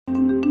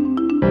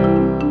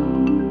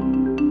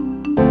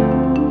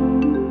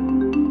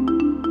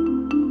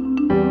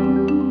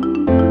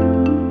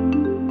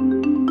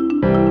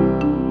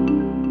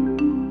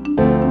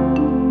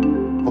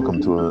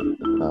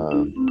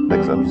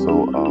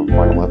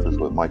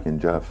with Mike and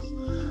Jeff.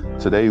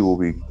 Today we'll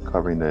be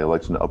covering the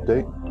election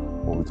update.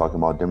 We'll be talking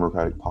about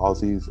Democratic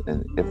policies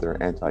and if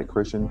they're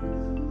anti-Christian,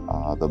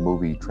 the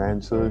movie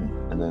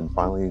Transhood, and then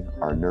finally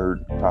our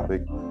nerd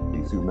topic,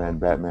 the Superman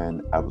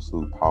Batman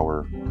Absolute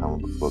Power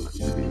comic book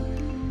review.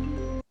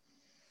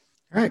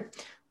 All right.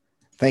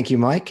 Thank you,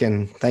 Mike,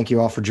 and thank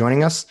you all for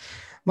joining us.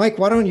 Mike,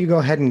 why don't you go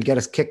ahead and get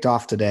us kicked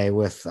off today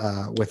with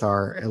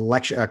our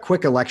election, a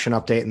quick election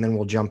update, and then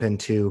we'll jump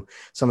into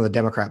some of the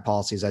Democrat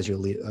policies as you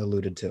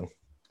alluded to.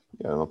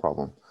 Yeah, no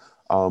problem.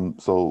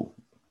 So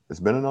it's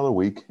been another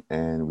week,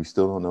 and we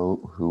still don't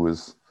know who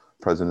is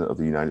president of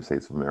the United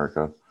States of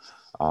America.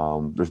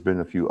 There's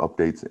been a few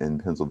updates in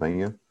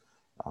Pennsylvania.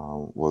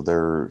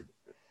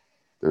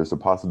 There's a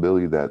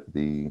possibility that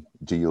the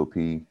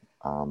GOP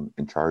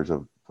in charge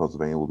of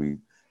Pennsylvania will be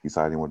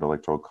deciding where the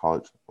electoral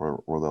college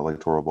or where the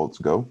electoral votes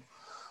go.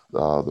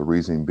 The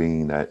reason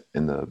being that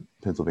in the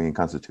Pennsylvania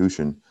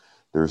Constitution,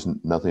 there's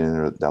nothing in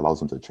there that allows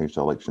them to change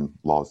the election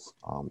laws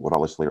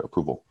without legislative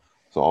approval.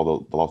 So all the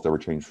laws that were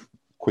changed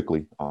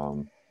quickly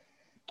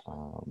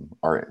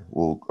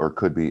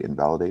could be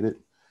invalidated.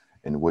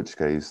 In which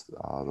case,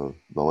 the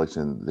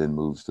election then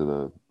moves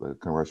to the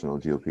congressional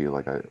GOP,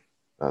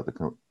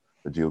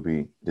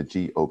 the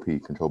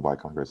GOP controlled by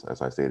Congress,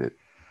 as I stated.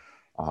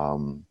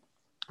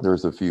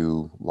 There's a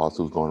few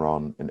lawsuits going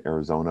on in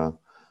Arizona.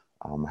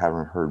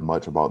 Haven't heard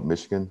much about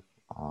Michigan.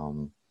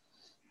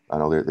 I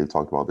know they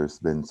talked about there's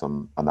been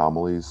some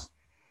anomalies,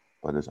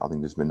 but I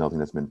think there's been nothing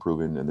that's been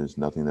proven, and there's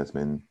nothing that's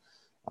been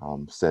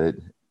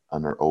said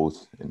under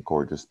oath in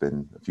court. Just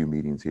been a few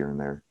meetings here and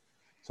there,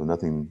 so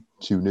nothing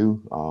too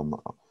new.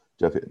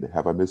 Jeff,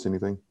 have I missed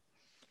anything?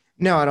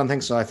 No, I don't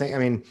think so.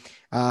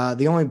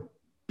 The only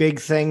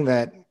big thing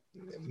that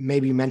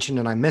maybe you mentioned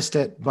and I missed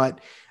it, but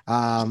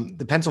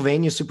the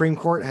Pennsylvania Supreme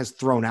Court has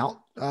thrown out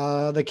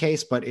the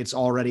case, but it's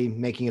already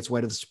making its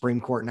way to the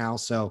Supreme Court now.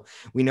 So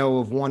we know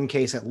of one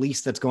case at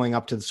least that's going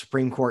up to the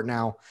Supreme Court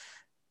now.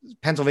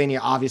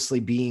 Pennsylvania obviously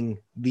being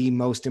the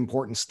most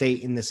important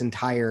state in this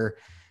entire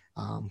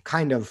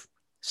kind of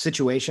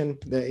situation.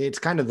 It's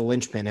kind of the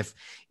linchpin.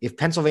 If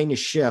Pennsylvania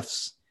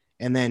shifts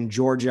and then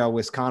Georgia,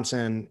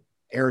 Wisconsin,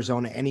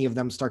 Arizona, any of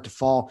them start to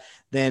fall,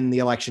 then the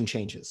election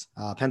changes.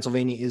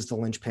 Pennsylvania is the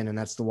linchpin, and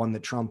that's the one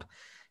that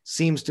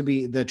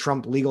the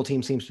Trump legal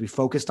team seems to be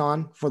focused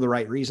on for the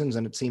right reasons.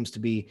 And it seems to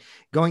be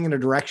going in a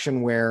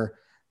direction where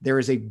there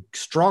is a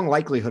strong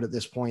likelihood at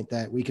this point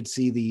that we could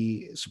see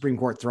the Supreme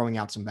Court throwing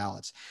out some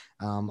ballots.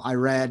 I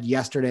read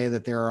yesterday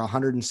that there are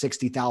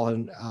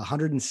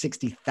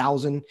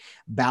 160,000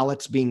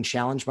 ballots being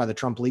challenged by the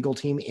Trump legal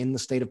team in the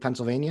state of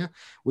Pennsylvania,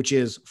 which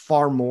is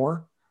far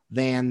more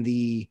than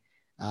the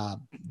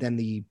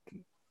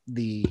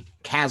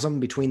chasm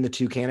between the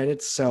two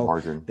candidates.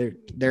 So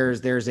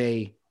there's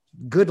a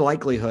good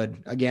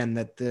likelihood again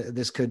that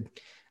this could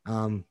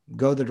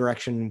go the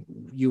direction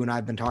you and I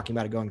have been talking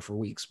about it going for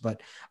weeks. But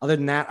other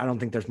than that, I don't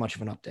think there's much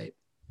of an update.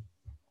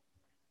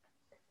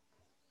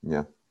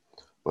 Yeah,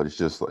 but it's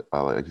just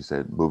like you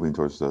said, moving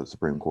towards the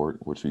Supreme Court,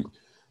 which we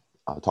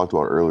talked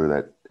about earlier,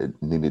 that it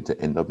needed to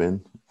end up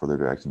in for there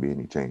to actually be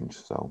any change.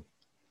 So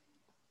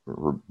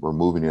we're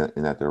moving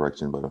in that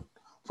direction, but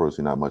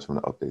unfortunately not much of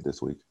an update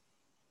this week.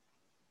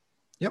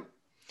 Yep.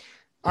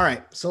 All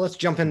right, so let's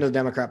jump into the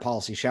Democrat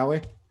policy, shall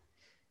we?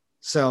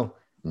 So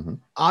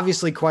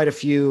obviously quite a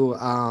few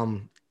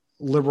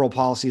liberal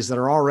policies that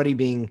are already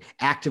being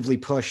actively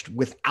pushed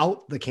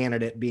without the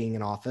candidate being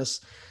in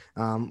office,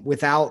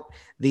 without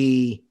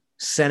the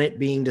Senate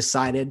being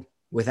decided,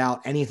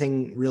 without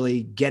anything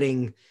really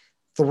getting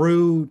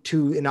through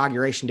to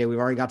Inauguration Day. We've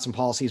already got some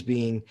policies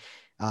being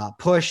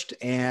pushed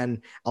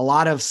and a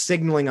lot of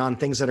signaling on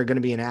things that are going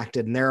to be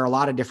enacted. And there are a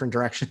lot of different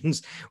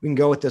directions we can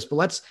go with this,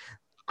 but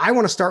I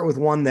want to start with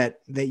one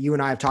that you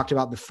and I have talked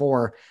about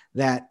before,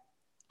 that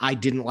I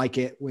didn't like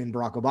it when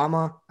Barack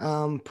Obama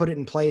put it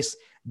in place.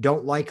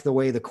 Don't like the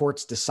way the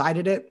courts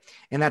decided it.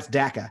 And that's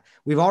DACA.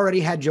 We've already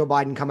had Joe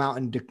Biden come out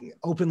and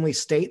openly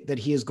state that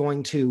he is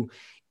going to,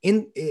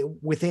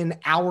 within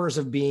hours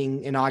of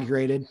being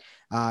inaugurated,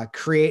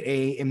 create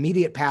a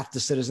immediate path to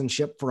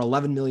citizenship for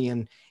 11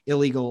 million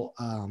illegal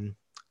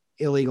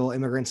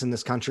immigrants in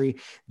this country,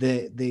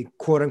 the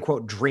quote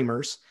unquote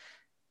dreamers.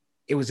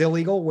 It was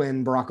illegal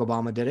when Barack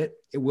Obama did it.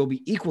 It will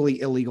be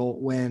equally illegal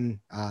when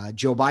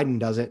Joe Biden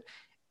does it.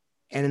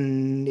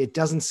 And it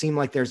doesn't seem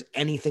like there's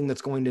anything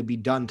that's going to be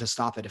done to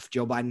stop it if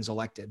Joe Biden's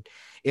elected.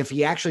 If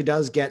he actually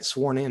does get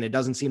sworn in, it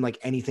doesn't seem like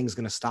anything's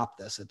going to stop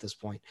this at this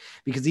point.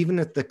 Because even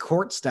if the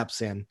court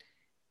steps in,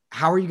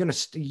 how are you going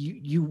to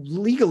you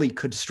legally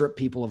could strip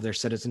people of their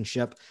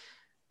citizenship,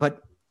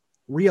 but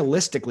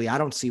realistically, I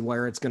don't see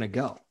where it's going to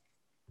go.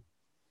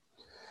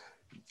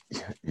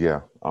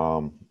 Yeah,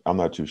 I'm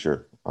not too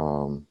sure.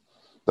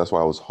 That's why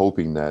I was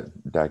hoping that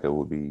DACA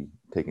would be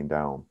taken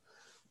down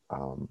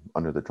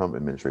under the Trump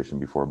administration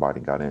before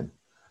Biden got in.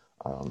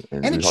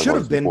 And it should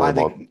have been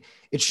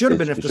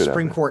if the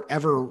Supreme Court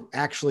ever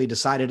actually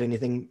decided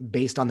anything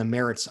based on the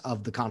merits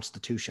of the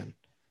Constitution.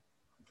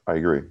 I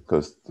agree,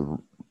 because the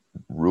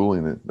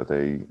reason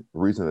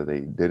that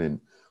they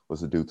didn't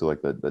was due to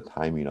like the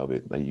timing of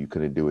it. Like you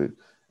couldn't do it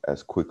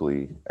as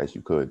quickly as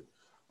you could.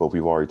 But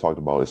we've already talked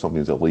about if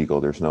something's illegal,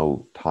 there's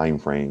no time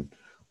frame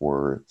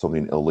where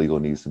something illegal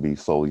needs to be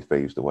slowly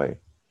phased away.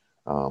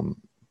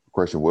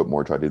 Christian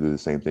Whitmore tried to do the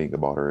same thing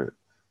about her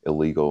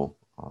illegal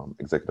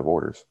executive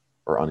orders,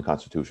 or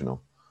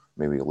unconstitutional.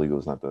 Maybe illegal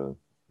is not the.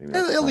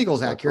 Illegal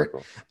is accurate.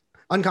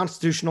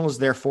 Unconstitutional is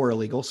therefore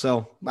illegal.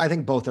 So I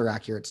think both are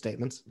accurate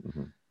statements.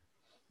 Mm-hmm.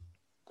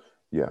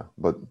 Yeah,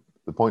 but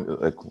the point,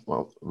 the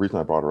reason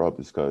I brought her up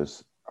is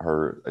because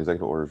her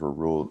executive orders were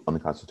ruled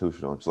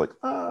unconstitutional. It's like,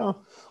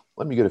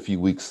 let me get a few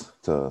weeks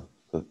to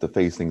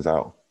phase things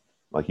out.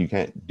 Like you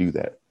can't do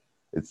that.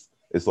 It's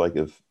like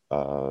if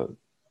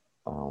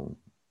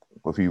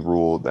you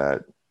ruled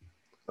that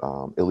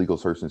illegal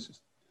search and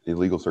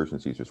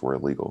seizures were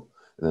illegal,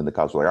 and then the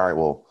cops were like, all right,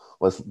 well,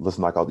 let's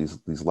knock out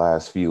these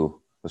last few.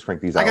 Let's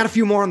crank these out. I got a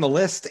few more on the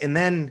list, and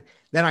then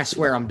I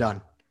swear I'm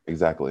done.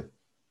 Exactly.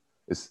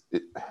 It's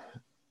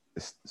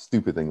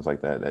stupid things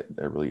like that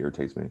really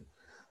irritates me.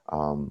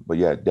 But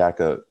yeah,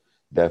 DACA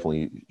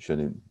definitely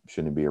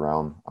shouldn't be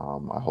around.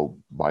 I hope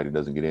Biden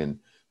doesn't get in,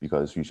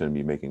 because we shouldn't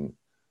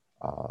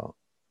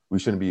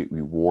be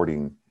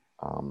rewarding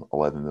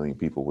 11 million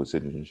people with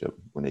citizenship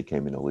when they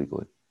came in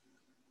illegally.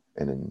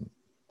 And then,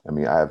 I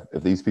mean,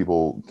 if these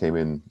people came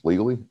in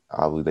legally,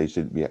 obviously they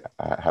should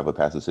have a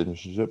passive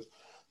citizenship.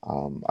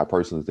 I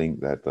personally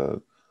think that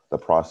the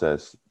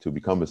process to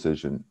become a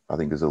citizen, I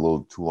think, is a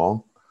little too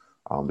long.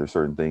 There's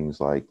certain things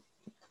like,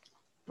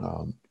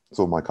 some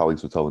of my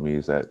colleagues were telling me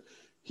is that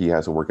he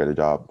has to work at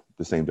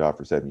the same job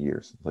for 7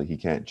 years. Like he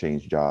can't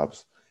change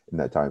jobs in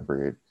that time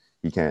period.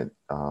 He can't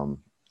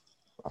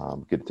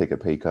take a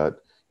pay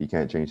cut. He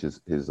can't change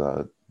his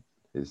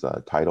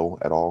title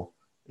at all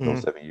in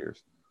those 7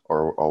 years,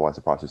 or otherwise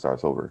the process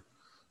starts over.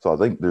 So I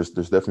think there's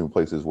definitely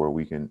places where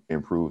we can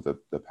improve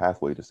the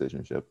pathway to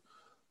citizenship,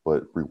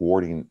 but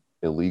rewarding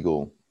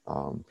illegal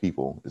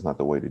people is not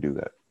the way to do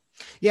that.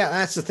 Yeah,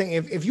 that's the thing.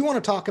 If you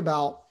want to talk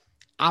about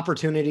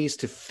opportunities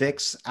to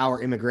fix our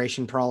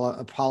immigration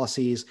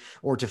policies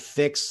or to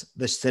fix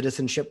the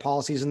citizenship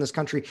policies in this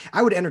country,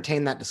 I would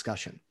entertain that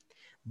discussion.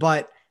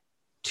 But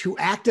to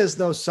act as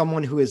though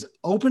someone who has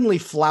openly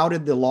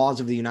flouted the laws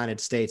of the United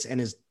States and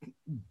has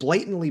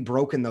blatantly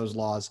broken those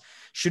laws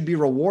should be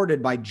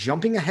rewarded by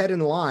jumping ahead in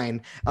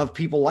line of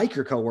people like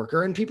your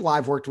coworker and people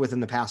I've worked with in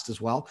the past as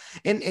well,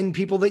 and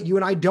people that you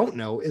and I don't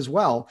know as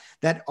well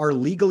that are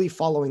legally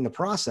following the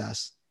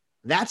process.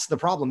 That's the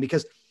problem,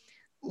 because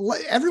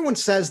everyone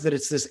says that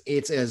it's a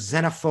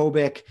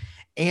xenophobic,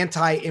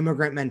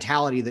 anti-immigrant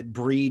mentality that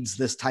breeds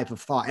this type of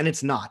thought. And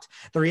it's not.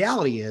 The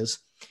reality is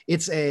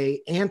it's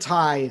a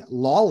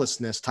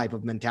anti-lawlessness type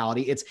of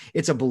mentality.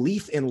 It's a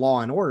belief in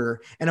law and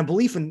order and a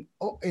belief in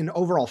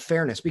overall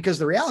fairness, because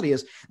the reality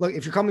is, look,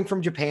 if you're coming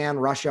from Japan,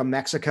 Russia,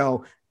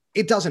 Mexico,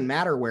 it doesn't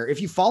matter where.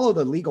 If you follow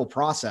the legal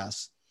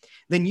process,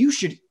 then you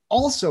should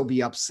also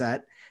be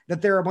upset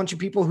that there are a bunch of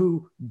people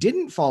who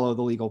didn't follow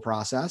the legal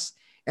process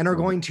and are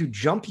going to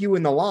jump you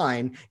in the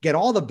line, get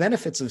all the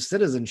benefits of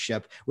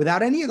citizenship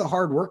without any of the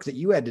hard work that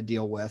you had to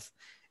deal with.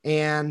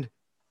 And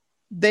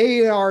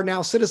they are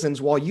now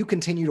citizens while you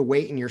continue to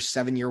wait in your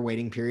 7-year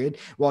waiting period,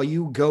 while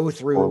you go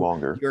through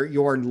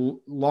your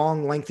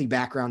long, lengthy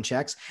background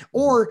checks,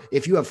 or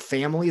if you have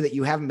family that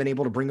you haven't been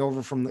able to bring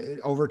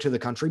over to the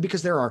country,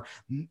 because there are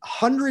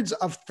hundreds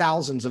of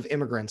thousands of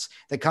immigrants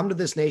that come to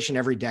this nation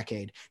every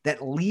decade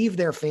that leave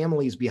their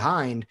families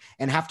behind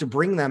and have to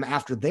bring them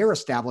after they're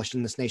established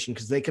in this nation,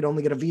 because they could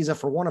only get a visa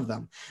for one of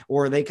them,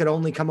 or they could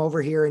only come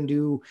over here and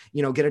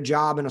get a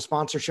job and a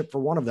sponsorship for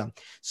one of them.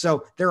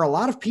 So there are a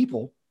lot of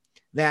people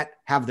that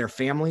have their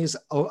families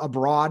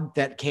abroad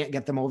that can't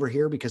get them over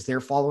here because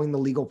they're following the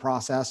legal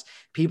process.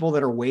 People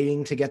that are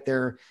waiting to get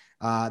their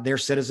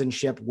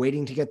citizenship,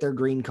 waiting to get their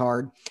green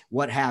card,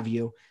 what have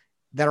you,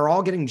 that are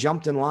all getting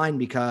jumped in line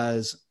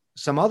because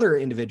some other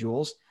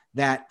individuals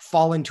that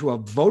fall into a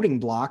voting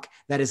block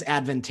that is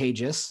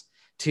advantageous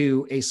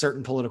to a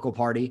certain political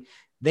party,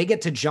 they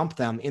get to jump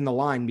them in the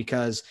line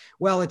because,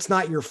 well, it's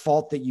not your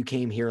fault that you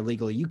came here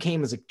illegally. You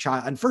came as a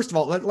child. And first of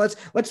all,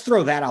 let's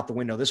throw that out the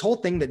window. This whole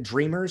thing that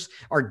dreamers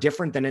are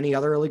different than any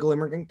other illegal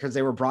immigrant because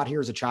they were brought here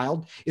as a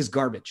child is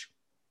garbage.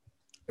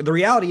 The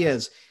reality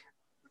is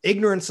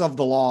ignorance of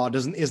the law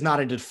is not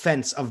a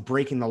defense of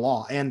breaking the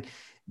law. And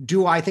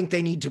do I think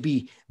they need to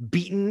be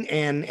beaten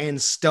and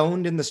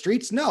stoned in the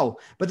streets? No,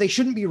 but they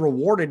shouldn't be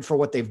rewarded for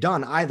what they've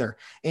done either.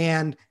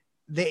 And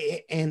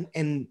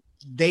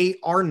they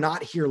are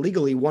not here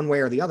legally one way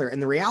or the other.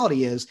 And the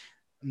reality is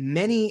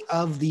many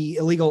of the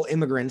illegal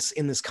immigrants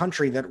in this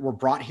country that were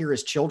brought here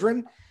as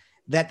children,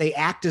 that they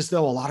act as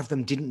though a lot of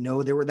them didn't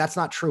know that's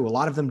not true. A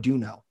lot of them do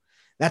know.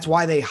 That's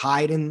why they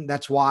hide in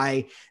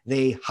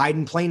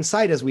plain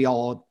sight, as we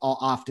all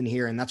often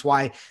hear. And that's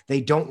why they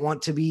don't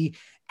want to be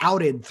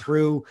outed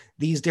through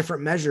these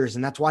different measures.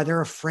 And that's why they're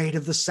afraid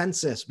of the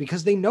census,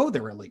 because they know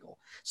they're illegal.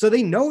 So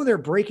they know they're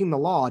breaking the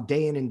law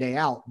day in and day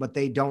out, but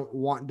they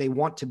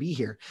want to be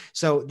here.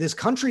 So this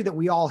country that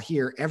we all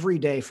hear every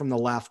day from the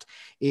left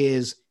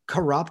is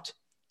corrupt,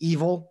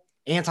 evil,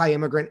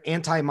 anti-immigrant,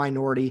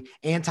 anti-minority,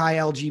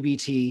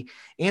 anti-LGBT,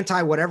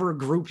 anti-whatever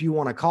group you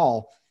want to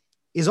call,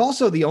 is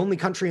also the only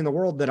country in the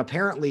world that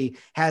apparently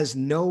has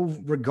no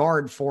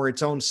regard for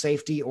its own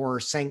safety or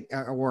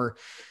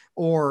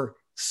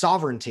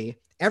sovereignty.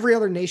 Every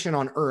other nation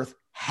on earth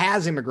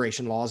has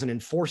immigration laws and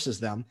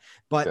enforces them.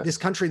 But this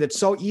country that's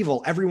so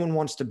evil, everyone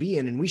wants to be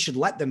in, and we should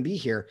let them be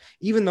here,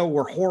 even though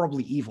we're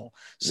horribly evil.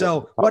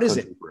 So what is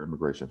it? For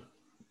immigration,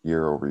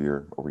 year over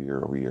year, over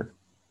year, over year.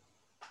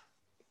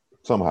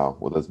 Somehow,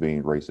 with us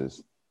being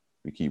racist,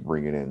 we keep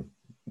bringing in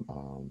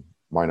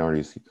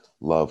minorities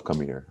love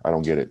coming here. I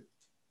don't get it.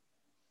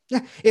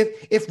 Yeah.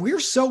 If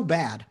we're so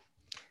bad,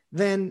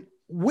 then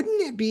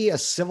wouldn't it be a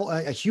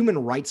human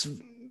rights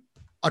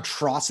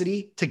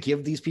atrocity to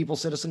give these people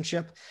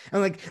citizenship?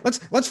 And like,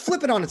 let's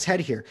flip it on its head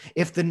here.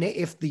 If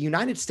the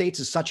United States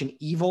is such an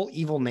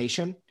evil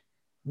nation,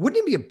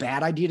 wouldn't it be a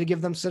bad idea to give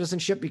them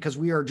citizenship because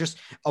we are just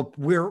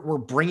we're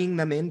bringing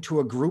them into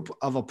a group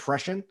of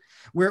oppression?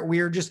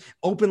 We're just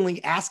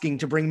openly asking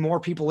to bring more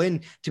people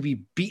in to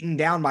be beaten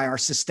down by our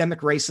systemic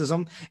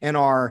racism and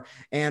our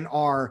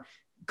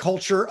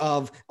culture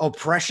of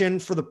oppression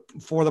for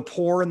the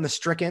poor and the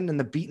stricken and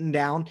the beaten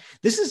down.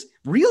 This is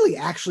really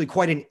actually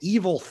quite an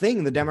evil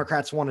thing the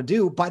Democrats want to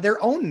do by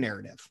their own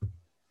narrative.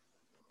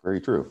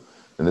 Very true.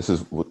 And this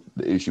is what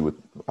the issue with,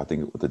 I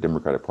think, what the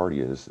Democratic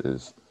Party is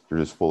they're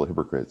just full of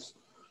hypocrites,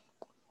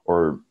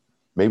 or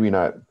maybe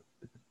not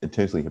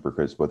intentionally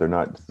hypocrites, but they're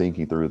not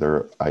thinking through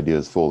their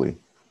ideas fully.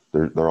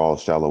 They're all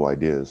shallow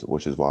ideas,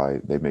 which is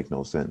why they make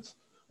no sense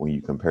when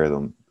you compare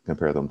them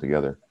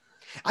together.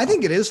 I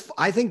think it is.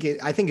 I think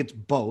it's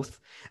both.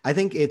 I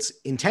think it's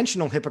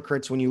intentional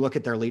hypocrites when you look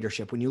at their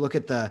leadership, when you look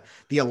at the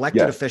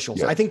elected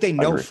officials. Yes, I think they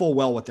know full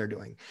well what they're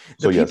doing.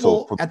 The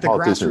people at the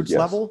grassroots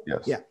level,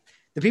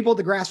 the people at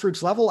the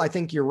grassroots level, I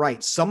think you're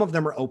right. Some of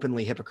them are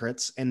openly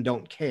hypocrites and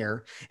don't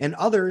care, and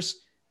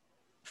others,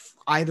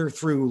 either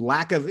through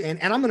lack of,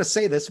 and I'm going to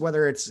say this,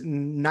 whether it's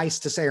nice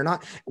to say or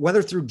not,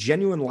 whether through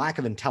genuine lack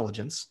of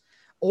intelligence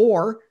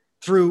or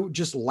through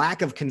just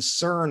lack of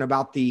concern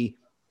about the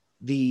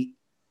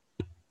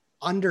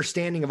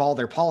understanding of all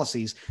their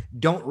policies,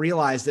 don't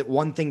realize that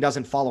one thing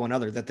doesn't follow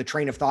another, that the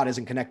train of thought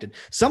isn't connected.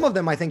 Some of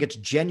them, I think it's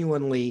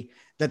genuinely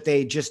that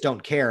they just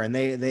don't care. And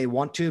they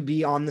want to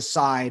be on the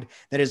side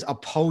that is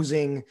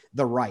opposing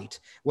the right,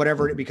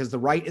 whatever, because the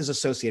right is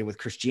associated with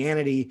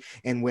Christianity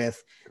and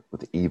with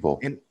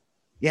evil. And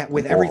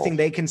with everything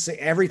they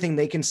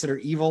consider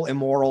evil,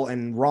 immoral,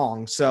 and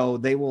wrong. So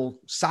they will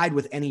side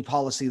with any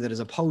policy that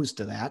is opposed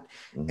to that.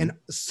 Mm-hmm. And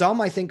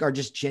some I think are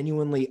just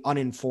genuinely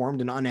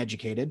uninformed and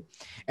uneducated.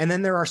 And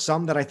then there are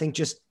some that I think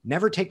just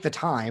never take the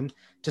time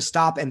to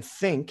stop and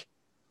think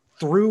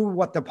through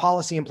what the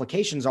policy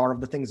implications are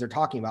of the things they're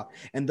talking about.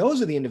 And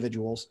those are the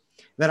individuals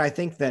that I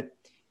think that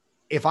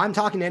if I'm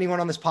talking to anyone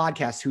on this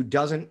podcast who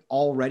doesn't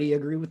already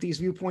agree with these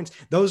viewpoints,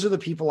 those are the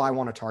people I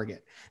want to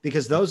target,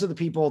 because those are the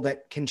people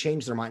that can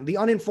change their mind. The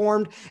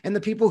uninformed and the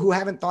people who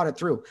haven't thought it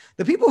through.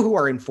 The people who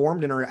are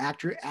informed and are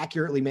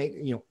actively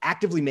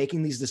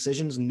making these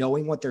decisions,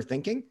 knowing what they're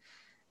thinking,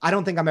 I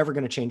don't think I'm ever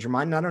going to change your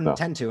mind. And I don't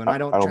intend to, and I'm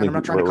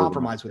not trying to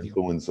compromise with you.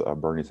 Influence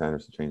Bernie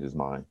Sanders to change his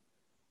mind.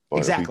 But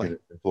exactly. If we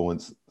can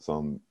influence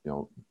some,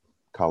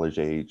 college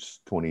age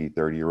 20,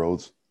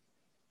 30-year-olds,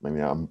 I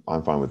mean,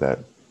 I'm fine with that.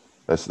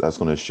 That's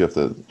going to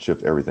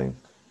shift everything,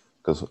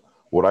 because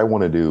what I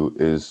want to do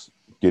is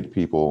get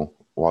people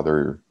while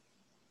they're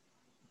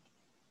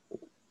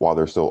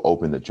still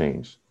open to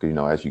change.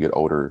 Because as you get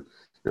older,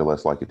 you're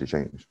less likely to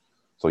change.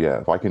 So yeah,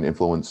 if I can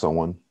influence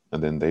someone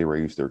and then they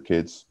raise their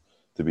kids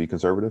to be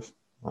conservative,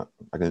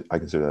 I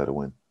consider that a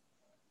win.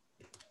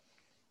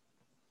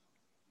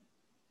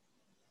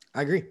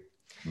 I agree.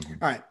 Mm-hmm.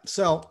 All right,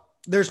 so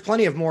there's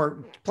plenty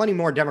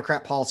more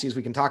Democrat policies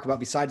we can talk about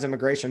besides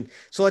immigration.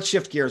 So let's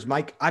shift gears.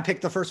 Mike, I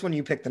picked the first one,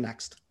 you pick the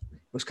next.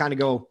 Let's kind of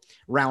go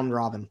round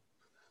robin.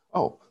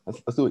 Oh,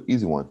 let's do an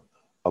easy one.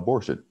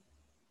 Abortion.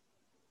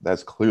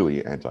 That's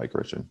clearly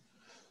anti-Christian.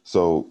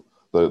 So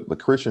the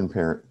Christian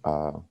parent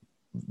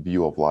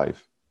view of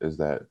life is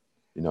that,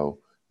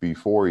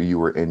 before you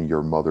were in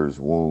your mother's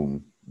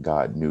womb,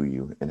 God knew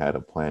you and had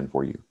a plan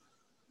for you.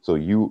 So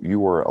you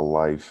were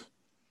alive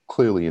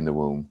clearly in the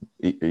womb.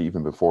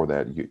 Even before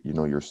that,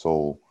 your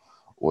soul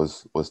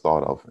was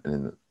thought of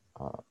and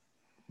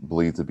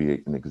believed to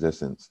be in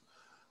existence.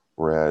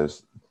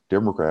 Whereas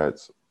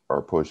Democrats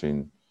are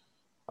pushing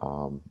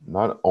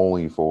not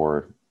only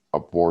for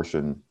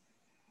abortion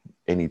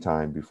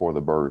anytime before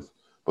the birth,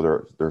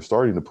 but they're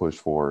starting to push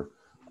for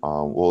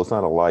it's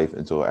not a life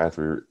until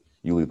after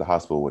you leave the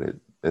hospital with it.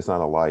 It's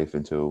not a life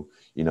until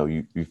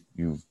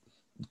you've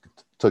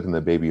taken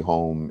the baby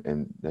home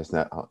and that's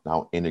not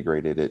now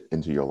integrated it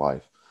into your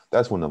life.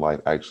 That's when the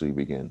life actually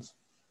begins.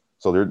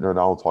 So they're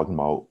now talking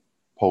about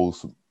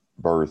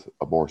post-birth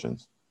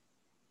abortions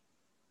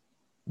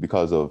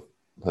because of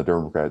the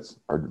Democrats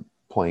are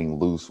playing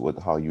loose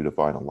with how you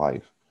define a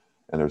life.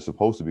 And they're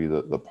supposed to be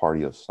the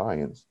party of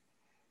science.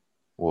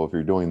 Well, if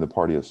you're doing the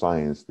party of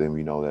science, then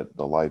we know that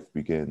the life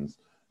begins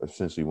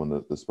essentially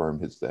when the sperm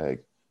hits the egg.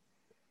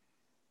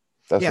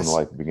 That's when the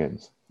life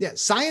begins. Yeah.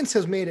 Science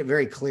has made it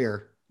very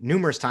clear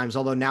numerous times,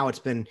 although now it's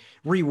been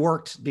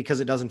reworked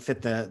because it doesn't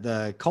fit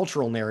the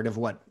cultural narrative,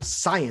 what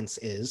science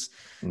is.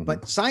 Mm-hmm.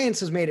 But science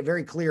has made it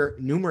very clear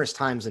numerous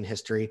times in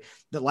history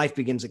that life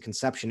begins at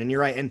conception. And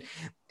you're right.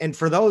 And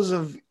for those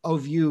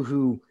of you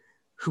who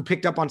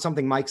picked up on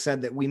something Mike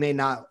said that we may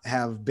not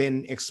have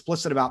been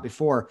explicit about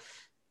before,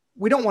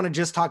 we don't want to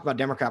just talk about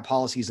Democrat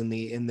policies and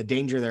the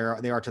danger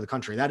they are to the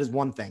country. That is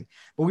one thing,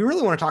 but we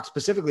really want to talk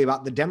specifically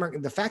about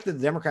the fact that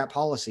the Democrat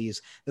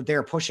policies that they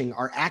are pushing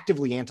are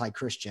actively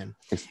anti-Christian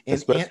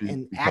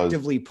and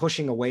actively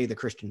pushing away the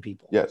Christian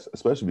people. Yes,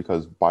 especially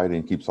because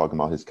Biden keeps talking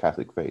about his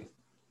Catholic faith.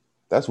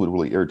 That's what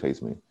really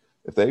irritates me.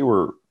 If they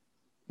were,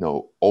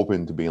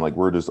 open to being like,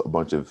 we're just a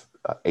bunch of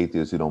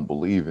atheists who don't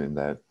believe in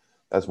that,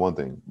 that's one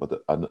thing.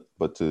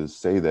 But to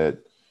say that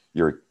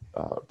you're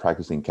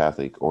practicing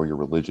Catholic or you're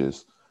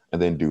religious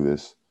and then do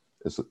this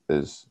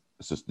is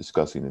just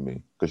disgusting to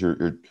me, because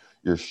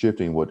you're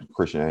shifting what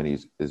Christianity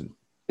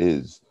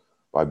is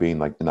by being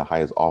like in the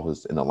highest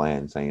office in the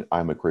land, saying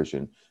I'm a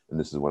Christian and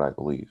this is what I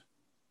believe.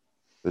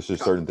 There's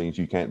just certain things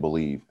you can't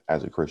believe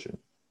as a Christian.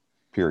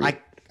 Period.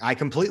 I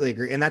completely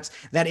agree, and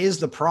that is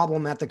the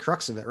problem at the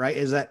crux of it, right?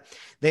 Is that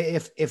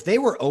if they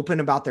were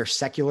open about their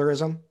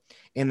secularism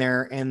and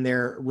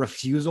their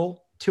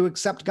refusal to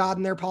accept God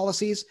in their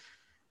policies,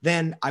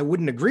 then I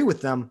wouldn't agree with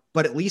them,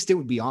 but at least it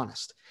would be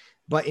honest.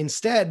 But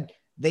instead,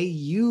 they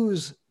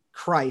use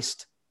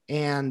Christ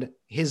and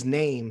his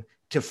name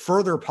to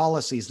further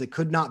policies that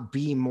could not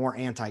be more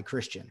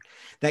anti-Christian,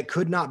 that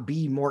could not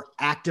be more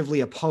actively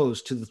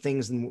opposed to the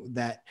things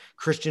that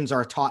Christians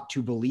are taught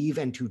to believe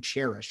and to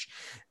cherish.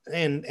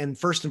 And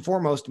first and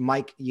foremost,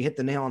 Mike, you hit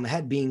the nail on the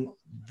head, being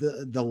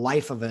the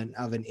life of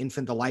an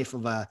infant, the life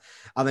of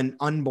an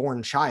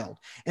unborn child.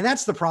 And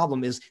that's the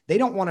problem, is they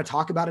don't want to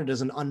talk about it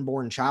as an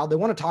unborn child. They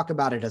want to talk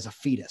about it as a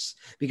fetus,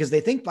 because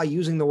they think by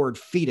using the word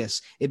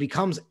fetus, it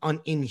becomes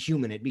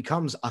inhuman. It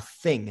becomes a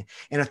thing,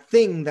 and a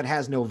thing that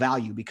has no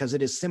value because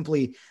it is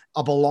simply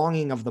a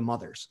belonging of the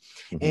mothers.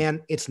 Mm-hmm.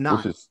 And it's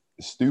not. Which is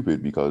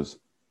stupid, because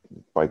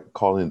by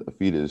calling it a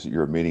fetus,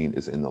 you're admitting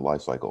it's in the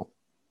life cycle.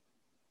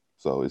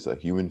 So it's a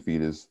human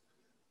fetus.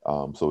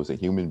 So it's a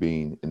human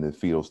being in the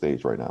fetal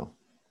stage right now.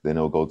 Then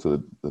it'll go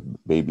to the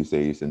baby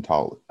stage and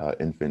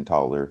infant,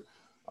 toddler,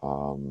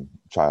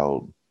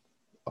 child,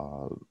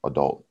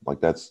 adult.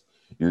 Like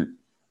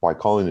by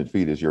calling it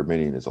fetus, you're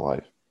admitting it's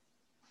alive.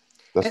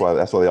 That's why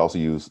they also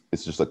use,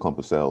 it's just a clump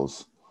of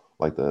cells,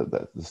 like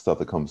the stuff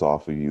that comes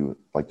off of you,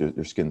 like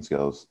their skin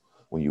scales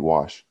when you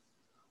wash.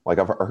 Like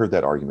I heard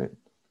that argument.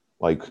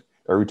 Like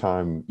every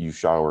time you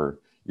shower,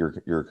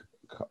 you're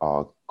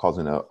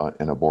causing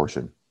an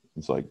abortion.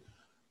 It's like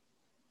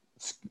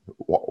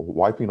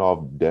wiping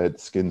off dead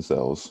skin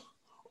cells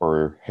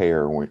or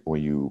hair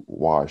when you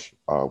wash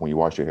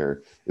your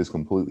hair is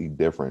completely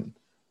different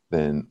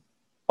than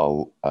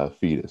a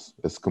fetus.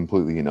 It's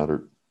completely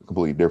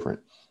different.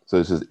 So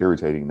it's just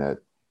irritating that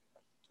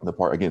the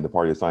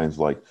party of science is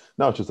like,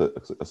 no, it's just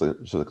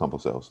a clump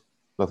of cells,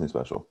 nothing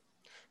special.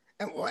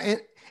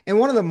 And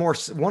one of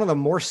the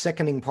more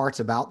sickening parts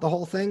about the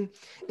whole thing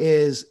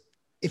is,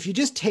 if you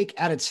just take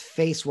at its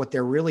face what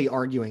they're really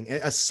arguing,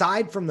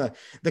 aside from the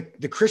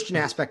Christian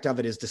aspect of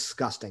it is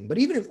disgusting. But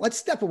let's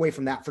step away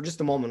from that for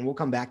just a moment. We'll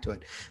come back to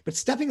it. But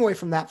stepping away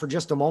from that for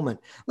just a moment,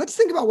 let's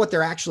think about what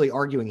they're actually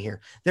arguing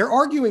here. They're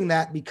arguing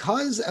that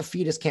because a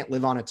fetus can't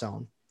live on its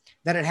own,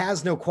 that it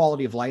has no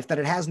quality of life, that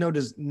it has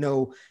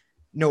no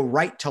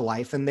right to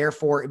life, and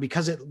therefore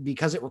because it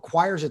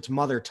requires its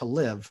mother to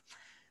live,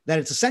 that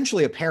it's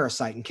essentially a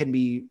parasite and can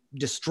be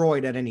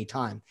destroyed at any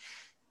time.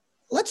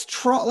 Let's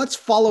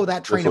follow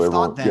that train of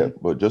thought then. Yeah,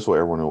 but just so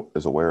everyone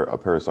is aware, a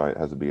parasite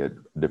has to be a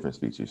different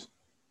species.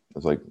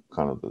 It's like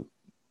kind of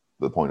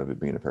the point of it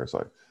being a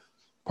parasite.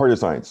 Part of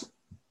science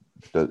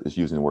is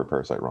using the word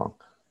parasite wrong.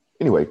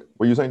 Anyway, what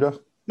were you saying, Jeff?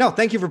 No,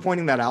 thank you for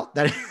pointing that out.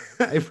 That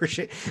I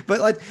appreciate. But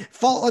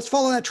let's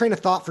follow that train of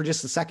thought for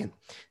just a second.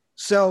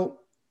 So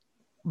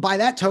by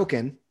that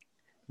token,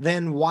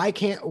 then why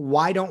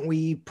don't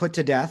we put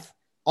to death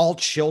all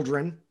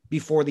children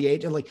before the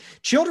age of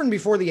children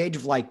before the age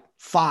of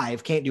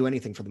 5 can't do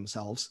anything for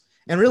themselves,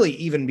 and really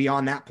even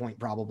beyond that point,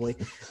 probably.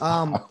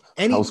 I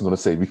was going to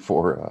say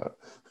before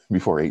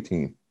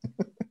 18.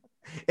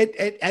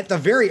 At the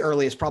very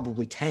earliest,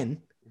 probably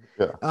 10.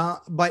 Yeah.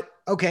 But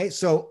okay,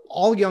 so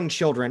all young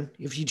children,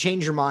 if you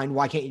change your mind,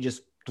 why can't you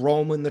just throw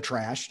them in the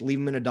trash, leave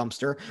them in a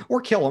dumpster, or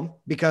kill them,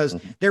 because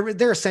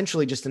they're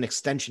essentially just an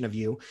extension of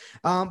you.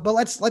 But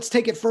let's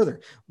take it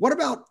further. What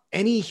about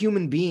any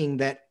human being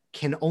that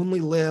can only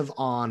live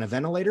on a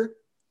ventilator?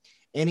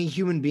 Any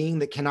human being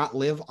that cannot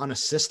live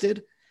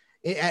unassisted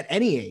at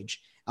any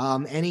age,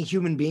 any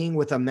human being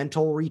with a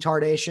mental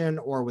retardation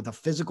or with a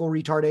physical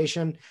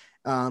retardation,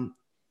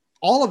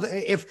 all of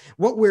the, if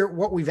what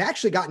we've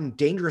actually gotten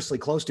dangerously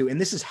close to, and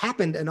this has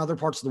happened in other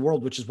parts of the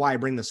world, which is why I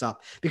bring this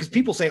up, because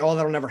people say, oh,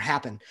 that'll never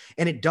happen.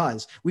 And it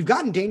does. We've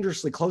gotten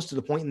dangerously close to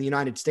the point in the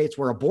United States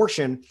where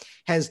abortion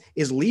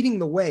is leading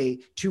the way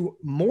to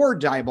more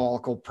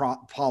diabolical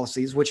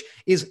policies, which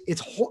is,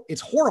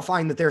 it's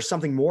horrifying that there's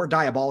something more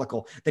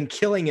diabolical than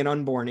killing an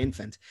unborn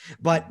infant,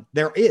 but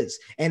there is,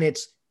 and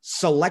it's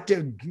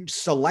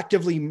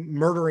selectively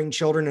murdering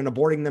children and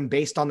aborting them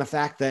based on the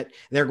fact that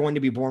they're going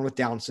to be born with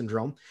Down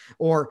syndrome,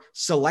 or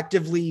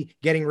selectively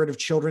getting rid of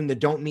children that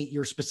don't meet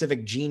your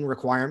specific gene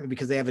requirement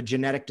because they have a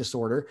genetic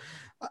disorder.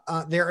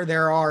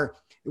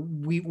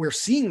 We're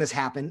seeing this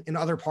happen in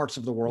other parts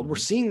of the world. We're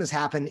seeing this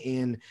happen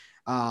in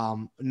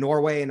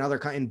Norway and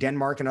in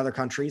Denmark and other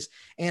countries.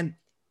 And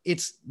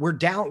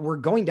we're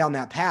going down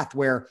that path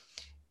where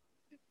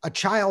a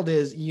child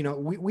is,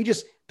 we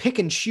just pick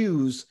and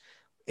choose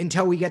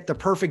until we get the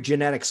perfect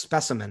genetic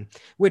specimen,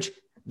 which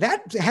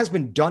that has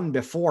been done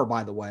before,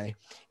 by the way.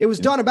 It was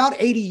done about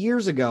 80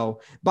 years ago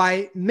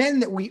by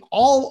men that we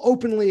all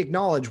openly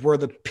acknowledge were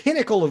the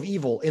pinnacle of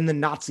evil in the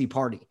Nazi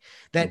party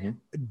that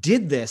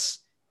did this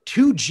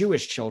to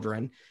Jewish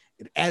children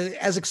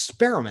as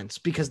experiments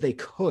because they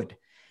could.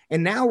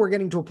 And now we're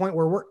getting to a point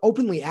where we're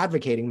openly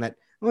advocating that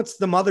it's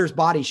the mother's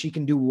body. She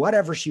can do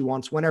whatever she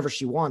wants, whenever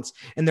she wants,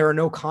 and there are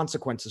no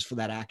consequences for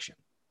that action.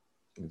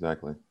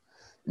 Exactly.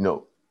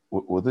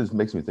 What this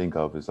makes me think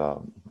of is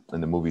in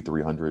the movie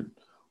 300,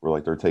 where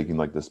like they're taking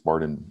like the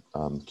Spartan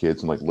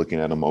kids and like looking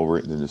at them over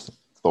it and then just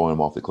throwing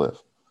them off the cliff.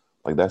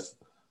 Like that's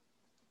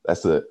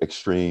the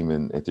extreme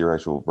and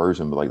theoretical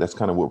version, but like that's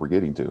kind of what we're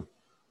getting to,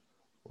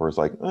 where it's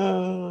like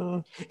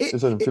this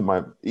doesn't fit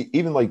my.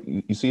 Even like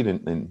you see it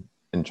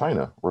in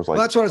China, where it's like,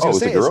 that's what I was going to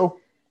say. It's a girl.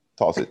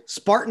 Toss it.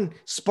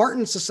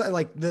 Spartan society,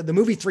 like the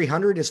movie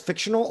 300 is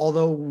fictional,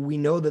 although we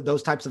know that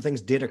those types of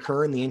things did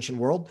occur in the ancient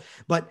world.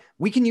 But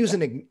we can use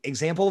an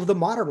example of the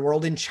modern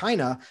world in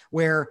China,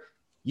 where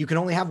you can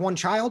only have one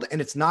child and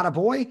it's not a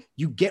boy.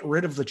 You get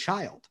rid of the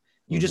child.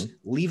 You just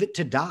leave it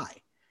to die.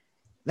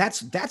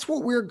 That's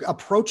what we're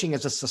approaching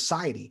as a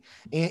society,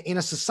 in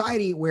a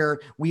society where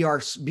we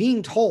are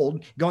being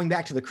told, going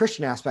back to the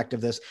Christian aspect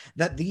of this,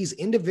 that these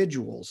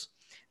individuals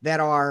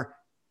that are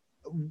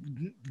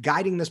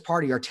guiding this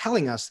party are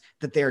telling us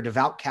that they are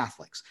devout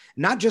Catholics.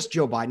 Not just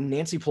Joe Biden.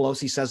 Nancy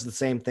Pelosi says the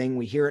same thing.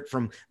 We hear it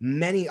from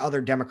many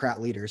other Democrat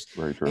leaders.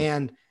 Very true.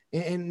 And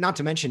not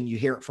to mention, you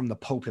hear it from the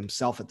Pope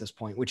himself at this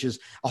point, which is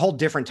a whole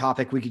different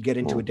topic we could get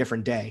into a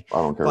different day. I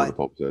don't care what the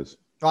Pope says.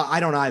 I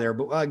don't either.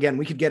 But again,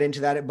 we could get into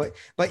that.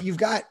 But you've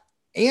got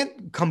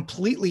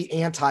completely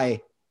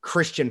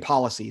anti-Christian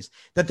policies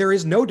that there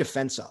is no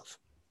defense of.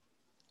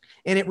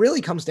 And it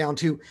really comes down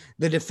to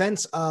the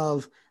defense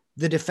of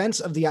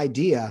the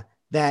idea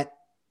that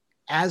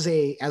as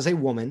a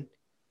woman,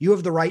 you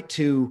have the right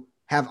to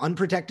have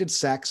unprotected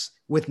sex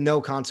with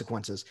no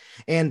consequences.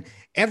 And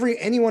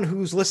anyone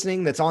who's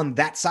listening that's on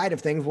that side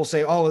of things will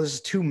say, oh, this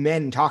is two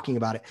men talking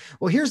about it.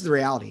 Well, here's the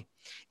reality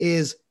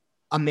is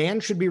a man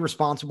should be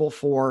responsible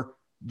for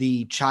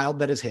the child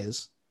that is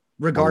his,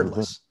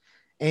 regardless.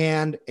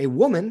 And a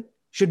woman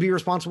should be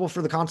responsible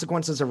for the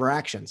consequences of her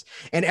actions.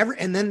 And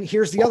then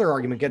here's the other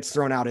argument gets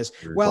thrown out is,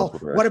 well,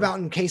 what about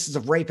in cases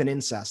of rape and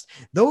incest?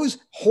 Those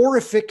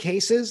horrific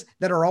cases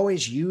that are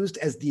always used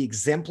as the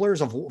exemplars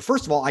of,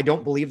 first of all, I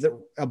don't believe that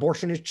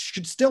abortion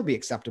should still be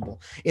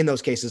acceptable in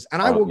those cases.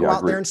 And I will go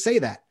out there and say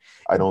that.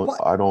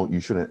 You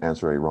shouldn't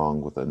answer a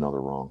wrong with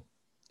another wrong.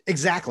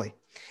 Exactly.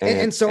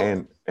 And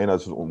I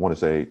just want to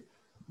say,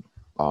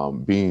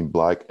 being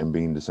Black and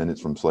being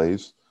descendants from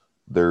slaves,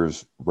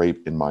 there's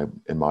rape in my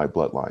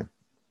bloodline.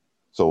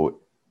 So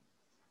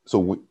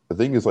the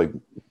thing is, like,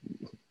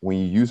 when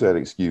you use that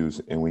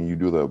excuse and when you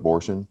do the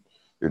abortion,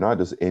 you're not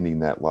just ending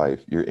that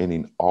life, you're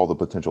ending all the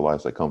potential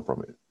lives that come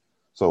from it.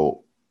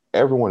 So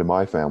everyone in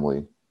my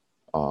family,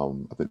 I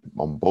think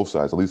on both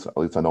sides, at least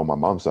I know my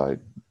mom's side,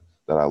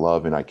 that I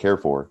love and I care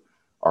for,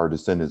 are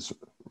descendants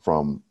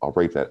from a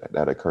rape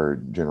that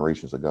occurred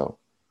generations ago.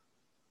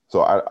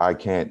 So I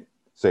can't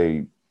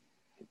say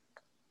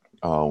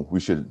we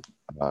should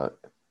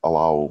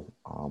allow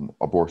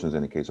abortions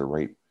in the case of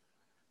rape,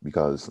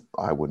 because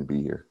I wouldn't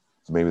be here.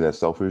 So maybe that's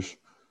selfish,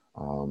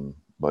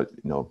 but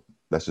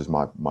that's just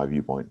my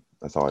viewpoint.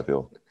 That's how I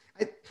feel.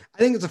 I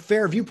think it's a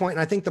fair viewpoint.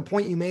 And I think the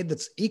point you made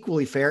that's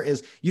equally fair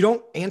is you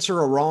don't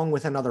answer a wrong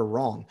with another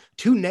wrong.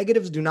 Two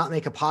negatives do not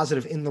make a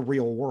positive in the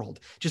real world.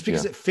 Just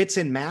because it fits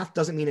in math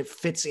doesn't mean it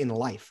fits in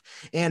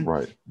life. And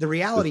the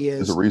reality is,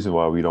 there's a reason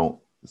why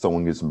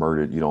someone gets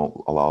murdered, you don't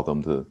allow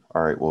them to,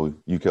 all right, well,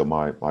 you killed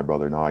my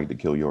brother, now I get to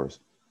kill yours.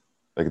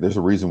 Like, there's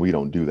a reason we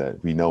don't do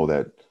that. We know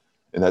that,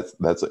 and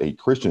that's a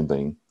Christian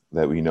thing,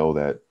 that we know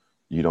that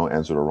you don't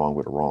answer the wrong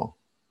with a wrong.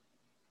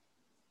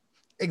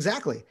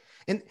 Exactly.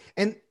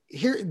 And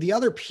here, the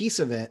other piece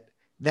of it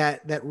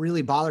that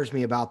really bothers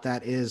me about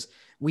that is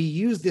we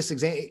use this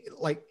example,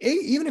 like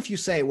even if you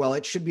say, well,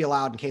 it should be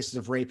allowed in cases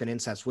of rape and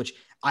incest, which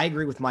I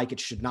agree with Mike, it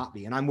should not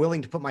be. And I'm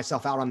willing to put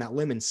myself out on that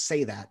limb and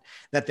say that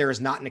there is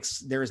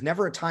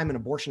never a time an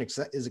abortion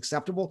is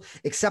acceptable,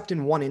 except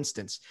in one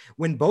instance,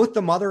 when both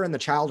the mother and the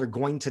child are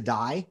going to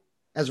die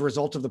as a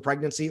result of the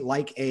pregnancy,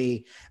 like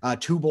a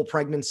tubal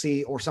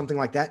pregnancy or something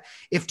like that.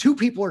 If two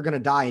people are going to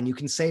die and you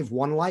can save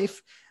one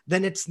life,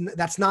 then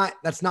that's not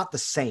the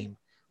same.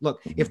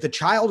 Look, if the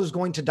child is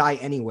going to die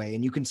anyway,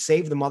 and you can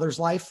save the mother's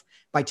life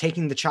by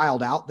taking the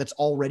child out that's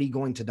already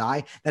going to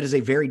die, that is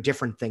a very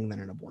different thing than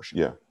an abortion.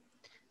 Yeah.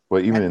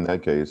 But even in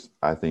that case,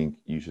 I think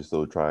you should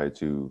still try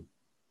to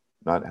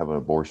not have an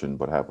abortion,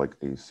 but have like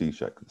a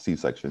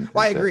C-section.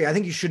 Well, I agree. I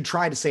think you should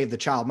try to save the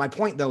child. My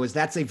point, though, is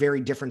that's a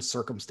very different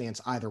circumstance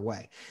either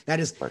way.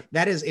 That is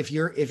if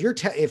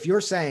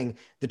you're saying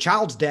the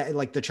child's dead,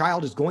 like the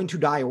child is going to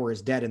die or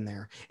is dead in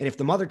there, and if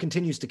the mother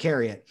continues to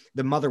carry it,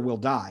 the mother will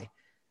die.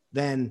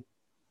 Then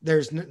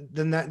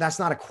that's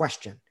not a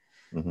question.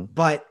 Mm-hmm.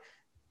 But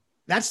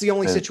that's the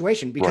only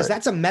situation, because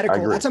that's a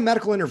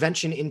medical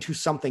intervention into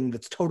something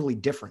that's totally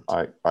different.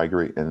 I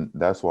agree. And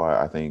that's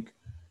why I think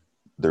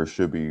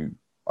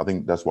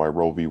that's why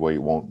Roe v. Wade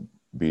won't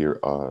be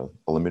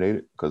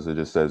eliminated, because it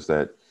just says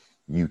that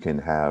you can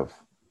have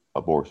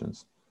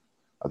abortions.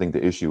 I think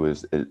the issue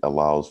is it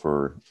allows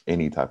for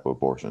any type of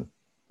abortion.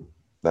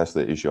 That's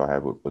the issue I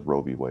have with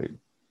Roe v. Wade.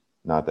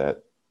 Not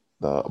that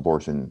the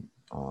abortion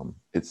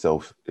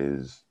itself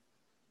is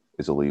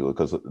illegal,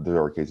 because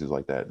there are cases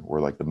like that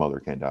where like the mother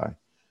can die.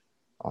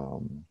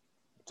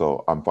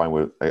 So I'm fine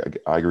with,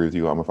 I agree with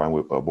you. I'm fine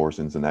with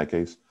abortions in that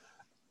case.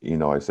 You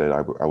know, I said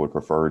I would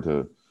prefer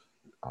to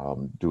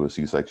do a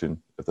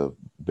C-section if the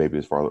baby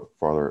is far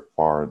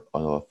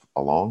enough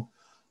along.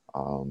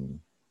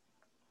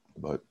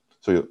 But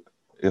so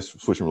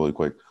just switching really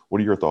quick, what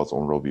are your thoughts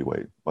on Roe v.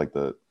 Wade? Like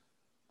the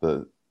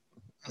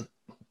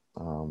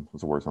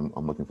what's the words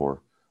I'm looking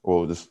for?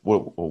 Well, just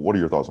what are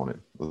your thoughts on it?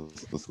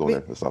 Let's go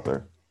there. Let's stop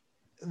there.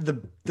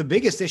 The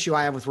biggest issue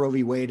I have with Roe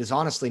v. Wade is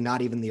honestly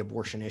not even the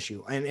abortion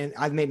issue. And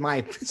I've made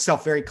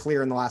myself very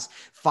clear in the last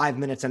 5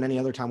 minutes and any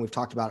other time we've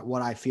talked about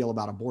what I feel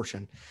about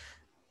abortion.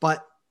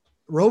 But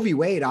Roe v.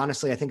 Wade,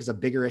 honestly, I think is a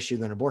bigger issue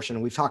than abortion.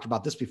 And we've talked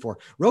about this before.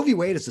 Roe v.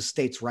 Wade is a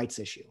states' rights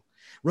issue.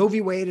 Roe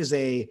v. Wade is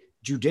a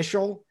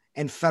judicial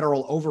and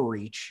federal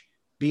overreach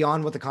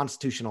beyond what the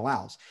Constitution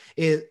allows.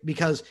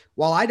 Because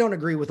while I don't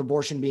agree with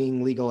abortion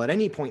being legal at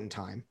any point in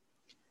time,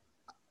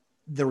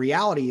 the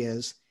reality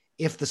is,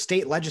 if the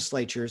state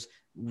legislatures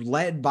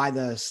led by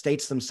the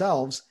states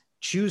themselves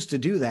choose to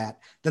do that,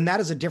 then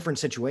that is a different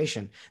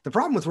situation. The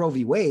problem with Roe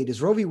v. Wade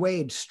is Roe v.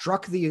 Wade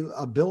struck the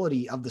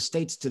ability of the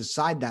states to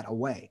decide that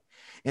away.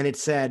 And it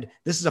said,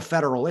 this is a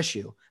federal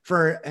issue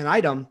for an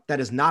item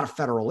that is not a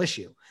federal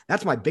issue.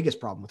 That's my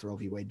biggest problem with Roe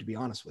v. Wade, to be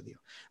honest with you.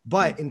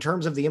 But in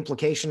terms of the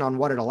implication on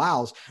what it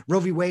allows, Roe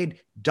v. Wade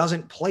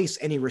doesn't place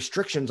any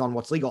restrictions on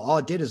what's legal. All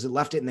it did is it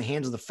left it in the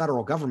hands of the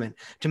federal government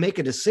to make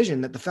a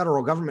decision that the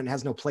federal government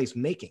has no place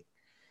making.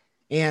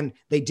 And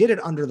they did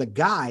it under the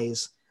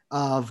guise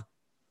of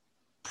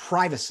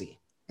privacy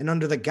and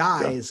under the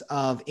guise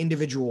of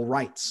individual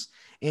rights.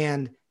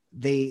 And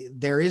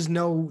there is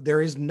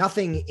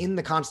nothing in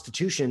the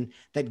Constitution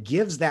that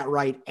gives that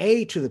right,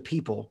 A, to the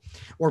people,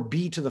 or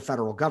B, to the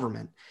federal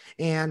government.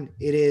 And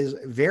it is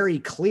very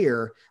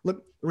clear.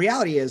 Look, the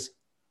reality is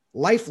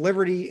life,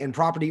 liberty, and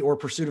property, or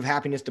pursuit of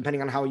happiness,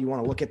 depending on how you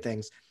want to look at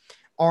things,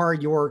 are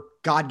your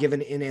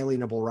God-given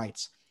inalienable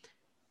rights.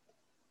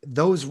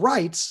 Those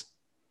rights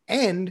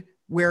end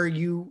where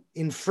you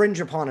infringe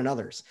upon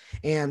another's.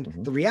 And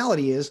the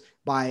reality is,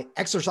 by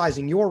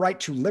exercising your right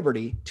to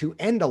liberty to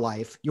end a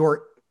life,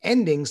 you're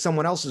ending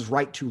someone else's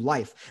right to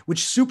life,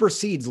 which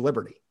supersedes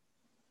liberty.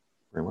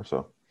 Very much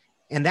so.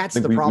 And that's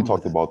the problem. We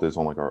talked about this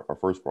on like our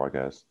first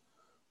broadcast,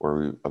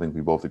 where I think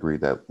we both agreed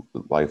that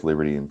life,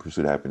 liberty, and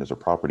pursuit of happiness or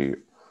property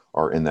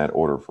are in that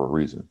order for a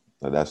reason.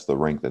 That's the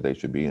rank that they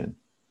should be in.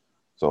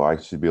 So I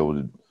should be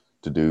able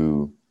to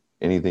do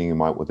anything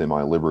within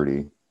my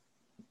liberty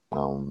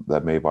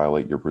that may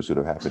violate your pursuit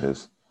of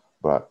happiness,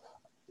 but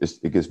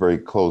it gets very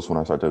close when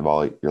I start to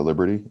violate your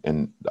liberty,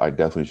 and I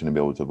definitely shouldn't be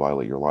able to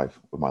violate your life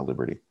with my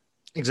liberty.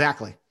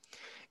 Exactly.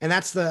 And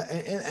that's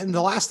the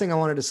last thing I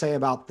wanted to say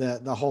about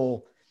the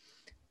whole,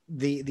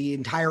 the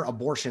entire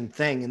abortion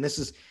thing. And this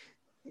is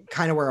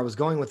kind of where I was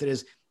going with it,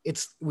 is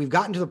we've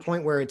gotten to the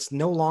point where it's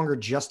no longer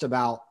just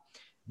about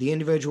the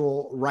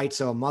individual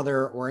rights of a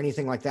mother or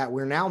anything like that.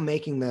 We're now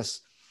making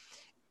this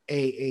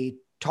a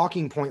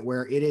talking point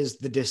where it is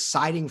the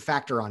deciding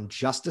factor on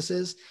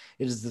justices.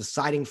 It is the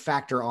deciding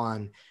factor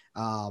on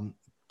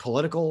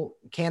political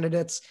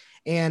candidates.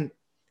 And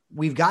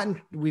we've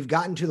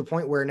gotten to the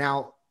point where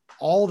now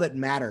all that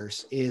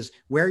matters is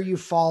where you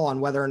fall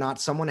on whether or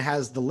not someone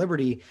has the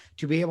liberty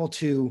to be able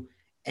to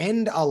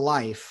end a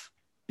life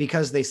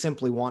because they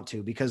simply want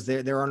to, because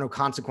there are no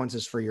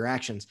consequences for your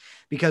actions.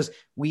 Because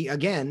we,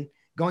 again,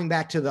 going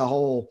back to the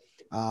whole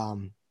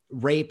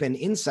rape and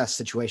incest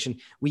situation,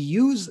 we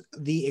use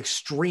the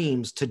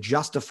extremes to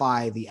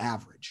justify the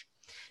average.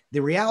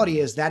 The reality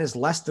is that is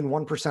less than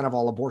 1% of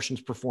all abortions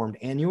performed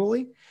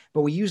annually,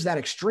 but we use that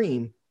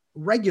extreme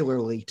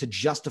regularly to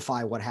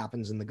justify what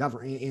happens in the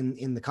government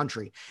in the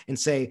country and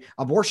say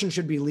abortion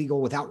should be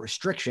legal without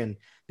restriction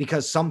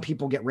because some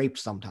people get raped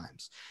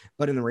sometimes.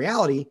 But in the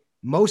reality,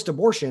 most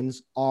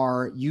abortions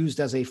are used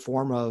as a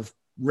form of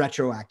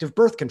retroactive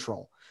birth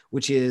control,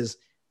 which is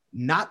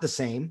not the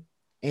same.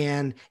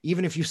 And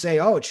even if you say,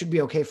 oh, it should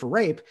be okay for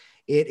rape,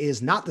 it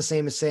is not the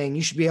same as saying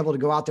you should be able to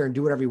go out there and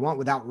do whatever you want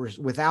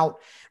without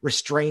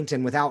restraint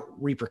and without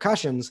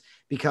repercussions,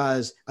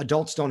 because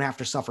adults don't have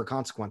to suffer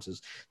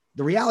consequences.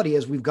 The reality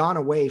is we've gone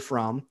away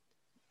from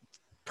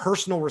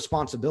personal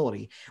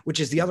responsibility, which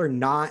is the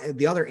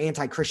other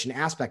anti-Christian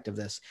aspect of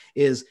this,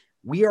 is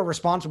we are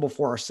responsible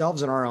for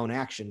ourselves and our own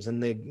actions.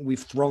 And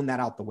we've thrown that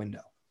out the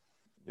window.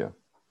 Yeah.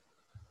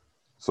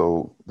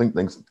 So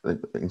thanks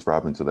for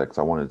hopping into that, because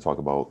I wanted to talk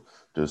about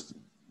just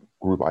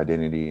group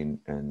identity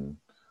and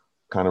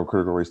kind of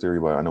critical race theory,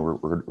 but I know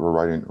we're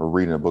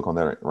reading a book on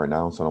that right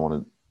now, so I don't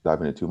want to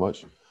dive into too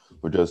much.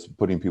 But just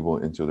putting people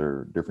into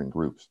their different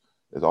groups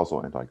is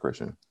also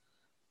anti-Christian.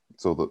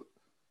 So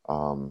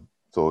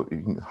so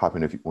you can hop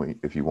in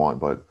if you want,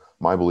 but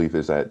my belief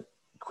is that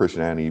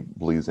Christianity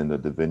believes in the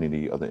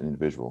divinity of the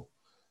individual,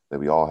 that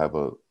we all have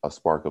a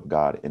spark of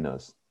God in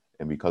us,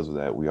 and because of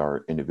that, we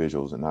are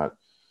individuals and not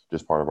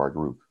just part of our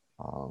group.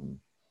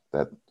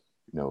 That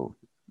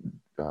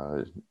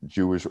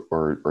Jewish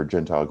or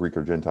Gentile, Greek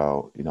or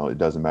Gentile, it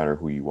doesn't matter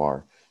who you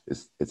are.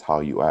 It's how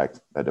you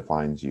act that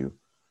defines you.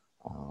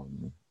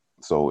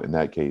 So in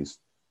that case,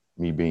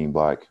 me being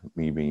Black,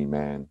 me being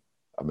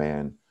a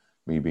man,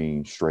 me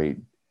being straight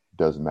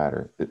doesn't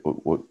matter.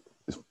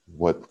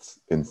 What's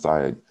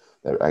inside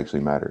that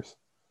actually matters.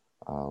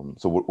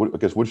 So I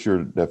guess what's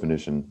your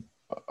definition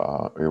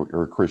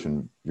or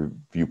Christian your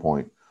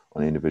viewpoint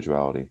on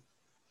individuality?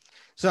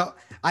 So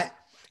I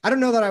don't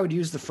know that I would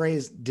use the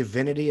phrase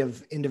divinity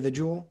of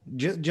individual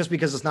just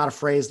because it's not a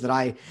phrase that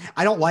I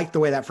don't like the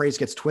way that phrase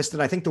gets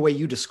twisted. I think the way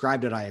you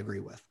described it, I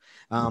agree with.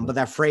 But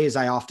that phrase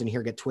I often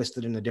hear get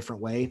twisted in a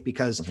different way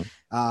because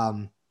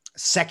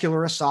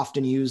secularists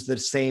often use the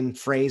same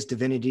phrase,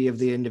 divinity of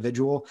the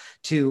individual,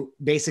 to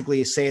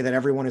basically say that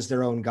everyone is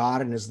their own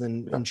God and is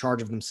then in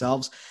charge of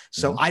themselves.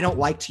 So I don't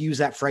like to use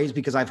that phrase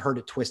because I've heard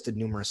it twisted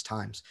numerous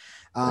times.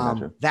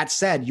 That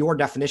said, your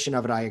definition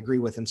of it, I agree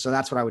with. And so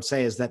that's what I would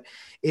say, is that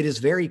it is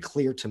very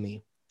clear to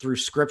me through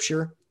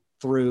scripture,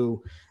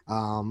 through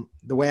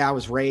the way I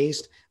was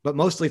raised, but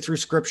mostly through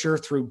scripture,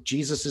 through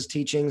Jesus's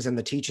teachings and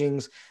the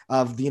teachings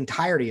of the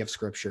entirety of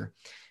scripture,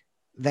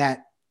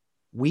 that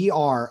we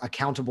are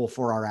accountable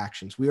for our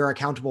actions. We are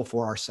accountable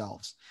for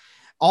ourselves.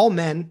 All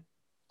men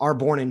are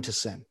born into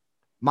sin.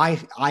 I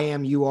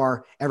am, you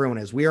are, everyone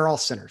is. We are all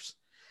sinners.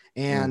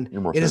 And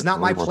it is not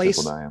my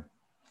place.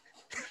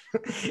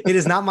 It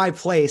is not my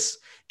place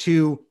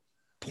to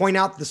point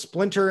out the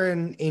splinter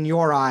in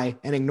your eye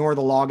and ignore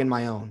the log in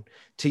my own,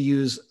 to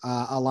use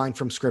a line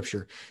from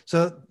scripture.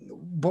 So,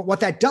 but what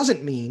that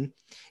doesn't mean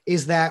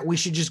is that we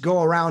should just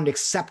go around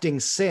accepting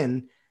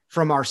sin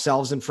from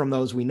ourselves and from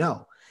those we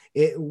know.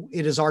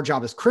 It is our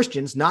job as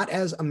Christians, not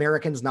as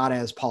Americans, not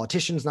as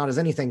politicians, not as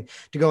anything,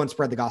 to go and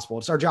spread the gospel.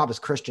 It's our job as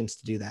Christians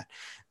to do that,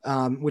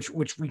 which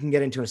we can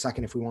get into in a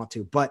second if we want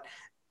to. But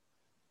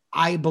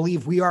I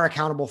believe we are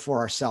accountable for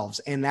ourselves,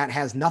 and that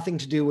has nothing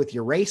to do with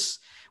your race,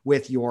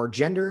 with your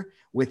gender,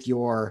 with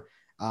your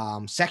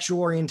sexual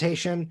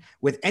orientation,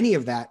 with any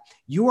of that.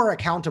 You are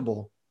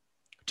accountable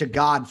to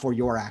God for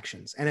your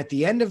actions. And at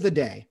the end of the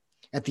day,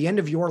 at the end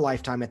of your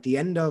lifetime, at the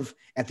end of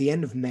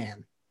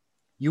man,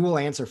 you will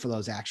answer for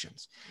those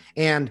actions.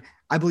 And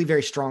I believe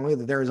very strongly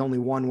that there is only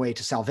one way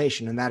to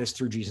salvation, and that is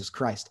through Jesus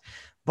Christ.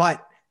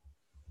 But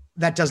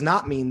that does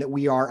not mean that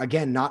we are,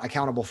 again, not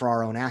accountable for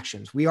our own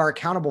actions. We are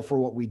accountable for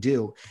what we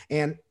do.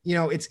 And,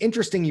 it's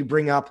interesting you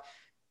bring up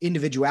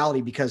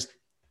individuality because,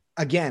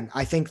 again,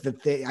 I think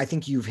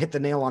you've hit the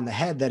nail on the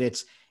head, that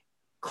it's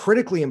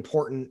critically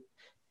important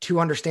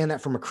to understand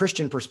that from a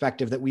Christian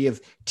perspective, that we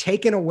have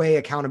taken away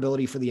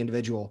accountability for the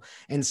individual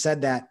and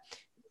said that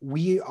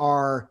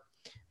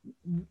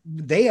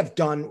they have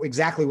done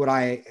exactly what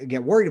I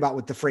get worried about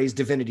with the phrase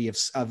divinity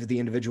of the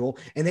individual.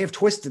 And they have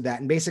twisted that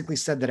and basically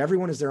said that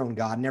everyone is their own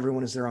God and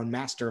everyone is their own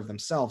master of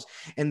themselves.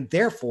 And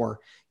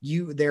therefore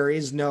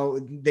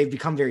they've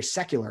become very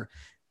secular,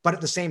 but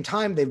at the same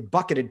time, they've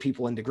bucketed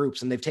people into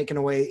groups and they've taken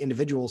away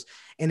individuals.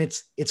 And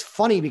it's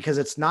funny because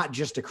it's not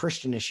just a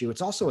Christian issue.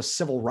 It's also a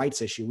civil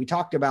rights issue. We've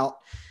talked about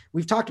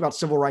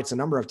civil rights a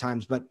number of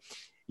times, but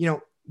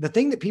the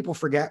thing that people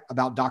forget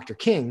about Dr.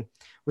 King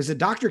was that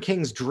Dr.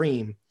 King's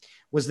dream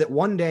was that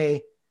one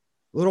day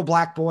little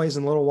black boys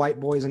and little white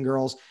boys and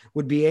girls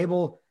would be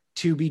able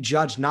to be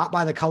judged not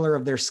by the color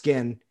of their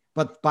skin,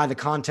 but by the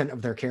content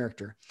of their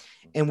character.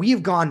 And we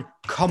have gone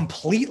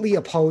completely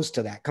opposed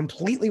to that,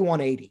 completely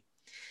 180.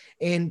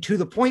 And to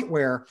the point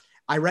where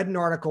I read an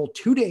article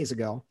 2 days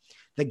ago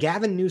that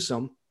Gavin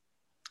Newsom,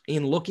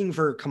 in looking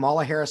for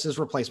Kamala Harris's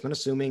replacement,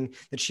 assuming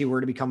that she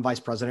were to become vice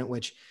president,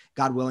 which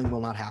God willing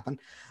will not happen.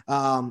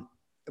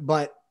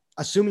 But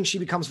assuming she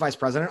becomes vice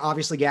president.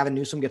 Obviously, Gavin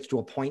Newsom gets to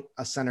appoint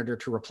a senator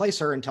to replace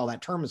her until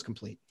that term is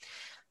complete.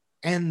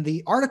 And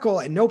the article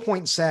at no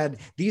point said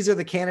these are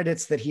the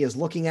candidates that he is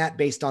looking at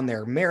based on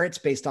their merits,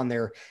 based on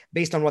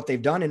what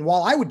they've done. And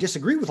while I would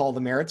disagree with all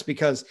the merits,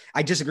 because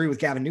I disagree with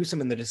Gavin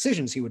Newsom and the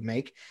decisions he would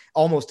make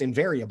almost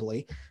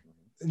invariably,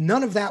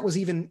 none of that was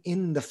even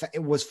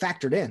was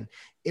factored in.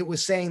 It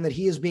was saying that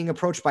he is being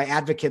approached by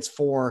advocates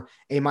for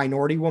a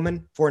minority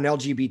woman, for an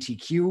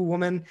LGBTQ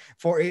woman,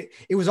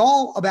 it was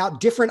all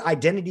about different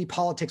identity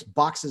politics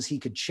boxes he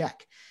could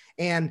check.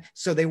 And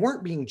so they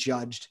weren't being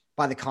judged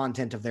by the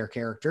content of their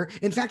character.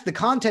 In fact, the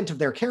content of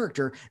their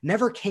character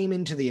never came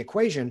into the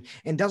equation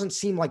and doesn't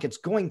seem like it's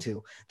going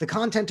to. The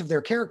content of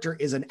their character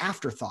is an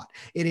afterthought.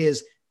 It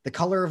is the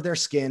color of their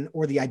skin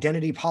or the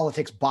identity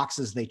politics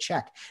boxes they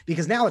check.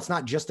 Because now it's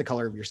not just the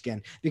color of your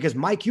skin. Because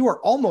Mike, you are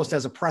almost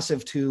as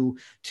oppressive to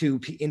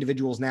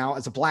individuals now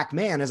as a black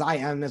man as I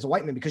am as a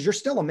white man, because you're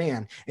still a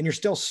man and you're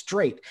still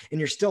straight and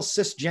you're still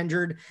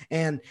cisgendered.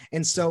 And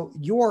so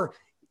you're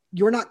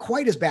not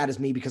quite as bad as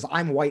me because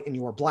I'm white and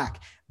you're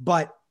black.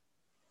 But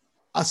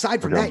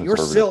aside from that, you're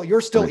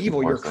still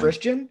evil. You're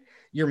Christian,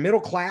 you're middle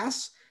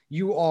class.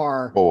 You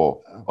are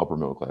upper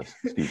middle class.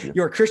 Excuse you.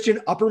 You're a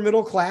Christian upper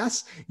middle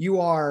class. You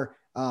are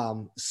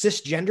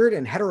cisgendered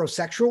and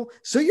heterosexual.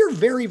 So you're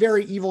very,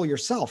 very evil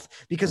yourself,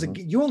 because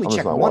you only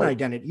check one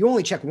identity. You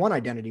only check one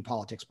identity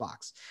politics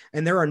box.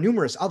 And there are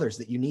numerous others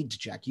that you need to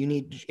check.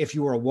 If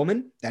you were a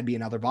woman, that'd be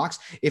another box.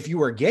 If you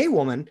were a gay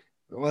woman,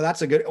 well,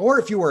 that's or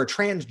if you were a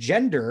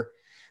transgender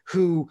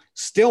who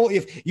still,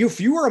 if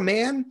you were a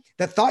man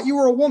that thought you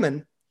were a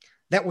woman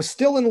that was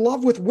still in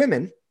love with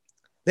women,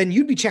 then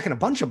you'd be checking a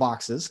bunch of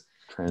boxes.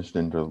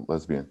 Transgender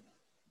lesbian.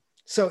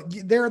 So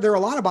there are a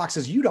lot of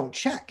boxes you don't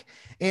check.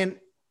 And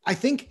I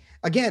think,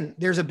 again,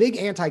 there's a big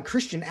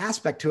anti-Christian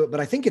aspect to it,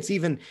 but I think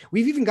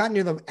we've even gotten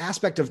to the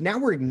aspect of now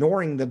we're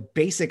ignoring the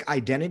basic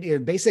identity,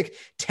 basic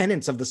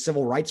tenets of the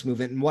civil rights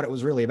movement and what it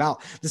was really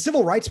about. The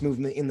civil rights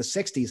movement in the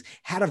 60s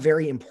had a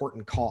very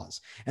important cause,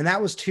 and that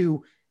was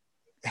to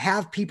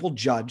have people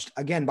judged,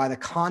 again, by the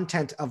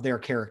content of their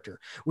character,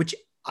 which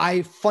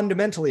I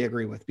fundamentally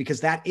agree with,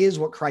 because that is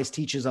what Christ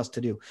teaches us to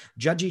do.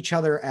 Judge each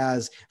other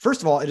as, first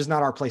of all, it is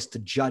not our place to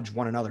judge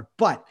one another,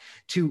 but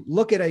to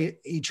look at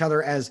each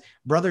other as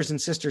brothers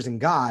and sisters in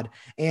God,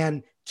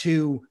 and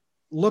to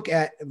look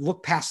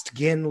past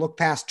skin, look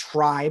past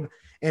tribe,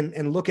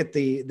 and look at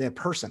the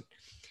person.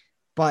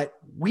 But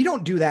we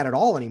don't do that at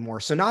all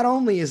anymore. So not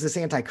only is this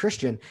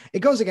anti-Christian, it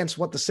goes against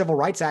what the civil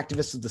rights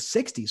activists of the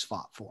 60s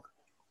fought for.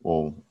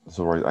 Well,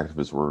 civil rights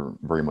activists were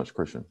very much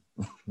Christian.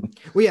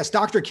 Well, yes,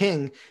 Dr.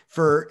 King,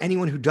 for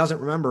anyone who doesn't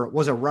remember,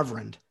 was a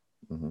reverend.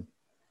 Mm-hmm.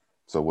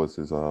 So was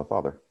his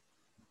father.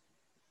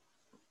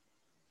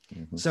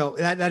 Mm-hmm. So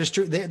that is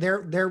true.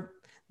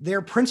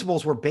 Their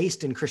principles were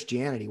based in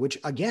Christianity, which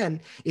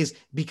again is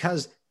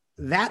because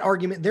that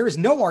argument, there is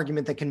no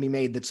argument that can be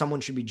made that someone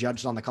should be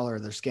judged on the color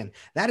of their skin.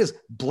 That is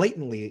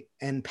blatantly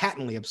and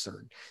patently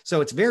absurd.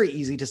 So it's very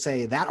easy to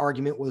say that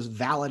argument was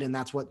valid, and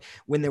that's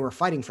when they were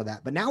fighting for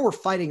that. But now we're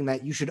fighting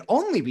that you should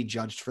only be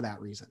judged for that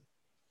reason.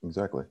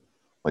 Exactly.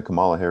 Like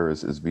Kamala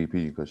Harris is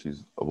VP because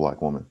she's a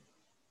black woman.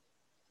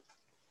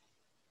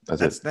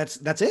 That's it.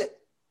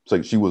 It's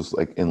like she was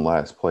like in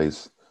last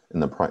place in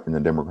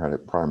the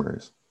Democratic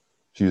primaries.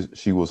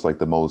 She was like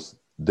the most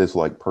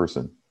disliked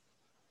person.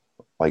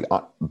 Like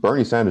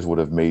Bernie Sanders would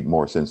have made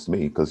more sense to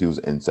me because he was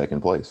in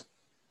second place.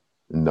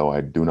 No, I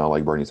do not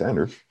like Bernie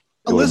Sanders.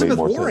 Elizabeth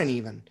Warren,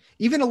 even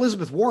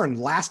Elizabeth Warren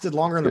lasted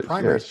longer in the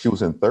primaries. Yeah, she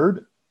was in third,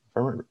 if I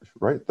remember,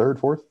 right? Third,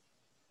 fourth.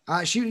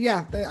 I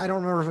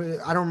don't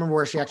remember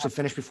where she actually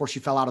finished before she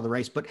fell out of the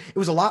race, but it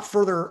was a lot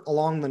further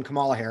along than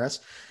Kamala Harris.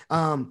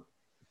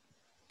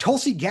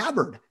 Tulsi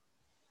Gabbard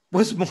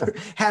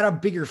had a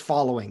bigger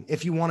following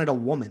if you wanted a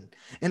woman.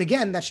 And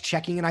again, that's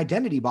checking an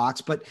identity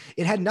box, but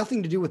it had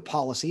nothing to do with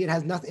policy. It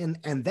has nothing.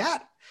 And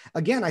that,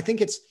 again, I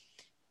think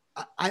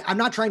I'm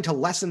not trying to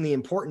lessen the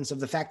importance of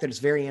the fact that it's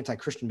very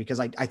anti-Christian, because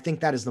I think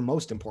that is the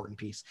most important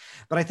piece.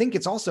 But I think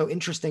it's also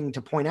interesting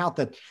to point out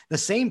that the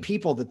same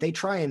people that they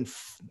try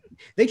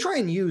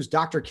and use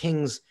Dr.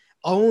 King's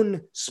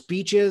own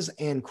speeches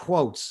and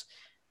quotes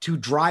to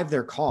drive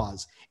their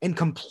cause and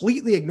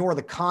completely ignore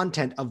the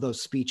content of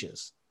those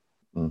speeches.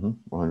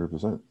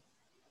 100%.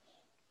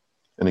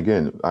 And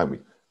again, I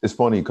mean, it's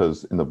funny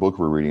because in the book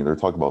we're reading, they're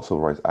talking about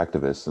civil rights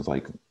activists. It's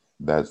like,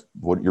 that's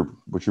what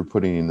you're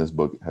putting in this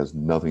book has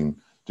nothing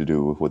to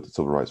do with what the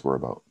civil rights were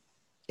about.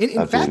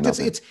 In fact,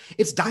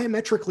 it's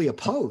diametrically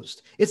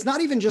opposed. It's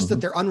not even just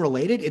that they're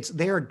unrelated. It's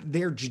they're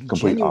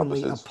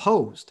genuinely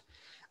opposed.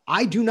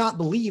 I do not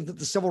believe that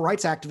the civil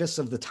rights activists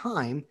of the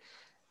time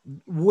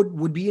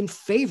would be in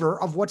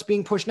favor of what's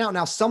being pushed now.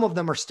 Now, some of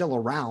them are still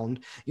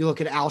around. You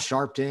look at Al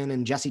Sharpton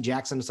and Jesse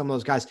Jackson and some of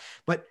those guys,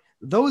 but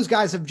those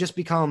guys have just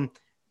become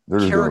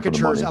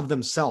caricatures of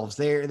themselves.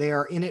 They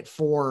are in it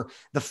for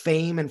the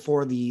fame and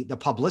for the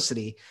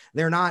publicity.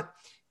 They're not,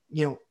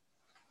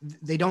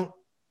 they're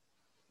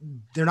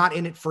not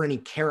in it for any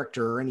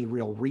character or any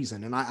real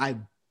reason. And I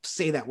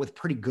say that with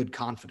pretty good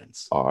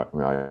confidence. I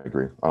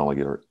agree. I don't like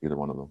either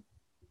one of them.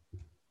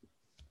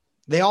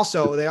 They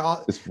also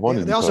it's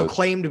funny they also because,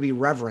 claim to be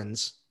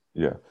reverends.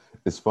 yeah,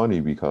 it's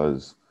funny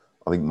because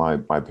I think my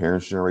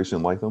parents'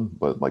 generation liked them,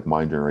 but like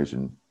my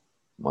generation,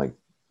 like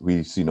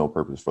we see no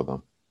purpose for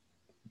them.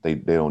 They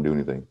don't do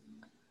anything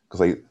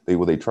because they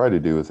what they try to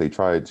do is they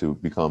try to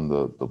become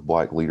the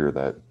black leader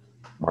that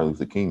Martin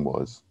Luther King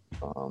was,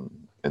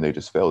 and they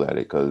just failed at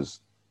it because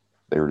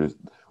they were just,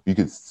 you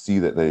could see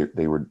that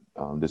they were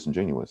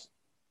disingenuous.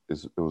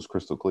 It was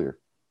crystal clear.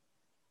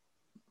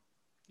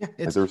 Yeah,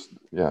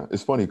 Like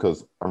it's funny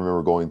because I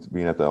remember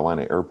being at the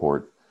Atlanta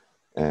airport,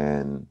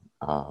 and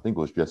I think it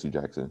was Jesse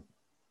Jackson,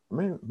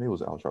 maybe it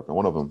was Al Sharpton.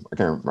 One of them, I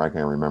can't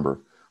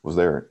remember, was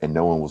there, and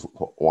no one was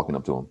walking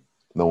up to him.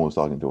 No one was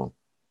talking to him,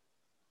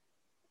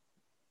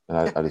 and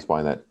I just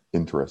find that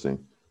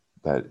interesting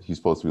that he's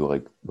supposed to be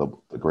like the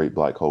great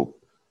black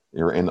hope.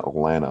 You're in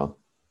Atlanta,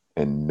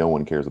 and no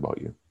one cares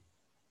about you.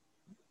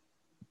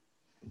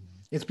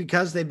 It's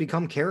because they've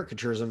become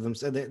caricatures of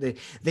themselves.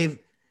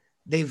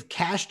 They've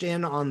cashed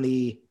in on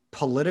the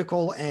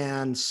political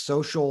and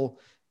social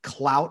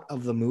clout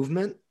of the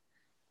movement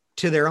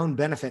to their own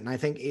benefit. And I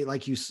think,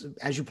 like you,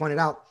 as you pointed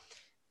out,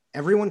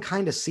 everyone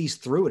kind of sees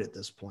through it at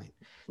this point.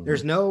 Mm-hmm.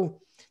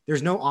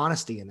 There's no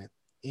honesty in it,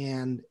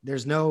 and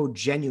there's no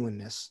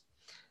genuineness.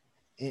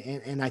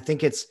 And I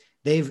think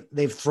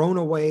they've thrown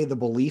away the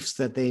beliefs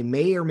that they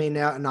may or may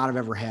not have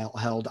ever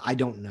held. I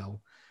don't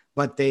know,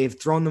 but they've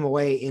thrown them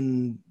away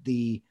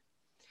in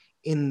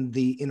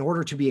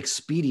order to be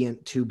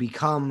expedient to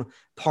become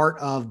part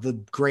of the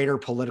greater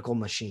political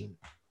machine.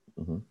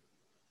 Mm-hmm.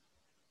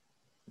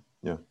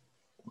 Yeah,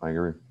 I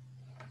agree.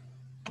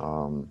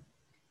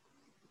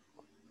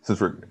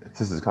 Since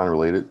it's kind of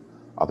related,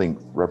 I think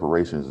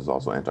reparations is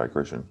also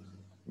anti-Christian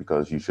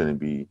because you shouldn't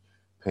be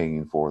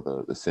paying for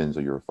the sins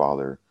of your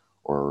father,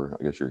 or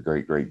I guess your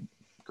great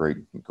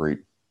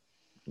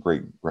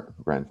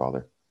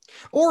grandfather.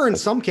 Or in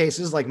some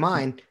cases, like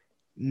mine,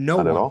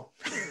 not at all.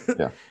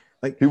 Yeah.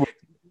 Like people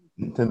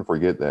tend to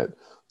forget that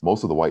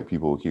most of the white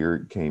people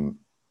here came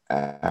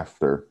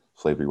after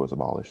slavery was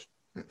abolished.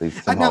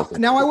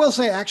 Now I will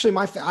say, actually,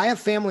 I have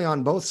family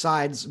on both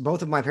sides,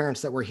 both of my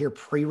parents that were here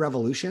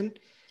pre-revolution,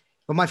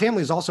 but my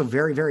family is also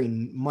very, very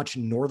much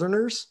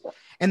Northerners.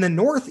 And the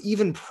North,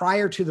 even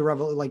prior to the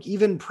revolution, like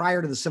even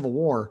prior to the Civil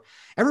War,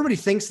 everybody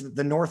thinks that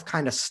the North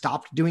kind of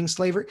stopped doing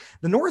slavery.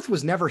 The North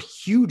was never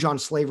huge on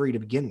slavery to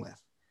begin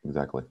with.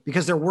 Exactly.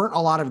 Because there weren't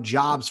a lot of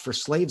jobs for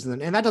slaves.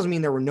 And that doesn't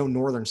mean there were no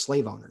Northern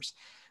slave owners,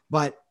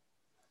 but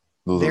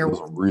there's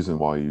a reason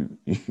why you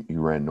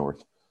ran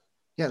north.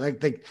 Yeah.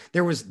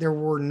 There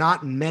were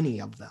not many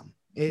of them.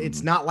 It's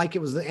mm-hmm. not like it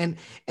was. And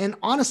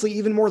honestly,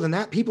 even more than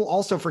that, people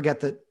also forget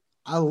that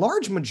a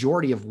large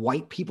majority of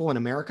white people in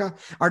America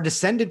are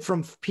descended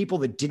from people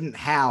that didn't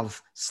have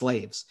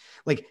slaves.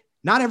 Like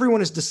not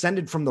everyone is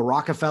descended from the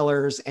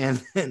Rockefellers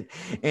and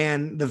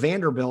the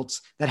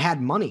Vanderbilts that had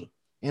money.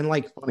 And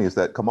like, what's funny is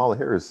that Kamala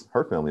Harris,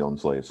 her family owned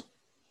slaves.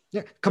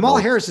 Yeah.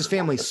 Kamala Harris's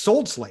family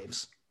sold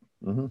slaves.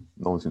 Mm-hmm.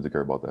 No one seems to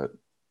care about that.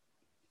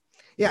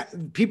 Yeah.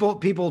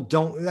 People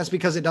don't, that's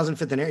because it doesn't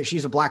fit the narrative.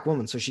 She's a black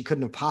woman, so she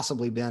couldn't have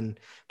possibly been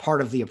part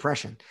of the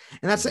oppression.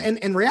 And that's, and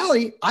in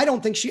reality, I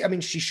don't think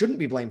she shouldn't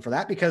be blamed for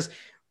that because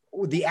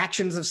the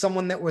actions of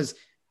someone that was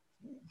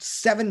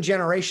 7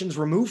 generations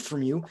removed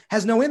from you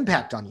has no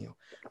impact on you.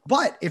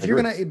 But if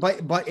you're going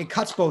to, but it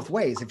cuts both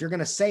ways. If you're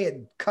going to say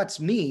it cuts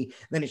me,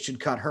 then it should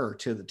cut her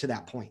to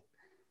that point.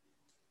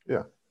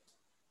 Yeah.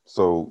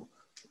 So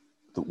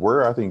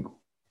where I think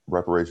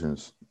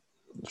reparations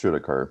should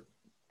occur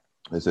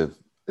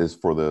is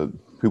for the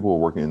people who are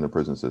working in the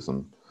prison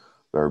system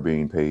that are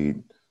being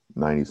paid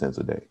 90 cents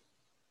a day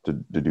to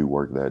do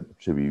work that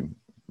should be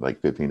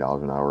like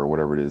 $15 an hour or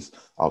whatever it is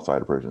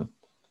outside of prison.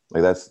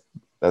 Like that's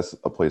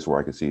a place where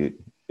I could see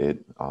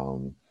it.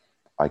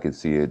 I could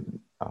see it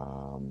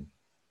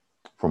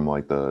from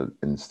like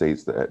in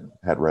states that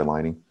had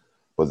redlining,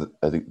 but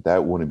I think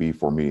that wouldn't be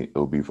for me. It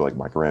would be for like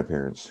my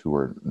grandparents who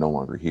are no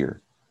longer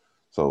here.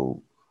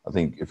 So I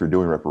think if you're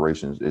doing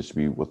reparations, it should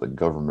be what the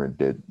government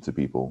did to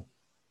people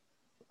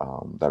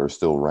that are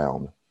still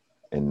around,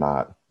 and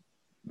not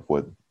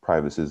what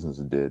private citizens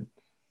did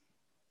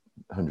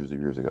hundreds of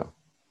years ago.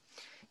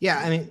 Yeah,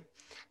 I mean,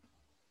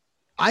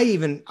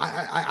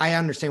 I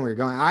understand where you're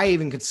going.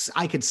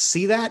 I could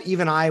see that.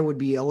 Even I would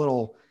be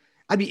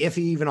I'd be iffy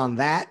even on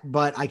that,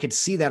 but I could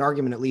see that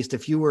argument, at least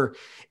if your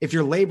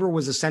labor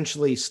was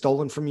essentially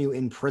stolen from you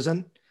in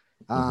prison,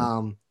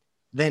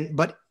 then,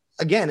 but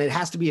again, it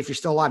has to be if you're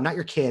still alive, not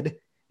your kid,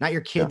 not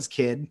your kid's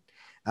kid.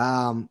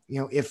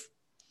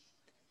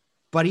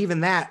 But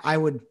even that,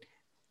 I'd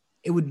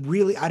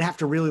have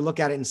to really look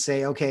at it and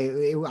say,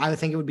 okay, I would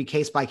think it would be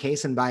case by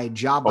case and by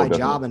job.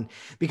 And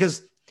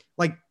because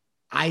like,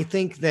 I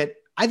think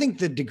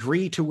the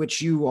degree to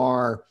which you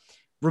are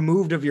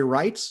removed of your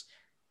rights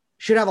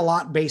should have a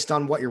lot based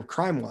on what your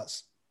crime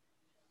was.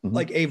 Mm-hmm.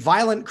 Like a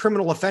violent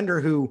criminal offender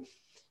who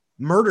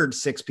murdered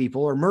 6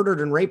 people or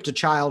murdered and raped a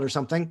child or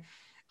something,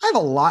 I have a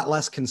lot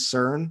less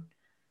concern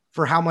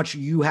for how much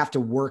you have to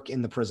work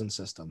in the prison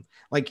system.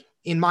 Like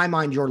in my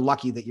mind, you're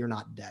lucky that you're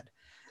not dead.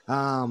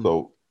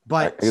 So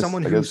But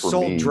someone who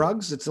sold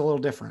drugs, it's a little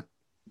different.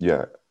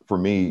 Yeah. For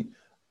me,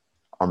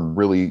 I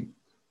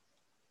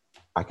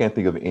can't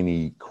think of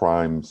any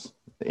crimes,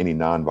 any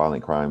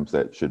nonviolent crimes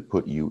that should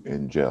put you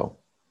in jail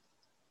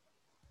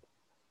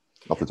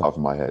off the top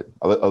of my head.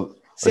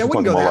 See, I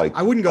wouldn't go that.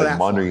 I wouldn't go that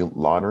money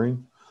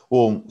laundering.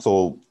 Well,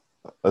 so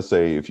let's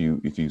say if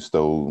you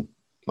stole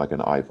like an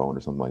iPhone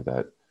or something like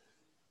that,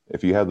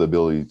 if you have the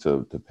ability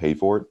to pay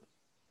for it,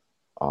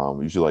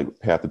 you should like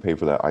have to pay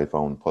for that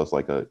iPhone plus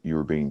like you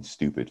were being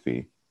stupid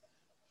fee.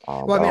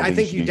 Well, I mean, I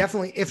think you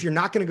definitely, if you're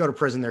not going to go to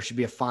prison, there should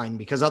be a fine,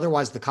 because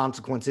otherwise the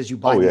consequence is you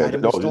buy the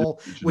item you stole,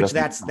 which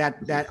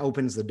that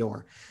opens the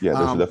door. Yeah,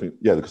 there should definitely.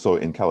 Yeah, so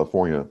in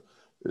California,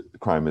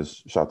 crime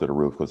is shot through the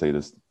roof because they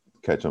just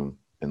catch them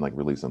and like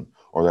release them,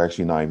 or they're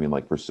actually not even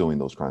like pursuing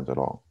those crimes at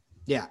all.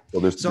 Yeah.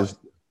 So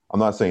I'm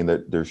not saying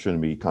that there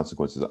shouldn't be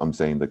consequences. I'm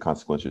saying the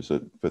consequences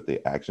should fit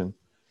the action.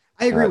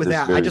 I agree with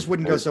that. I just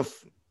wouldn't go so.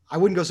 I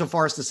wouldn't go so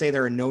far as to say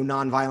there are no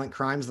nonviolent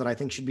crimes that I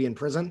think should be in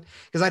prison,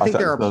 because I think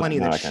there are plenty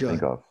that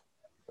should.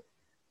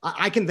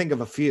 I can think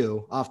of a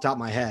few off the top of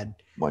my head.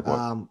 Like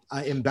what?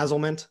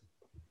 Embezzlement.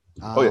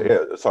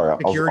 Sorry.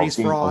 Securities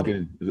fraud.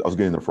 I was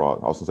getting the fraud.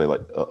 I was gonna say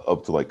like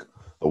up to like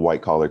the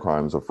white collar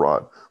crimes of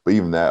fraud. But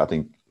even that, I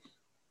think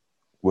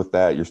with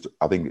that,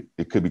 I think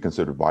it could be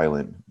considered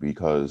violent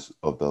because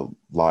of the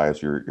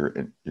lives you're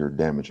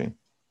damaging.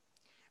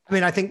 I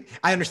mean,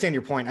 I understand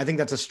your point. I think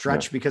that's a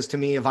stretch because to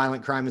me, a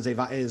violent crime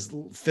is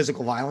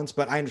physical violence,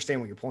 but I understand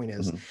what your point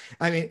is. Mm-hmm.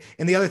 I mean,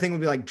 and the other thing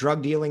would be like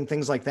drug dealing,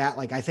 things like that.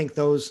 Like, I think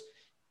those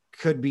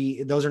are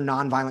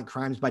nonviolent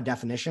crimes by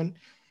definition.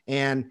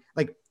 And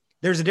like,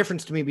 there's a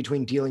difference to me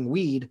between dealing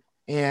weed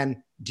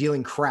and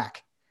dealing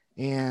crack.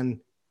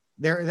 And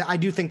I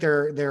do think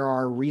there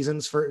are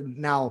reasons for.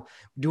 Now,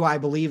 do I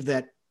believe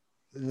that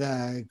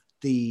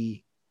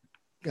the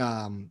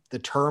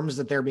terms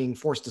that they're being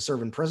forced to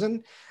serve in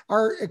prison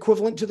are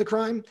equivalent to the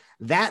crime?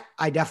 That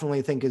I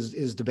definitely think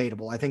is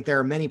debatable. I think there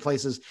are many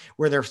places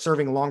where they're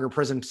serving longer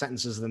prison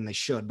sentences than they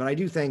should. But I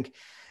do think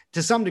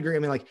to some degree, I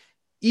mean, like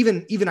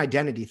even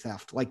identity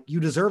theft, like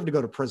you deserve to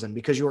go to prison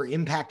because you are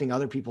impacting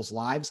other people's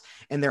lives,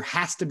 and there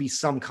has to be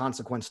some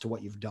consequence to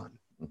what you've done.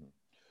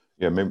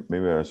 Yeah,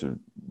 maybe I should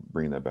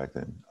bring that back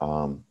then.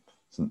 So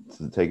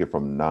to take it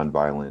from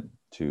nonviolent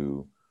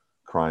to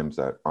crimes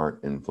that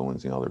aren't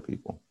influencing other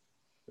people.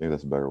 Maybe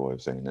that's a better way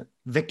of saying it.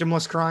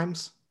 Victimless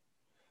crimes?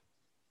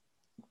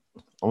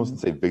 I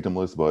wasn't say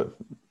victimless, but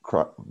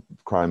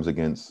crimes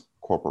against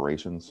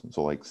corporations.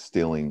 So like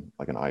stealing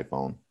like an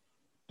iPhone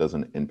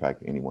doesn't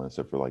impact anyone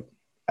except for like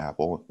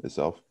Apple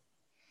itself,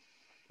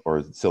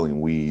 or selling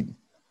weed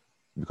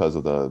because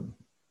of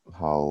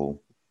how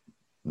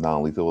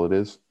non-lethal it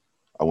is.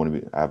 I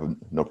have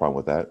no problem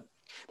with that.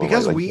 But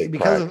because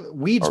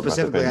weed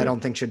specifically, I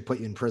don't think should put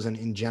you in prison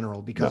in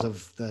general because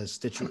of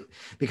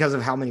because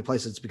of how many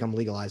places it's become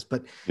legalized.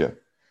 But yeah,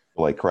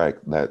 like crack,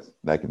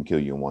 that can kill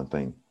you in one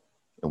thing,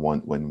 and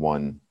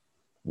one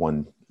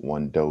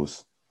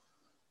dose.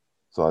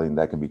 So I think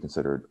that can be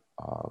considered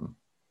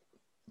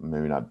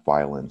maybe not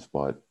violence,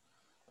 but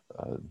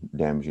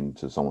damaging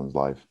to someone's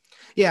life.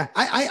 Yeah,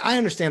 I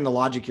understand the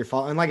logic you're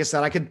following. And like I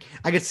said, I could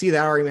see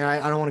that argument.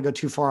 I don't want to go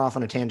too far off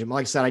on a tangent. But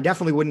like I said, I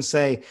definitely wouldn't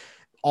say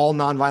all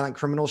nonviolent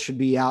criminals should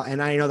be out. And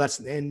I know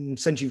and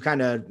since you've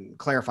kind of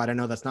clarified, I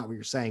know that's not what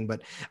you're saying,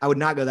 but I would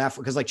not go that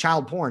far, because like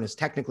child porn is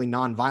technically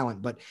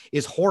nonviolent, but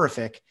is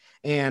horrific.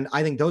 And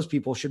I think those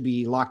people should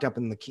be locked up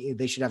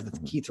they should have the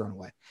key thrown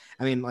away.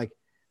 I mean, like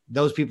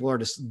those people are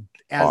just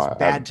as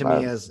bad to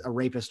me as a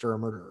rapist or a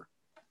murderer.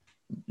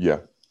 Yeah,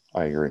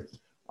 I agree.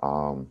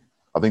 I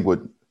think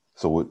with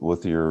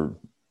your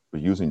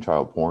using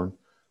child porn,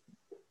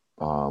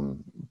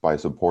 by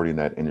supporting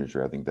that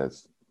industry, I think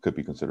could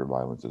be considered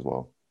violence as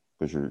well,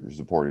 because you're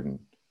supporting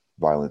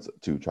violence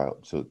to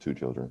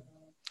children.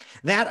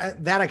 That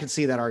I could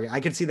see that argument. I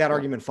could see that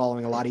argument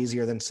following a lot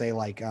easier than say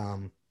like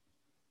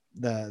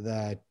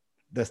the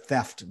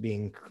theft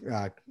being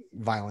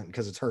violent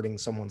because it's hurting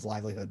someone's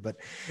livelihood. But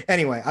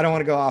anyway, I don't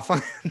want to go off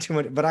on too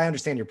much, but I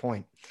understand your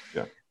point.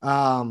 Yeah.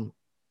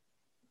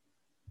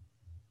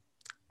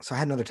 So I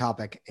had another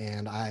topic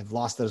and I've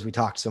lost it as we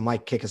talked. So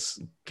Mike, kick us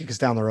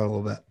down the road a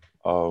little bit.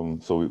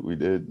 So we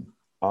did.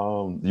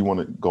 You want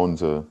to go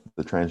into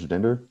the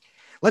transgender?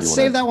 Let's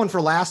save that one for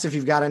last if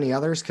you've got any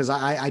others, because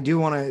I do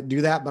want to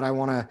do that, but I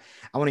want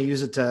to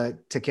use it to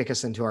kick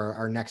us into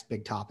our next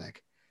big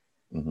topic.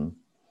 Mm-hmm.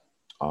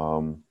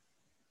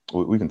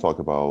 We can talk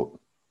about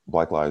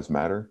Black Lives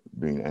Matter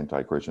being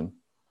anti-Christian.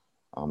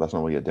 That's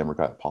not really a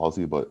Democrat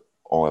policy, but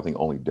I think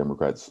only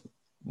Democrats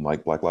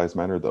like Black Lives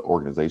Matter, the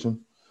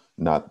organization,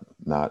 not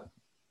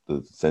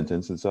the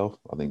sentence itself.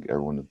 I think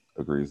everyone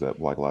agrees that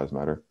Black Lives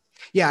Matter.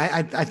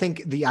 Yeah, I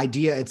think the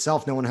idea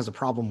itself, no one has a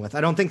problem with.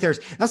 I don't think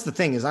that's the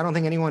thing is, I don't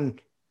think I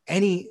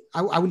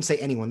wouldn't say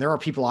anyone. There are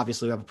people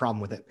obviously who have a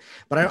problem with it,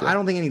 but I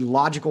don't think any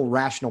logical,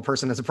 rational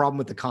person has a problem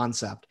with the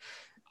concept.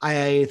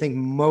 I think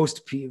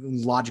most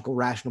logical,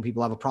 rational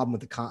people have a problem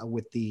with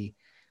the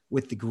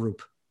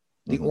group,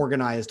 the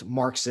organized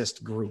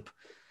Marxist group.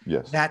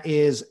 Yes. that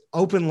is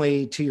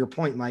openly, to your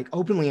point, Mike,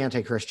 openly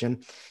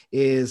anti-Christian,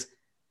 has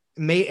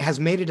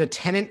made it a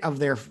tenet of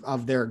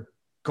their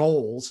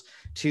goals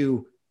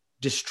to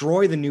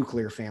destroy the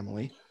nuclear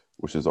family,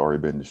 which has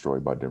already been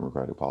destroyed by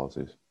democratic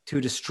policies, to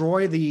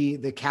destroy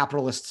the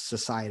capitalist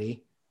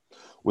society.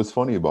 What's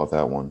funny about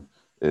that one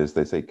is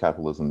they say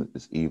capitalism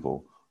is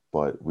evil,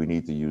 but we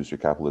need to use your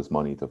capitalist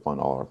money to fund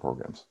all our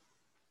programs.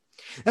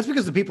 That's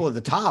because the people at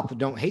the top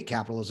don't hate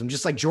capitalism,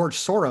 just like George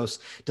Soros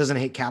doesn't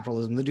hate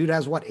capitalism. The dude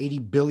has what,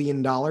 $80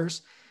 billion?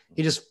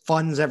 He just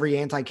funds every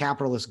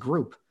anti-capitalist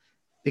group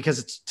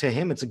because to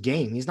him, it's a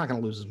game. He's not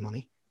going to lose his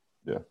money.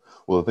 Yeah.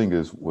 Well, the thing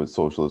is with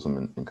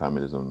socialism and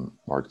communism,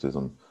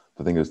 Marxism,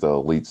 the thing is the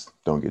elites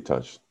don't get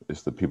touched.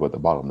 It's the people at the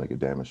bottom that get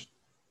damaged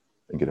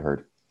and get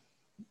hurt.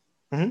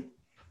 Mm-hmm.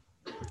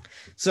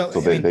 So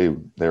they're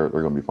going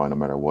to be fine no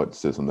matter what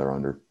system they're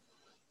under.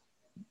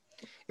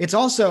 It's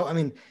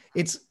also,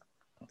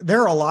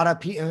 there are a lot of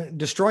people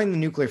destroying the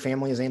nuclear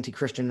family is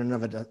anti-Christian in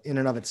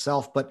and of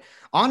itself. But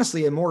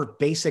honestly, a more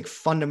basic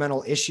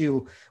fundamental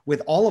issue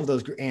with all of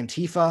those,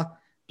 Antifa,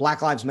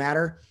 Black Lives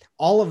Matter,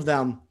 all of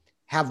them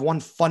have one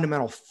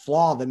fundamental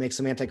flaw that makes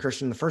them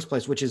anti-Christian in the first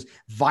place, which is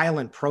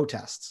violent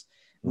protests,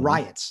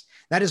 riots.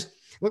 That is,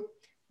 look,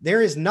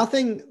 there is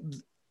nothing,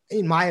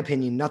 in my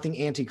opinion, nothing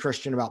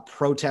anti-Christian about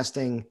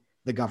protesting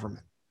the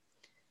government.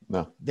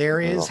 No.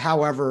 There is,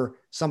 however,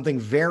 something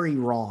very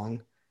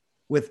wrong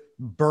with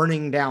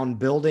burning down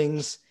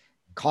buildings,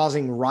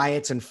 causing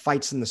riots and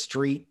fights in the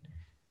street.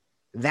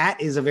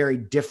 That is a very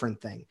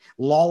different thing.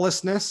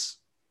 Lawlessness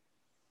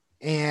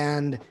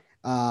and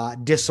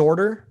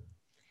disorder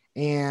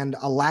and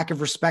a lack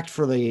of respect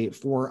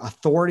for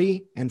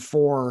authority and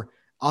for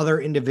other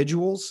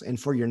individuals and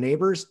for your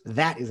neighbors,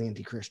 that is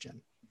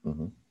anti-Christian.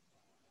 Mm-hmm.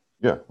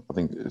 Yeah, I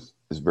think it's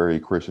very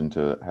Christian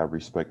to have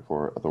respect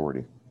for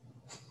authority.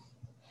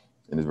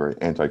 And it's very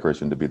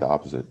anti-Christian to be the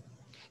opposite.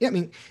 Yeah,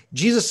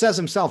 Jesus says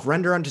himself,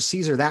 render unto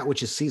Caesar that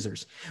which is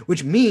Caesar's,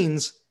 which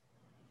means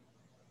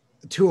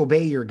to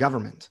obey your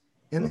government.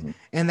 And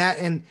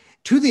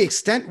to the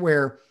extent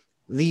where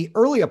the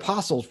early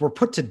apostles were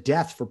put to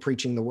death for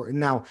preaching the word.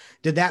 Now,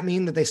 did that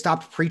mean that they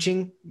stopped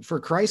preaching for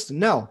Christ?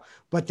 No,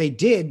 but they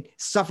did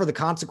suffer the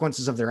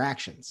consequences of their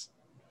actions.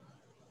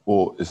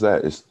 Well, it's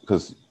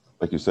because,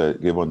 like you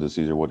said, give unto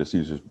Caesar what is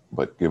Caesar's,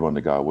 but give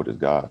unto God what is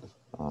God.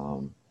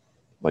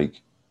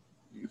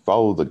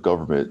 Follow the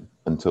government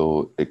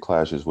until it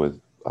clashes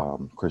with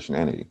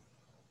Christianity.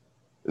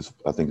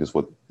 I think is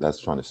what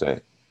that's trying to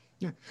say.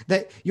 Yeah,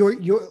 that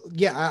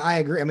I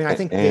agree. I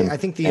think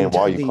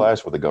while you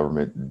clash with the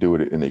government, do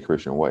it in a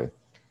Christian way.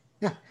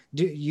 Yeah,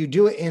 you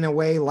do it in a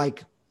way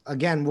like,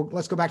 again,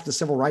 let's go back to the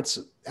civil rights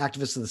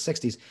activists of the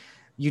 60s.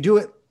 You do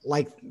it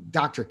like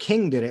Dr.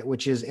 King did it,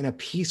 which is in a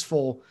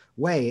peaceful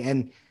way.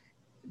 And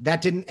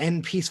that didn't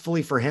end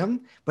peacefully for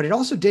him, but it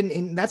also didn't.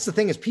 And that's the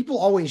thing, is people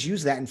always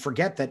use that and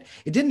forget that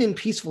it didn't end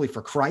peacefully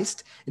for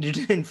Christ. It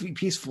didn't end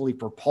peacefully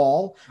for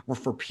Paul or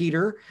for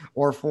Peter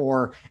or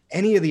for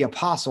any of the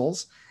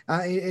apostles.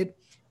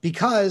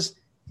 Because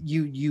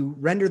you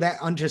render that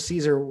unto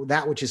Caesar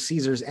that which is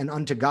Caesar's, and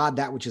unto God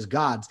that which is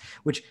God's,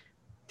 which,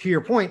 to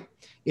your point,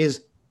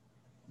 is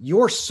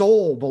your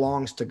soul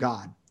belongs to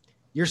God.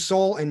 Your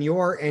soul and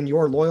your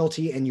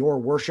loyalty and your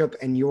worship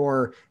and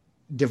your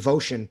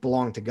devotion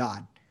belong to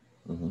God.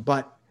 Mm-hmm.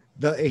 But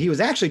he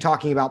was actually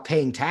talking about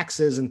paying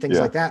taxes and things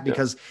like that,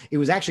 because it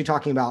was actually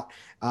talking about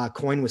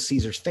coin with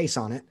Caesar's face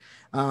on it,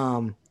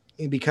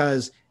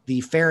 because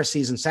the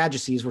Pharisees and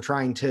Sadducees were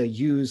trying to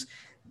use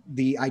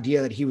the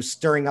idea that he was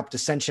stirring up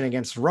dissension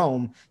against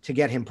Rome to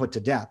get him put to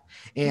death.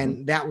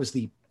 And that was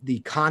the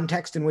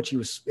context in which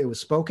it was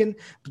spoken.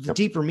 But the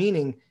deeper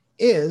meaning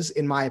is,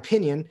 in my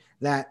opinion,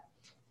 that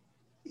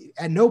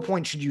at no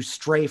point should you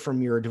stray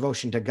from your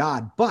devotion to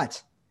God,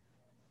 but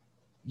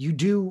you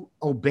do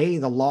obey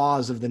the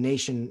laws of the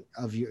nation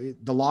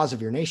the laws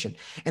of your nation.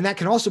 And that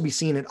can also be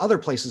seen in other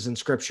places in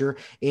scripture,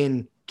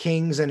 in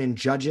Kings and in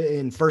Judges,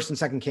 in 1st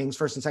and 2nd Kings,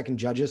 1st and 2nd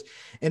Judges.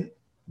 And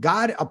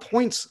God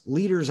appoints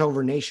leaders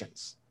over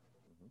nations,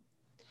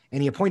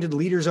 and he appointed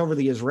leaders over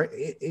the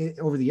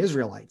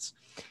Israelites,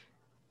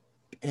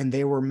 and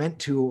they were meant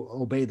to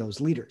obey those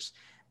leaders,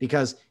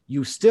 because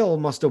you still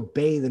must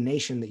obey the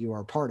nation that you are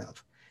a part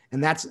of.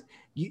 And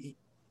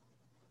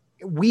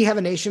we have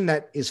a nation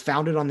that is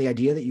founded on the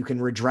idea that you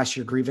can redress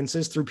your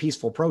grievances through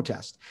peaceful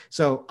protest.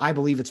 So I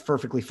believe it's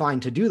perfectly fine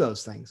to do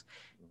those things.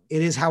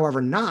 It is,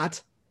 however,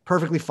 not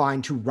perfectly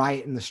fine to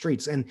riot in the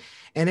streets. And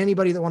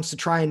anybody that wants to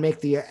try and make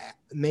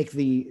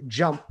the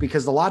jump,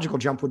 because the logical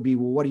jump would be,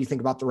 well, what do you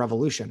think about the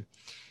revolution?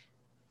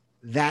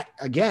 That,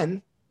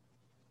 again,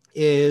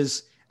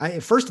 is,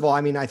 first of all,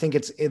 I think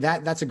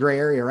that's a gray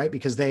area, right?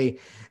 Because they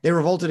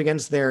revolted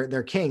against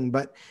their king.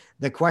 But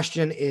the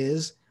question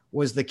is,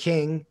 was the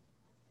king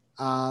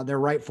their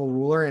rightful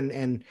ruler?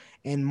 And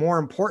more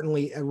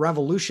importantly, a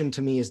revolution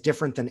to me is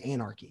different than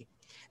anarchy.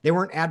 They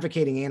weren't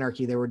advocating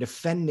anarchy. They were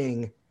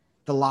defending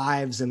the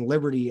lives and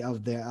liberty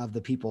of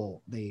the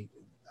people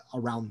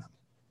around them.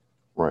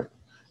 Right.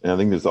 And I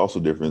think it's also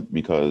different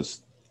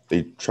because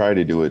they try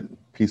to do it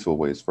peaceful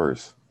ways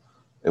first.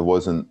 It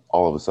wasn't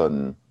all of a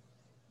sudden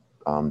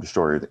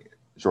destroy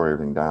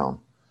everything down.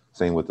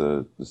 Same with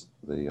the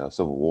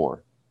Civil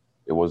War.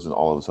 It wasn't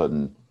all of a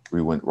sudden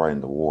we went right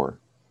into war.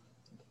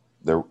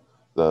 There,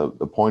 the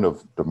point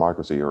of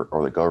democracy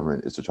or the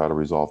government is to try to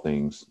resolve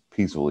things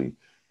peacefully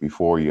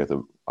before you have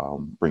to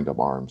bring up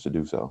arms to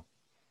do so.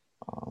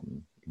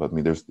 But I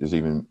mean, there's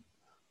even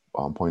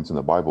points in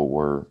the Bible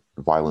where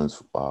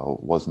violence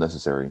was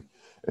necessary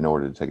in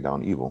order to take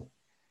down evil.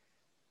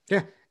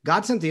 Yeah,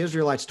 God sent the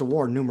Israelites to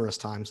war numerous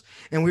times,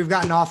 and we've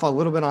gotten off a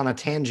little bit on a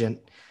tangent.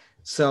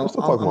 So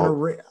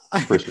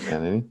I'm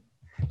Christianity.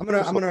 I'm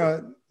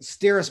gonna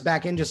steer us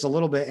back in just a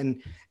little bit,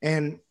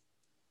 and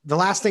the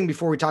last thing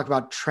before we talk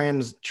about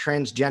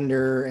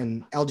transgender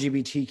and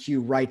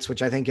LGBTQ rights,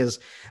 which I think is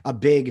a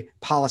big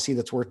policy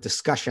that's worth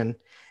discussion,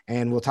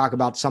 and we'll talk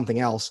about something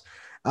else.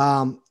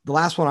 The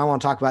last one I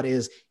want to talk about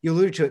is, you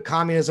alluded to it,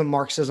 communism,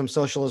 Marxism,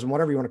 socialism,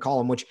 whatever you want to call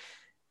them, which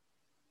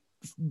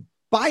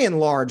by and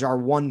large are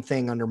one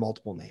thing under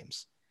multiple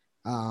names.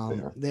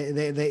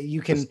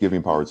 You can just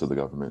giving power to the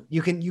government.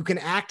 You can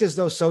act as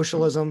though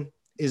socialism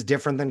is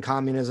different than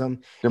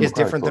communism, is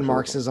different than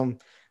Marxism,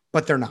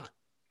 but they're not.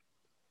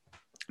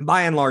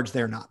 By and large,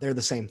 they're not. They're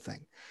the same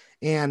thing.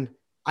 And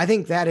I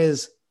think that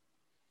is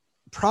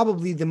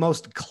probably the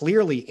most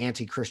clearly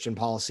anti-Christian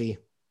policy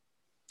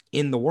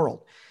in the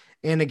world.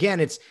 And again,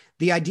 it's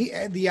the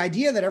idea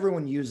that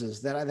everyone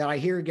uses that I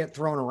hear get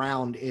thrown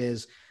around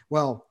is,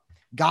 well,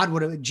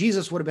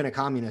 Jesus would have been a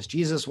communist.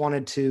 Jesus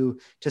wanted to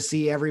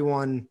see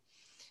everyone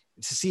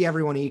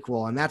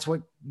equal. And that's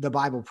what the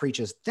Bible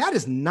preaches. That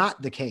is not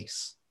the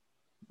case.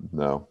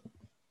 No,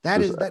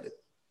 that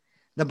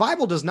the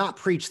Bible does not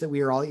preach that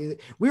we are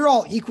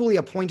all equally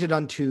appointed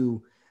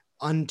unto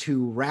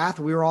wrath.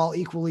 We are all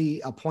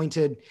equally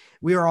appointed.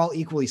 We are all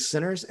equally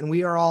sinners, and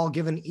we are all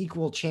given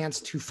equal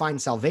chance to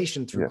find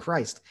salvation through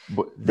Christ.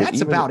 But that's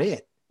about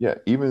it. Yeah.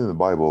 Even in the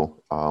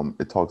Bible,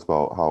 it talks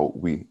about how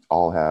we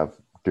all have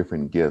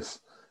different gifts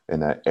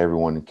and that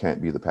everyone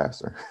can't be the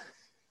pastor.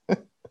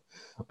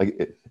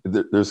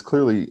 There's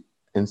clearly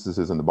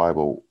instances in the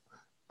Bible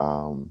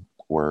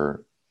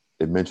where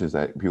it mentions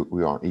that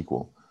we aren't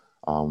equal.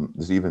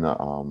 There's even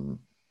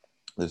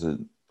there's a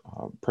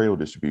Pareto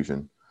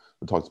distribution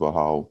that talks about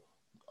how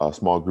a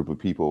small group of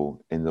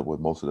people end up with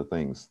most of the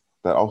things.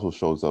 That also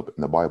shows up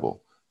in the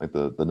Bible. Like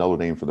the another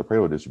name for the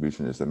Pareto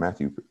distribution is the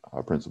Matthew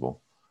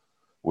principle,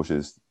 which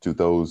is, to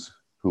those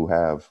who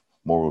have,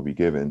 more will be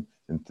given,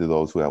 and to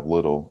those who have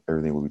little,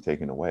 everything will be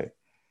taken away.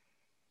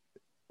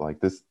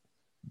 Like this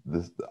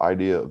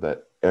idea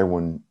that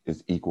everyone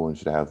is equal and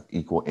should have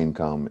equal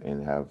income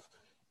and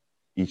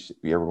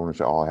everyone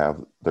should all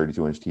have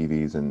 32-inch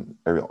TVs and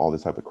all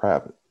this type of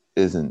crap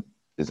is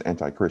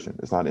anti-Christian.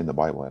 It's not in the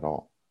Bible at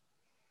all.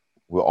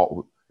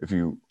 If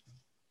you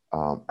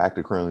act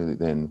accordingly,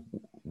 then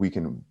we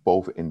can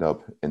both end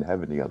up in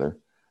heaven together.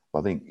 But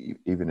I think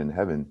even in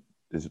heaven,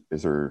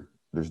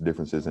 there's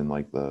differences in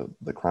like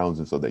the crowns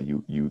and so that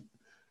you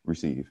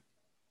receive.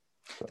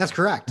 So, that's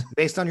correct.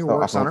 Based on your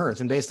works on earth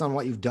and based on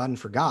what you've done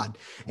for God.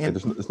 And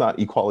it's not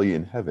equality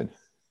in heaven.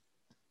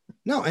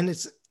 No, and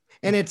it's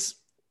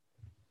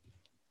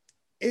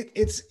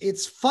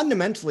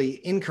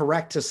fundamentally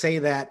incorrect to say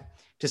that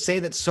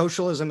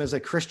socialism is a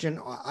Christian.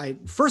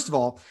 First of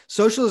all,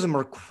 socialism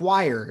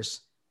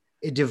requires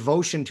a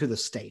devotion to the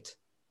state,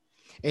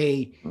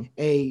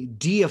 a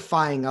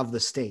deifying of the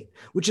state,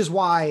 which is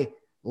why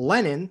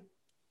Lenin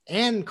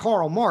and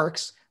Karl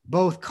Marx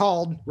both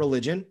called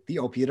religion the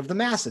opiate of the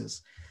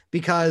masses,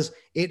 because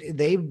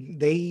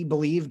they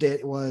believed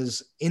it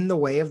was in the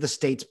way of the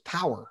state's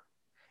power,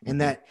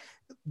 and that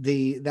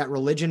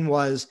religion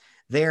was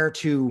there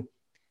to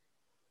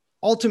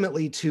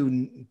ultimately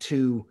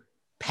to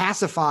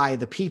pacify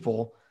the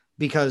people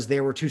because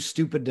they were too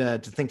stupid to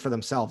think for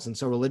themselves. And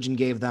so religion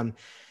gave them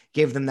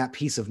that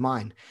peace of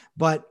mind.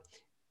 But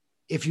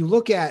if you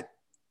look at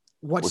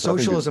what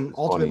socialism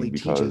ultimately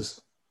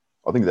teaches,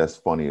 I think that's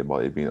funny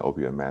about it being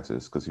opiate of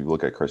masses, because if you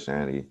look at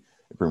Christianity,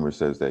 it pretty much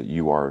says that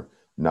you are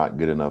not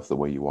good enough the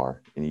way you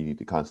are, and you need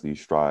to constantly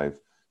strive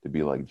to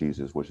be like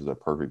Jesus, which is a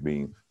perfect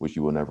being, which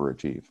you will never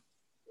achieve.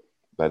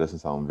 That doesn't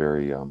sound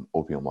very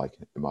opium-like,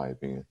 in my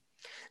opinion.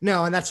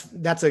 No, and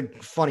that's a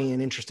funny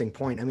and interesting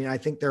point. I mean, I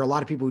think there are a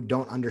lot of people who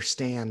don't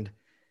understand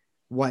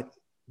what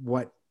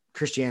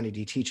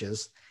Christianity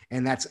teaches,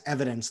 and that's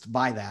evidenced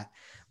by that.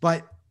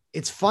 But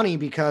it's funny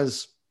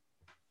because,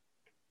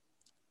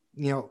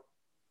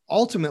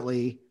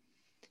 ultimately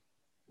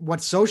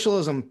what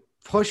socialism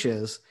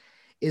pushes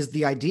is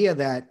the idea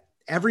that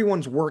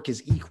everyone's work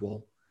is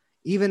equal,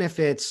 even if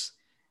it's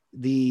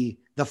the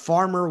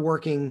farmer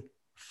working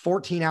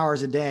 14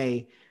 hours a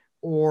day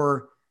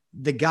or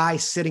the guy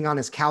sitting on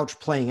his couch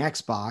playing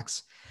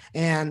Xbox,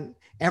 and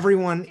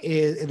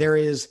there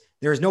is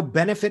no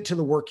benefit to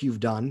the work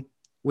you've done,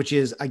 which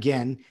is,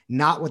 again,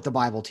 not what the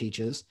Bible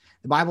teaches.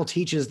 The Bible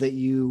teaches that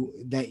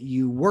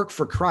you work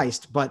for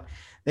Christ, but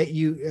that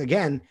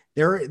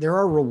there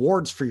are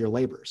rewards for your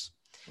labors.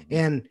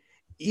 And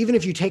even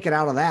if you take it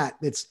out of that,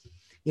 it's,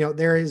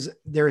 there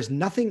is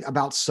nothing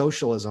about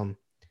socialism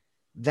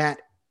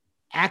that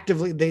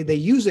actively, they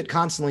use it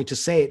constantly to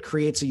say it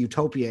creates a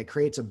utopia, it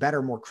creates a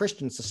better, more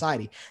Christian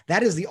society.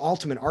 That is the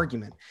ultimate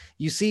argument.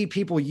 You see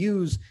people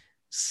use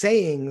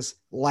sayings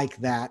like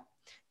that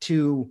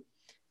to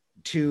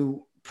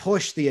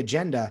push the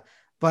agenda,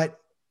 but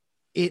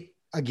it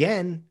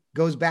again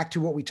goes back to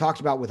what we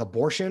talked about with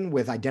abortion,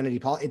 with identity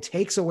politics. It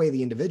takes away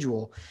the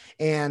individual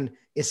and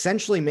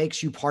essentially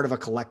makes you part of a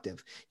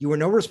collective. You are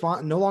no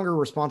longer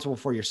responsible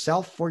for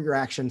yourself, for your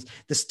actions.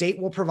 The state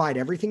will provide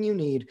everything you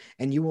need,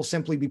 and you will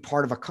simply be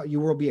part of you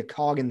will be a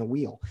cog in the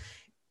wheel.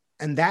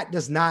 And that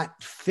does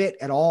not fit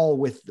at all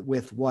with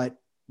what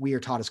we are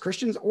taught as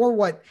Christians or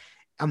what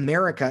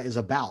America is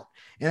about.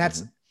 And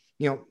that's,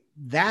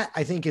 that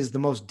I think is the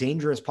most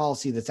dangerous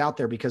policy that's out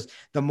there, because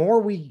the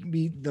more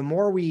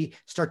we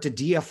start to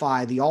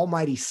deify the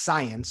almighty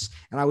science,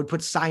 and I would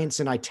put science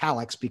in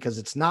italics because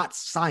it's not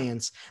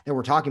science that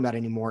we're talking about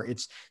anymore.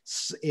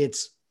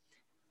 It's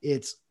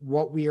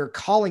what we are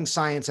calling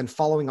science and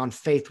following on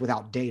faith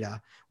without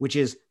data, which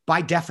is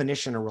by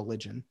definition a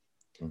religion.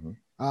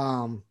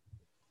 Mm-hmm.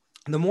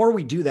 The more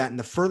we do that, and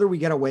the further we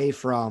get away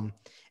from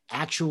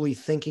actually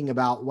thinking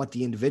about what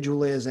the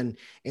individual is and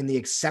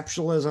the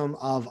exceptionalism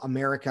of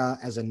America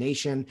as a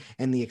nation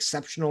and the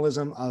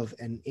exceptionalism of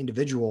an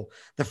individual,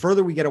 the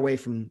further we get away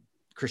from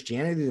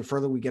Christianity, the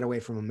further we get away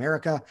from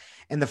America,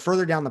 and the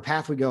further down the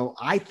path we go,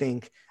 I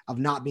think, of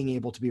not being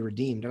able to be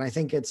redeemed. And I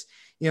think it's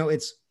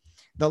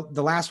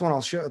the last one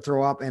I'll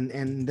throw up,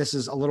 and this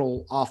is a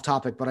little off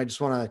topic, but I just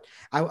want to,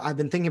 I've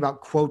been thinking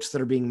about quotes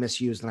that are being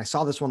misused, and I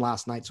saw this one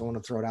last night, so I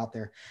want to throw it out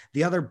there.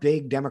 The other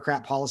big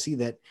Democrat policy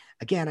that,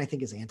 again, I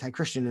think is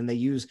anti-Christian, and they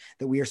use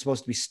that we are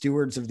supposed to be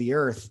stewards of the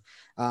earth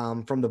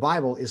from the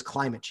Bible, is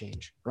climate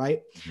change,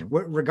 right?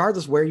 Mm-hmm.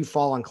 Regardless where you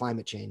fall on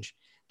climate change,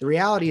 the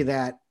reality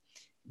that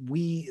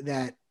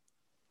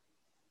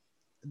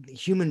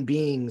human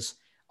beings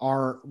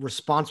are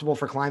responsible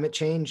for climate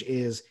change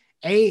is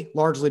A,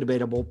 largely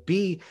debatable.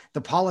 B,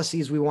 the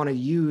policies we want to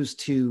use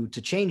to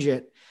change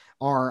it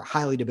are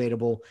highly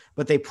debatable,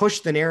 but they push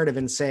the narrative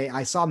and say,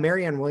 I saw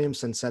Marianne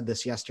Williamson said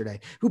this yesterday,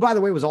 who, by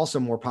the way, was also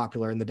more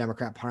popular in the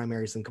Democrat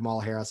primaries than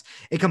Kamala Harris,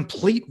 a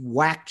complete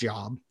whack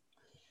job,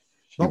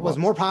 but was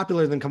more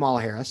popular than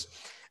Kamala Harris.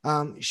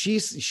 She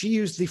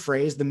used the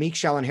phrase, the meek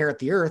shall inherit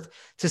the earth,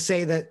 to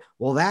say that,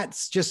 well,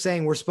 that's just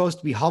saying we're supposed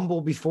to be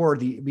humble before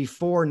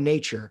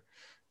nature.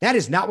 That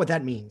is not what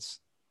that means.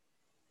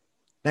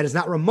 That is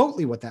not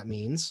remotely what that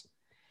means.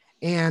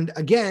 And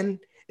again,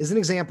 is an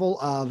example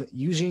of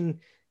using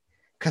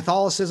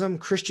Catholicism,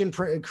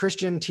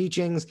 Christian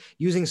teachings,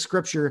 using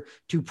scripture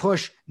to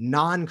push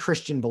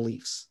non-Christian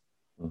beliefs.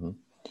 Mm-hmm.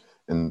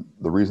 And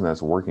the reason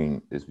that's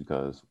working is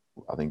because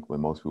I think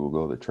when most people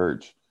go to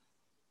church,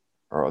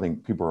 or I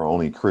think people are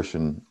only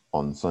Christian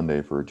on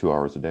Sunday for 2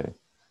 hours a day.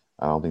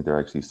 I don't think they're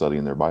actually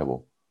studying their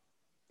Bible.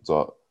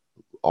 So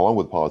along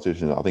with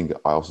politicians, I think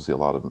I also see a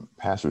lot of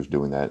pastors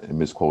doing that and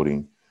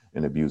misquoting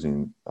and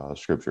abusing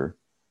scripture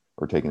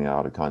or taking it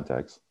out of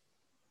context.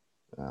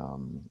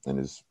 And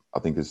I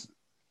think it's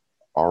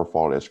our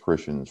fault as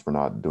Christians for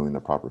not doing the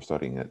proper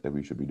studying that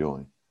we should be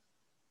doing.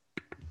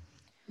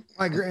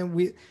 I agree. And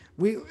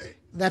we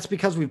that's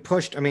because we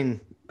pushed, I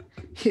mean,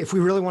 if we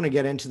really want to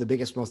get into the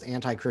biggest, most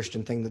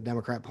anti-Christian thing that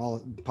Democrat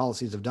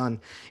policies have done,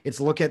 it's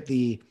look at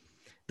the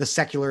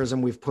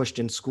secularism we've pushed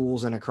in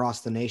schools and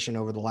across the nation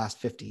over the last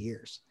 50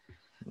 years.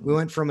 We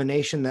went from a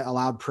nation that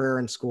allowed prayer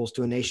in schools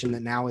to a nation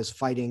that now is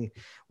fighting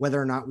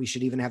whether or not we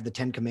should even have the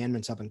 10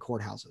 Commandments up in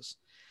courthouses.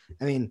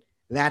 I mean,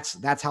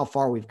 that's how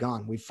far we've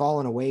gone. We've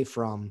fallen away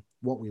from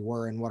what we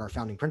were and what our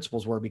founding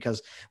principles were,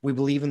 because we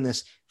believe in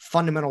this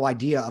fundamental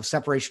idea of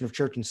separation of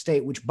church and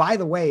state, which, by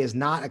the way, is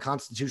not a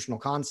constitutional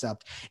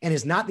concept and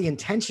is not the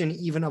intention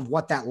even of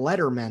what that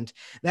letter meant.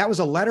 That was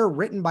a letter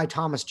written by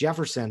Thomas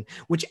Jefferson,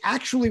 which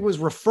actually was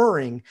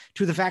referring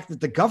to the fact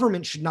that the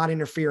government should not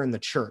interfere in the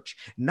church,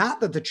 not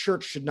that the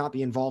church should not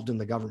be involved in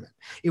the government.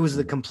 It was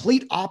the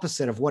complete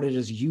opposite of what it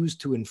is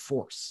used to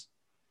enforce.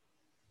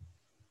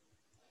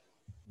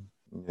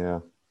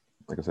 Yeah.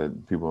 Like I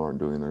said, people aren't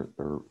doing their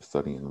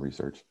studying and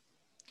research.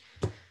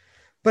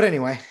 But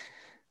anyway,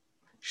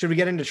 should we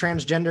get into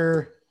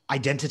transgender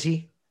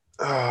identity?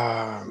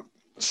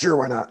 Sure,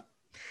 why not?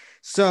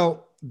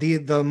 So the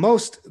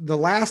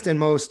last and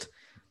most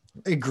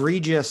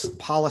egregious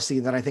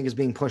policy that I think is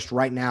being pushed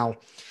right now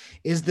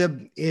is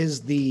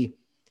the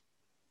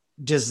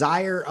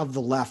desire of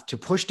the left to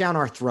push down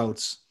our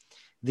throats.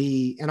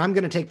 And I'm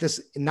going to take this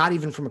not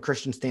even from a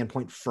Christian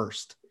standpoint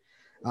first.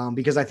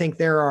 Because I think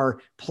there are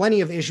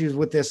plenty of issues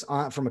with this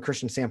from a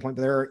Christian standpoint,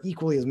 but there are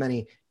equally as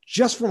many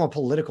just from a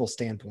political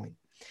standpoint.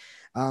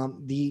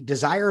 The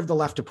desire of the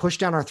left to push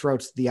down our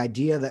throats, the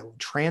idea that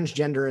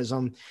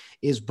transgenderism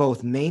is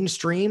both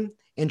mainstream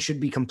and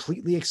should be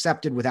completely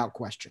accepted without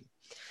question,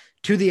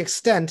 to the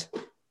extent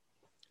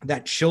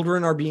that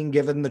children are being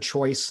given the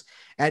choice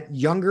at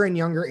younger and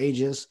younger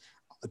ages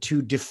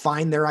to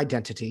define their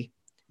identity.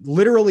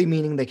 Literally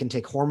meaning they can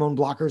take hormone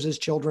blockers as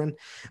children,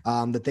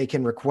 that they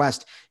can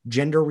request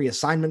gender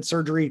reassignment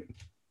surgery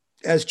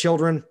as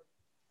children.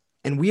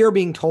 And we are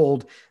being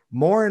told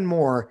more and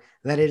more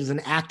that it is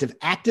an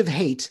active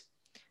hate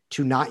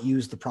to not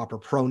use the proper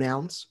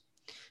pronouns,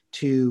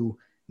 to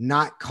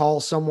not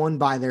call someone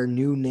by their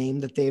new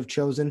name that they have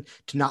chosen,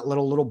 to not let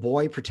a little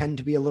boy pretend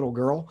to be a little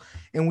girl.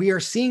 And we are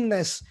seeing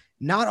this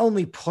not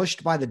only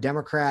pushed by the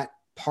Democrat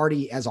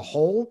Party as a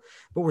whole,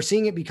 but we're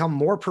seeing it become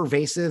more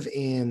pervasive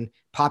in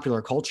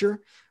popular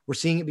culture. We're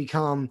seeing it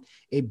become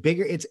a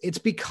bigger, it's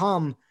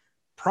become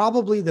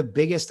probably the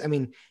biggest. I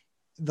mean,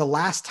 the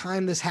last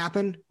time this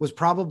happened was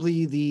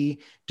probably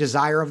the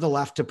desire of the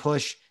left to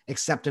push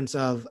acceptance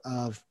of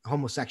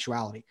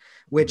homosexuality,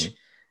 which,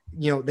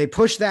 they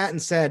pushed that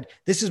and said,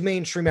 this is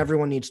mainstream.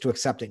 Everyone needs to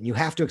accept it. And you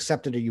have to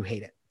accept it or you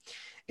hate it.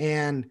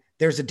 And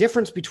there's a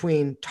difference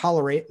between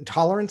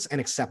tolerance and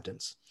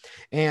acceptance.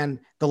 And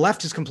the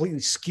left has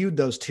completely skewed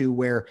those two,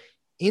 where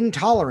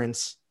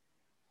intolerance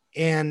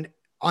and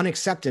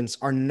unacceptance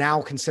are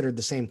now considered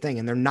the same thing.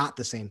 And they're not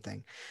the same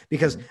thing,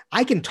 because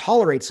I can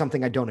tolerate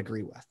something I don't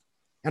agree with,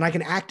 and I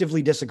can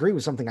actively disagree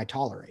with something I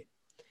tolerate.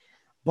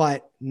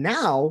 But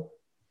now,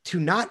 to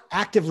not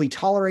actively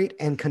tolerate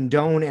and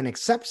condone and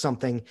accept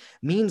something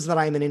means that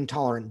I'm an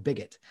intolerant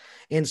bigot.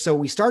 And so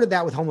we started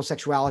that with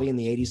homosexuality in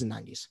the 80s and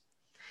 90s.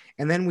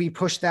 And then we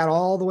pushed that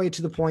all the way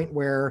to the point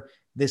where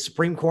the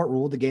Supreme Court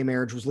ruled that gay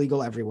marriage was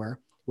legal everywhere,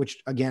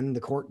 which, again, the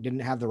court didn't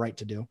have the right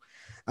to do.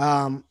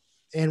 And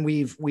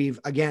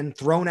we've again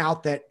thrown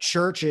out that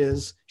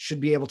churches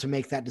should be able to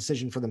make that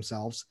decision for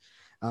themselves,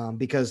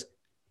 because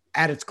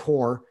at its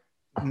core,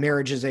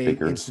 marriage is a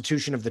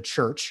institution of the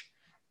church.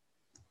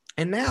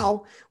 And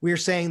now we are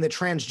saying that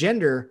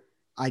transgender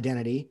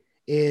identity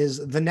is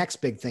the next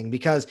big thing,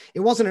 because it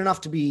wasn't enough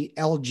to be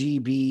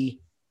LGBTQ.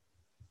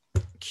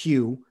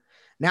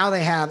 Now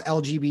they have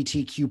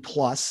LGBTQ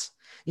plus.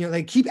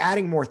 They keep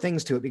adding more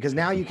things to it, because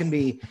now you can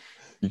be.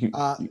 You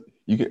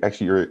can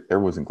actually,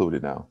 everyone's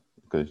included now,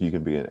 because you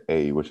can be an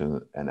A, which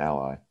is an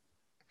ally.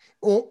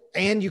 Well,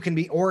 and you can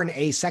be or an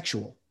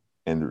asexual,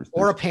 and there's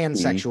or a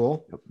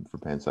pansexual. For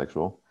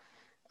pansexual,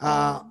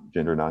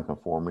 gender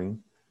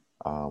nonconforming.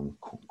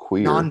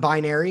 Queer,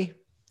 non-binary,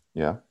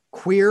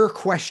 queer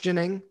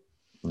questioning.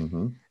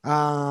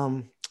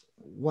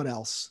 What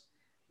else?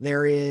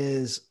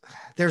 There's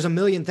a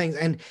million things,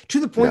 and to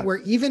the point where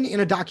even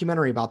in a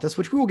documentary about this,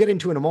 which we will get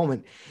into in a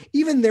moment,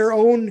 even their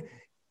own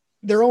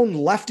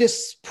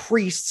leftist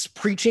priests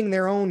preaching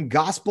their own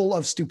gospel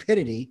of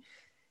stupidity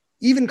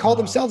even call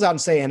themselves out and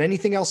say, and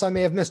anything else I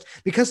may have missed,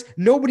 because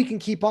nobody can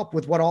keep up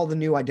with what all the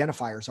new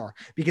identifiers are,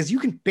 because you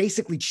can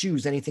basically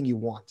choose anything you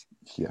want.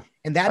 Yeah.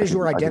 And that is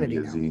your identity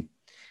now.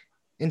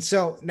 And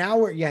so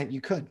now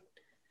you could.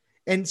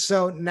 And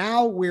so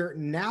now we're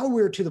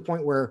to the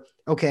point where,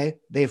 okay,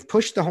 they've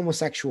pushed the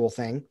homosexual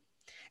thing,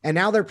 and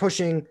now they're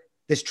pushing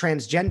this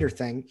transgender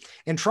thing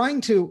and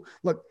trying to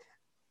look.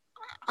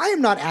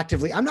 I'm not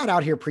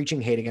out here preaching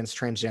hate against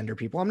transgender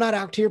people. I'm not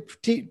out here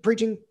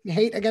preaching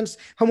hate against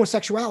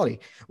homosexuality.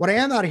 What I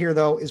am out here,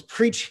 though, is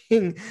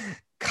preaching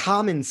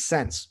common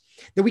sense,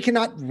 that we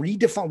cannot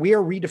redefine. We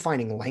are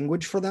redefining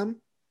language for them.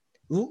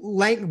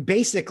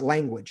 Basic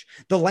language.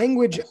 The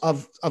language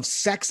of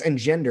sex and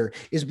gender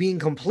is being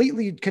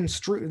completely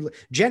construed.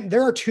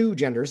 There are two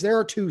genders. There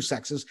are two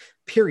sexes,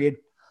 period.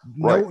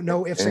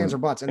 No ifs, ands, or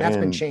buts. And that's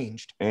been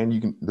changed.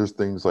 And there's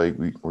things like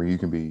where you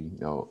can be,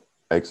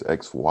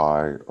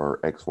 XXY or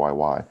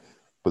XYY,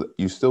 but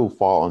you still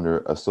fall under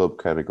a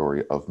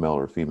subcategory of male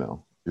or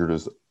female. You're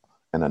just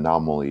an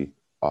anomaly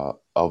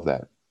of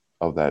that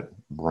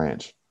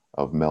branch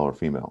of male or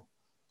female.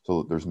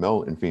 So there's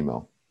male and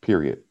female,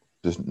 period.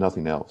 Just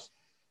nothing else.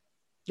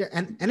 Yeah,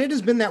 and it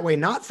has been that way,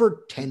 not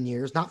for 10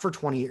 years, not for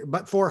 20 years,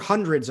 but for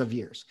hundreds of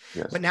years.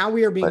 Yes. But now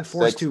we are being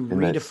forced to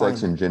redefine.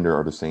 Sex and gender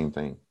are the same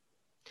thing.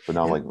 But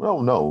now,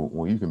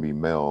 well, you can be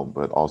male,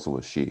 but also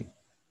a she.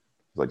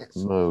 Like, yes.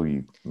 No,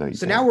 you so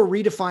can't. Now we're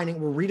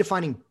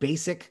redefining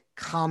basic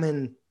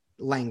common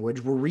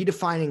language. We're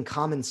redefining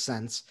common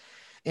sense.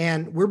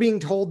 And we're being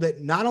told that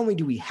not only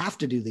do we have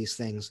to do these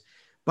things,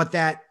 but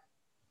that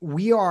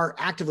we are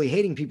actively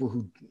hating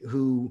people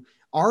who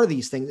are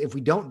these things if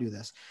we don't do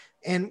this.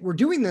 And we're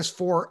doing this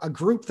for a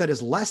group that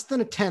is less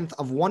than 1/10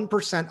 of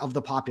 1% of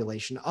the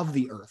population of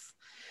the earth.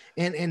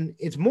 And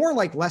it's more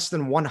like less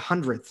than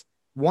 1/100th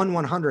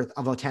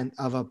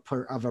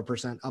of a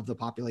percent of the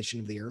population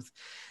of the earth.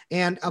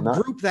 And a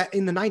group that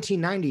in the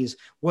 1990s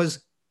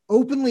was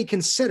openly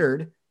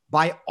considered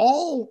by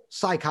all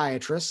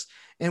psychiatrists,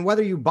 and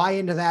whether you buy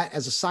into that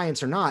as a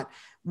science or not,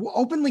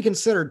 openly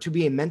considered to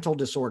be a mental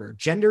disorder,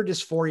 gender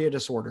dysphoria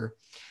disorder.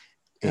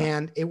 Yeah.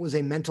 And it was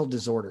a mental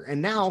disorder.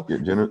 And now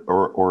gender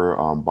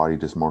or body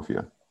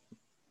dysmorphia.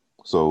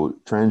 So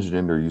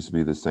transgender used to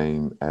be the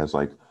same as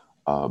like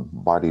a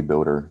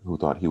bodybuilder who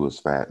thought he was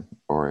fat,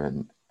 or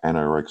an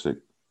anorexic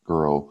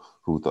girl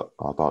who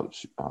thought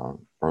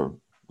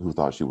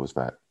she was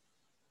fat.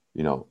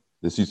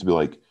 This used to be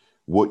like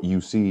what you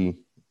see,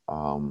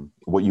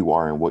 what you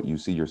are and what you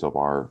see yourself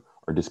are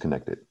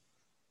disconnected.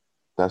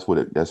 That's what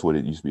it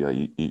used to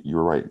be.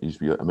 You're right. It used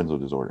to be a mental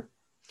disorder.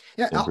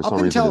 Yeah, and for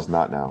some reason it's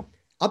not now.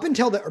 Up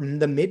until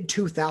the mid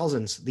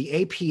 2000s,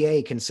 the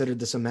APA considered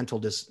this a mental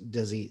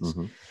disease.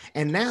 Mm-hmm.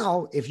 And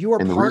now if you are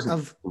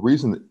the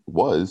reason it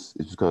is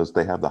because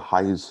they have the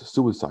highest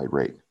suicide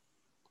rate.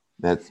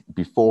 That's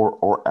before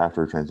or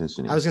after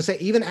transitioning. I was going to say,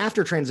 even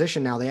after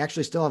transition now, they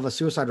actually still have a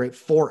suicide rate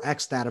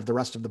 4x that of the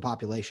rest of the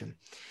population.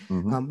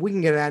 Mm-hmm. We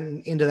can get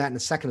into that in a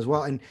second as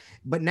well.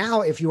 But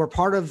now if you are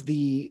part of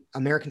the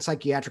American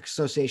Psychiatric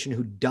Association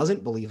who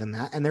doesn't believe in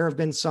that, and there have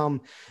been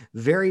some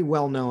very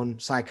well-known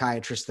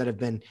psychiatrists that have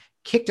been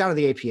kicked out of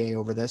the APA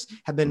over this,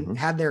 have been mm-hmm.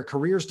 had their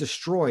careers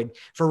destroyed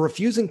for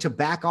refusing to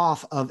back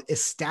off of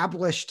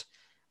established,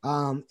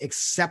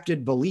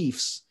 accepted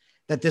beliefs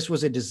that this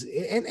was a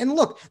disease. And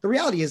look, the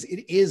reality is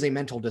it is a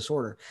mental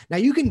disorder. Now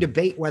you can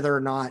debate whether or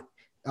not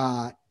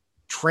gender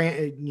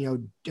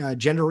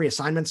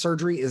reassignment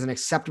surgery is an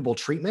acceptable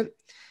treatment.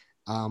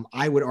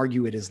 I would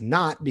argue it is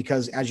not,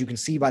 because as you can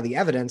see by the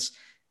evidence,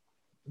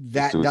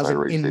 that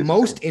doesn't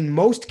in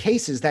most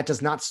cases that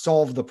does not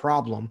solve the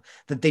problem,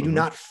 that they do mm-hmm.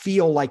 not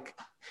feel like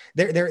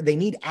they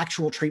need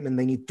actual treatment,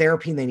 they need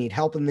therapy, and they need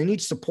help, and they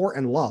need support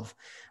and love.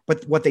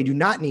 But what they do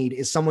not need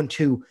is someone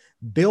to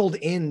build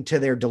into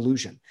their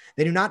delusion.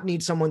 They do not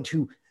need someone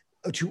to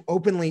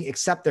openly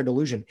accept their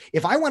delusion.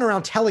 If I went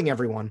around telling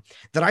everyone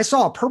that I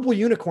saw a purple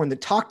unicorn that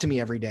talked to me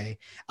every day,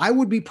 I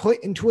would be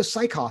put into a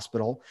psych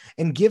hospital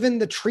and given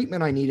the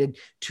treatment I needed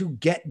to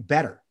get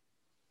better.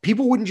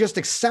 People wouldn't just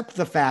accept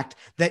the fact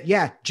that,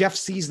 yeah, Jeff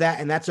sees that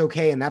and that's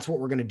okay, and that's what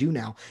we're going to do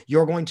now.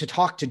 You're going to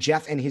talk to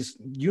Jeff and his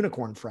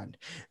unicorn friend,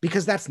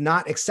 because that's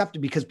not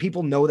accepted, because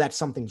people know that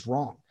something's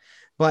wrong.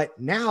 But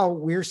now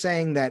we're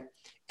saying that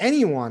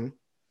anyone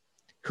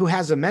who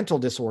has a mental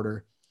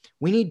disorder,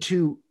 we need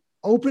to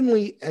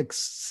openly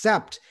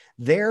accept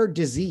their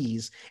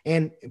disease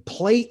and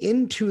play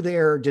into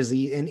their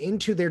disease and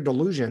into their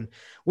delusion,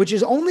 which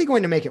is only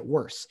going to make it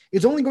worse.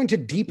 It's only going to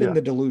deepen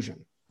the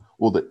delusion.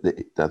 Well,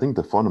 I think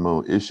the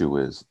fundamental issue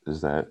is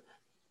that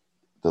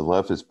the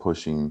left is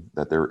pushing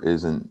that there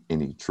isn't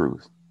any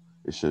truth.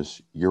 It's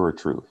just your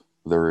truth.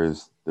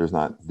 There's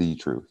not the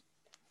truth.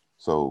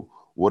 So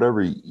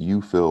whatever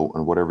you feel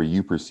and whatever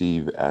you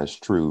perceive as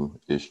true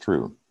is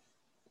true.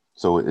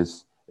 So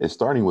it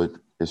started with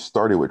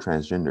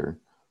transgender,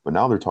 but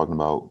now they're talking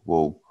about,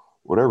 well,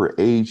 whatever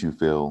age you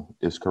feel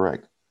is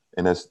correct,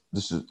 and this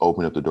is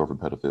opening up the door for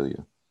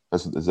pedophilia.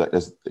 That's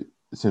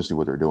essentially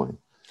what they're doing.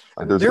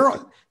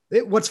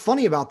 What's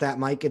funny about that,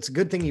 Mike, it's a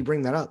good thing you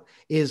bring that up,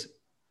 is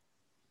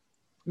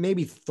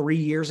maybe 3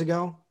 years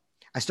ago,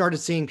 I started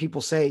seeing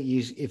people say,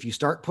 if you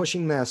start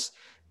pushing this,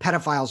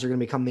 pedophiles are going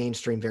to become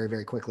mainstream very,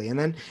 very quickly. And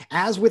then,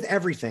 as with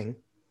everything,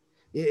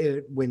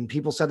 when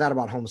people said that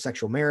about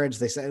homosexual marriage,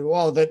 they said,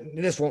 well,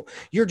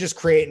 you're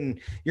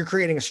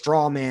creating a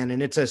straw man,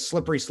 and it's a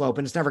slippery slope,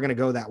 and it's never going to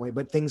go that way.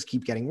 But things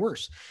keep getting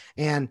worse.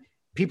 And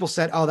people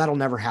said, oh, that'll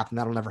never happen.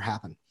 That'll never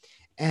happen.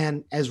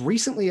 And as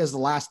recently as the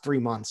last 3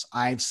 months,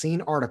 I've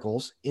seen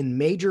articles in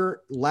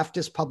major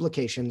leftist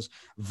publications,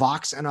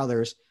 Vox and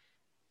others,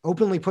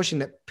 openly pushing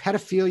that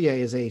pedophilia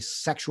is a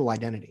sexual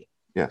identity.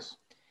 Yes.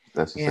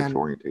 That's the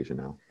sexual orientation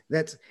now.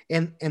 That's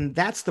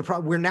the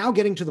problem. We're now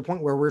getting to the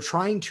point where we're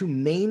trying to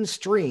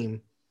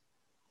mainstream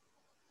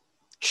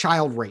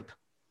child rape,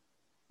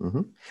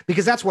 mm-hmm.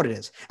 because that's what it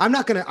is. I'm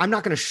not gonna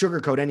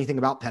sugarcoat anything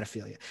about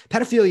pedophilia.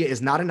 Pedophilia is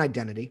not an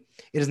identity.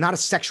 It is not a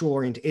sexual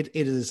orientation.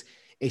 It is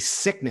a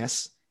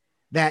sickness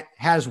that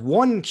has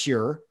one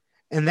cure,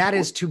 and that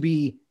is to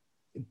be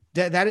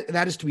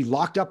that is to be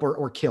locked up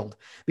or killed.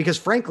 Because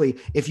frankly,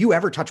 if you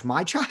ever touch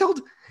my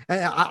child,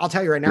 I'll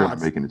tell you right now, you're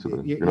not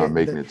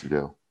making it to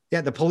jail.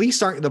 Yeah, the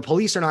police are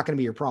not going to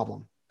be your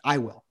problem. I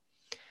will.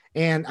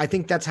 And I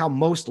think that's how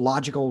most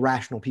logical,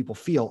 rational people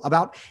feel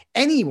about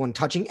anyone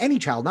touching any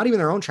child, not even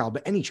their own child,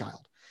 but any child.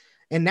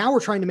 And now we're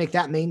trying to make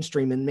that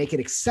mainstream and make it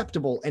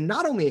acceptable, and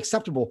not only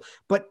acceptable,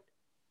 but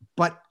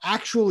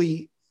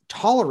actually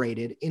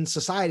tolerated in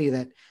society,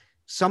 that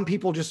some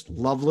people just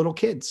love little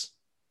kids.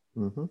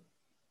 Mm-hmm.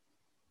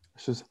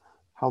 It's just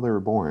how they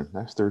were born.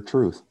 That's their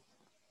truth.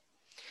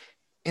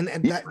 And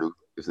that truth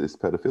is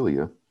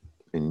pedophilia.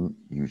 And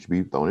you should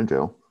be thrown in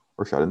jail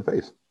or shot in the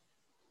face.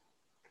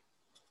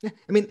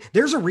 I mean,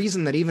 there's a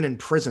reason that even in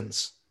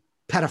prisons,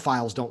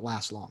 pedophiles don't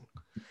last long,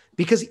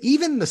 because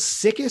even the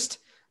sickest,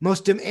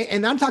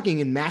 and I'm talking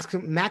in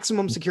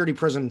maximum security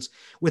prisons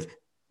with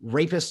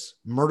rapists,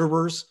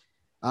 murderers,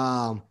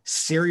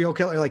 serial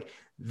killer, like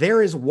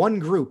there is one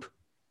group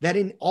that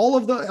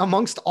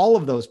amongst all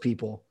of those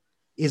people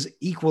is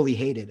equally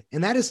hated,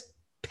 and that is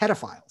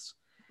pedophiles.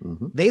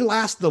 Mm-hmm. They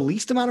last the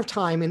least amount of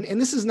time. And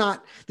this is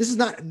not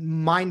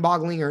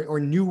mind-boggling or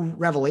new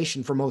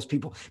revelation for most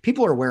people.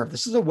 People are aware of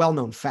this. This is a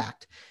well-known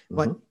fact,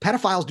 but mm-hmm.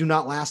 pedophiles do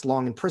not last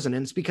long in prison.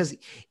 And it's because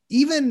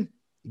even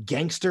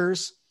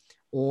gangsters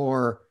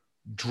or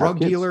drug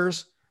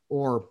dealers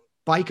or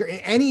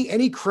biker,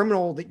 any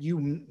criminal that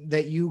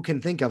you can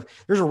think of,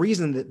 there's a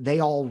reason that they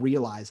all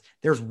realize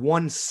there's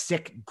one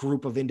sick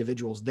group of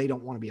individuals they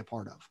don't want to be a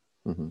part of.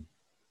 Mm-hmm.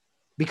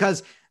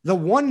 Because the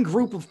one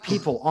group of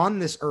people on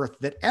this earth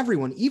that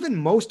everyone, even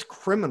most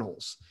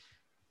criminals,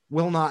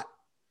 will not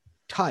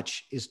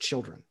touch is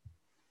children.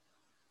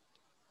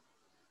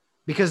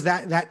 because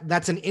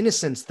that's an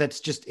innocence.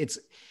 That's just,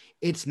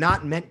 it's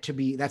not meant to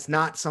be. That's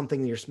not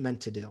something that you're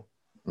meant to do.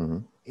 Mm-hmm.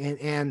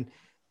 And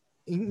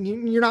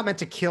you're not meant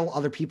to kill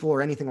other people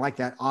or anything like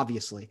that,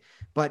 obviously.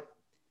 But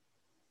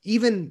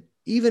even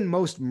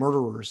most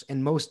murderers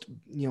and most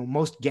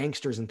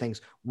gangsters and things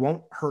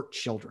won't hurt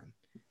children.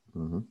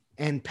 Mm-hmm.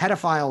 And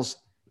pedophiles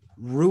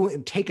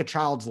take a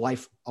child's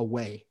life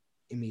away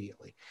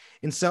immediately.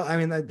 And so, I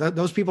mean,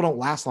 those people don't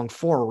last long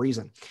for a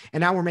reason.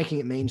 And now we're making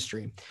it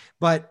mainstream.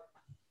 But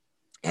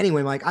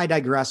anyway, Mike, I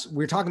digress.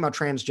 We're talking about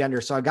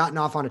transgender, so I've gotten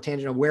off on a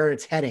tangent of where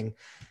it's heading.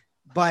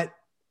 But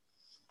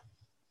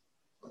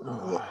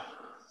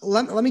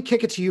let me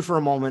kick it to you for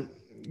a moment,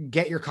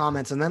 get your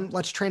comments, and then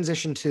let's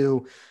transition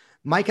to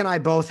Mike and I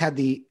both had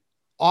the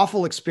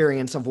awful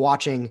experience of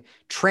watching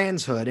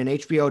Transhood, an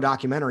HBO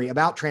documentary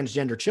about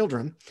transgender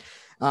children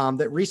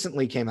that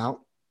recently came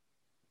out.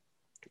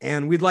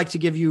 And we'd like to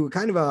give you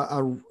kind of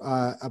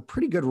a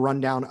pretty good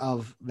rundown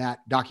of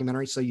that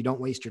documentary so you don't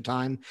waste your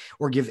time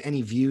or give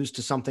any views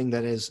to something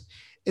that is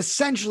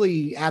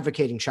essentially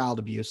advocating child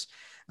abuse.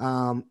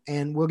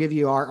 And we'll give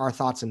you our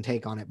thoughts and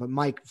take on it. But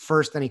Mike,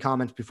 first, any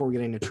comments before we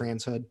get into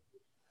Transhood?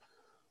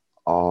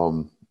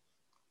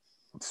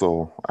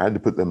 So I had to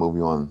put that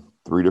movie on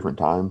 3 different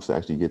times to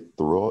actually get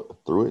through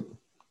it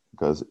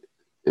because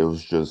it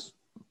was just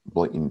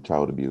blatant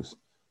child abuse.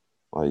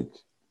 Like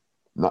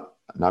not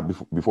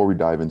before we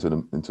dive into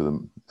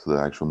the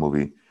actual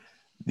movie,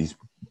 these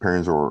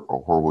parents are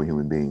horrible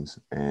human beings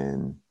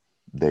and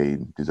they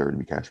deserve to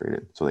be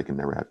castrated so they can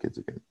never have kids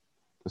again,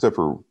 except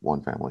for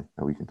one family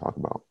that we can talk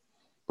about.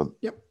 But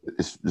yep,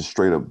 it's just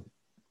straight up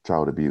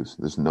child abuse.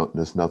 There's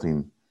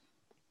nothing.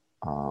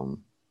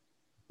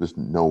 There's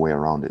no way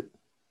around it,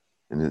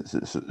 and it's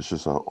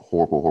just a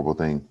horrible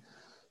thing.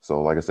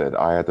 So, like I said,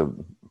 I had to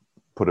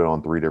put it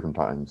on 3 different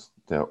times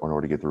in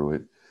order to get through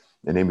it.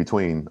 And in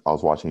between, I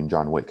was watching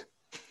John Wick.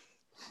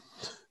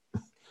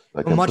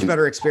 Like a much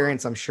better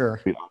experience, I'm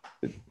sure.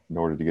 In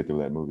order to get through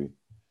that movie.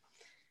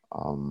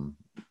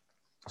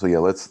 So yeah,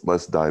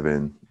 let's dive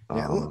in.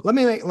 Let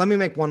me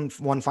make one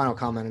final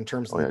comment in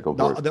terms of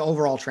the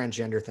overall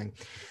transgender thing.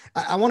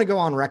 I want to go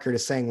on record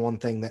as saying one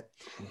thing that,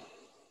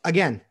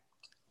 again,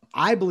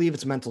 I believe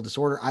it's a mental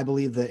disorder. I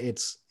believe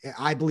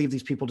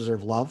these people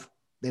deserve love.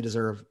 They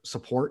deserve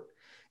support.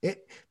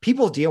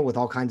 People deal with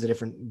all kinds of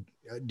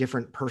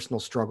different personal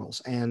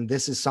struggles, and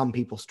this is some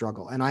people's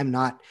struggle. And I'm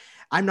not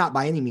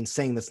by any means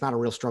saying that's not a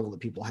real struggle that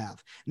people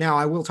have. Now,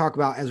 I will talk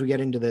about, as we get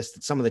into this,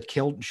 that some of the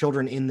killed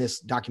children in this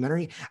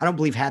documentary, I don't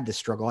believe had this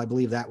struggle. I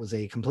believe that was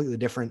a completely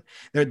different,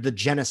 the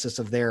genesis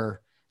of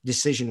their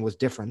decision was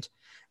different.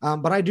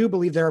 But I do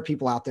believe there are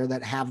people out there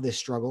that have this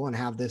struggle and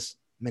have this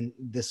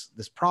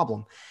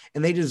problem,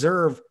 and they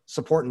deserve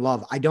support and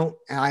love.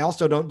 I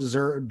also don't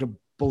deserve to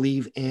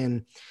believe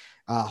in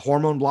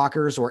hormone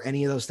blockers or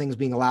any of those things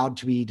being allowed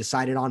to be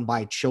decided on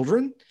by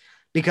children,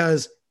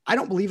 because I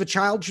don't believe a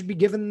child should be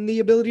given the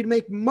ability to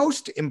make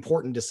most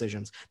important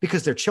decisions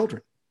because they're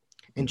children,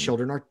 and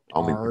children are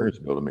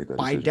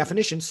by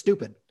definition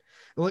stupid.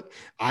 Look,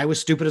 I was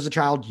stupid as a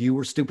child. You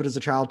were stupid as a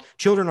child.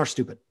 Children are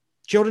stupid.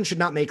 Children should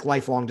not make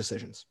lifelong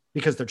decisions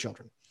because they're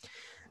children.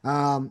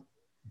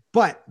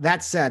 But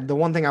that said, the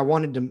one thing I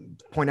wanted to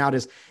point out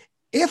is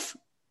if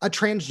a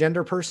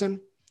transgender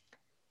person,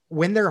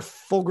 when they're a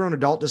full-grown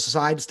adult,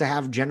 decides to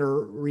have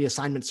gender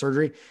reassignment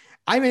surgery,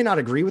 I may not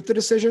agree with the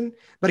decision,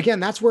 but again,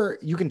 that's where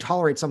you can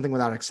tolerate something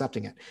without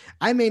accepting it.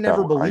 I may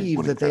never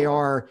believe that they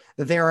are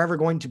ever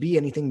going to be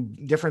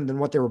anything different than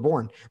what they were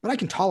born, but I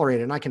can tolerate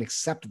it and I can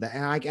accept that,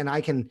 and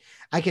I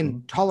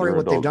can tolerate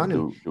what they've done.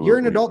 And you're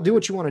an adult, do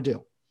what you want to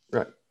do.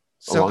 Right.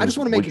 So I just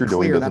want to make it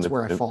clear that's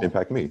where I fall.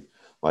 Impact me.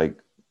 Like,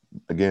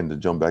 again, to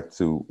jump back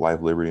to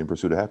life, liberty, and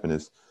pursuit of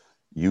happiness,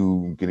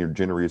 you getting your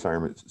gender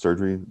reassignment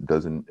surgery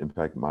doesn't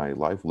impact my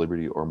life,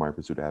 liberty, or my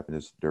pursuit of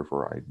happiness.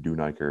 Therefore, I do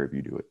not care if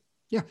you do it.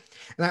 Yeah.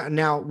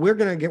 Now we're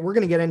gonna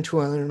get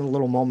into it in a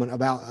little moment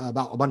about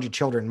a bunch of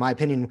children. My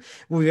opinion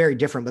will be very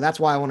different, but that's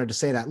why I wanted to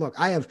say that. Look,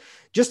 I have,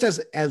 just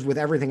as with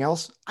everything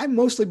else, I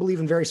mostly believe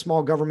in very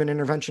small government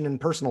intervention in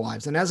personal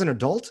lives. And as an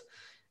adult,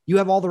 you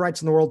have all the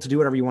rights in the world to do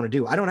whatever you want to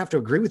do. I don't have to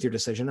agree with your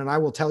decision, and I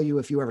will tell you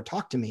if you ever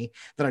talk to me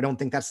that I don't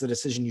think that's the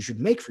decision you should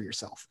make for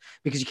yourself,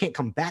 because you can't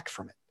come back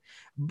from it.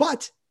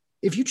 But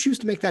if you choose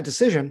to make that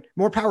decision,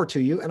 more power to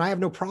you, and I have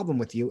no problem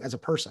with you as a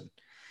person.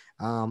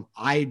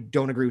 I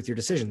don't agree with your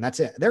decision. That's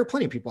it. There are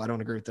plenty of people I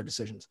don't agree with their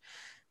decisions.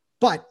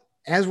 But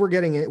as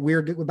we're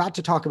about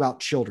to talk about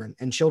children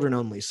and children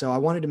only. So I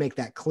wanted to make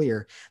that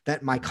clear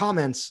that my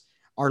comments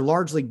are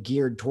largely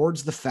geared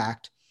towards the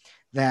fact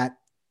that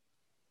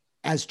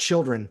as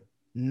children,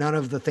 none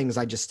of the things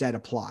I just said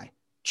apply.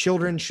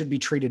 Children should be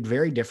treated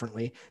very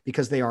differently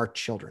because they are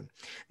children.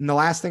 And the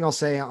last thing I'll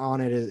say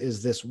on it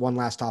is this one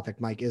last topic,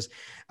 Mike, is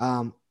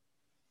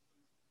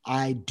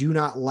I do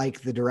not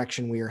like the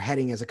direction we are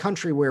heading as a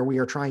country, where we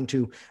are trying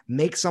to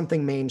make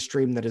something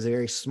mainstream that is a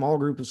very small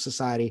group of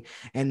society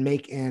and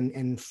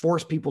and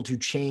force people to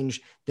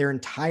change their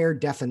entire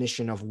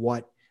definition of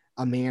what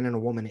a man and a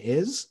woman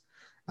is.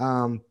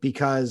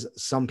 because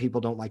some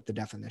people don't like the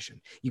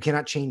definition. You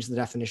cannot change the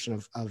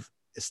definition of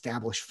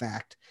established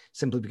fact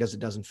simply because it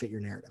doesn't fit your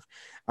narrative.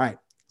 All right.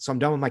 So I'm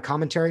done with my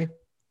commentary.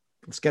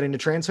 Let's get into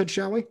transhood,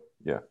 shall we?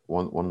 Yeah.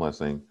 One last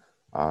thing.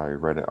 I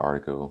read an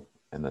article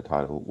and the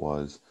title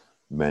was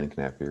Men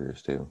Can Have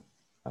Fears Too.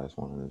 I just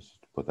wanted to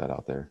put that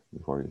out there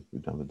before you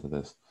jump into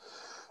this.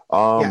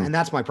 Yeah, and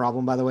that's my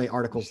problem, by the way.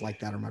 Articles like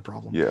that are my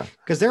problem. Yeah,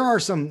 because there are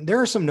some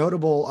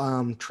notable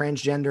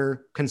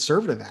transgender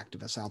conservative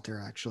activists out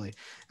there. Actually,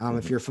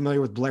 if you're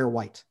familiar with Blair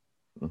White,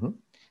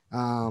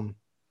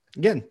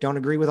 again, don't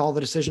agree with all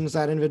the decisions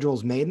that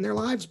individuals made in their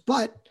lives,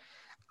 but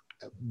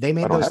they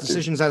made those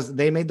decisions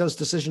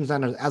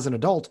as an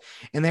adult,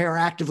 and they are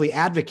actively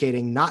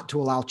advocating not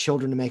to allow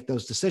children to make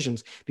those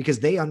decisions because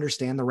they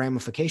understand the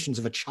ramifications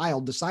of a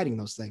child deciding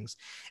those things.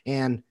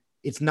 And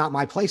it's not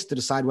my place to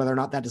decide whether or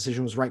not that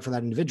decision was right for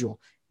that individual.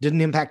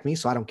 Didn't impact me,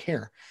 so I don't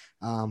care,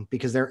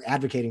 because they're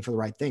advocating for the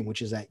right thing,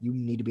 which is that you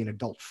need to be an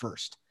adult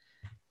first.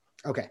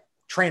 Okay,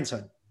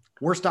 Transhood,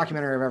 worst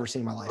documentary I've ever seen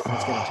in my life.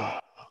 Let's get into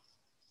it.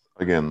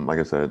 Again, like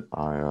I said,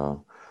 I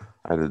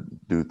had to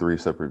do 3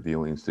 separate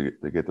viewings to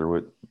get through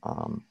it.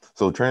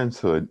 So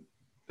Transhood,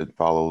 it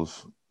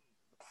follows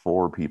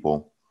 4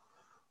 people.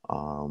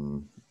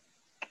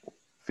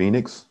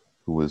 Phoenix,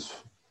 who was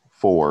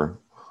 4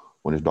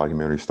 when his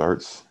documentary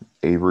starts.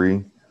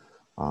 Avery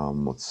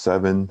was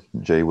 7,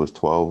 Jay was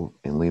 12,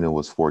 and Lena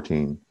was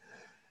 14.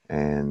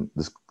 And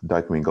this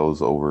document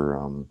goes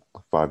over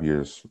 5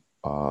 years.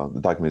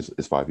 The document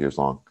is 5 years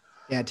long.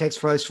 Yeah, it takes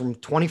place from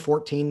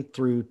 2014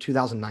 through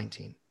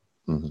 2019.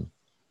 Mm-hmm.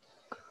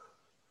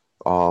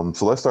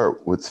 So let's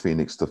start with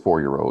Phoenix, the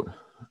 4-year-old.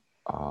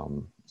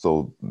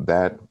 So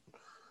that,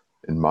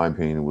 in my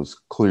opinion, was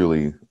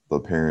clearly the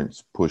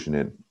parents pushing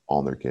it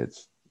on their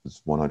kids.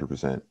 It's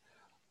 100%.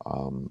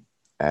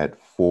 At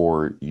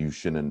 4, you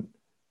shouldn't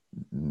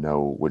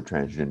know what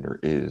transgender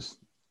is,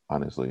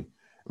 honestly.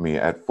 I mean,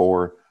 at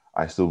 4,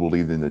 I still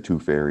believed in the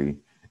Tooth Fairy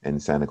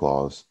and Santa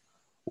Claus.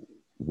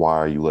 Why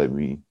are you letting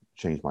me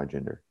change my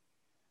gender?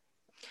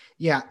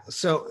 Yeah.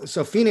 So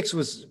Phoenix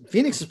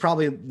is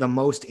probably the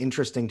most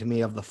interesting to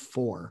me of the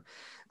 4.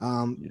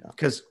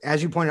 Because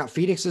as you pointed out,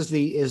 Phoenix is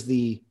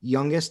the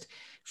youngest.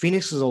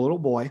 Phoenix is a little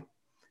boy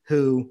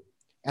who,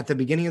 at the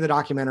beginning of the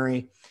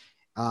documentary,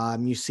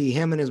 you see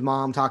him and his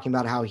mom talking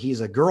about how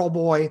he's a girl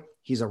boy,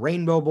 he's a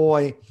rainbow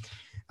boy.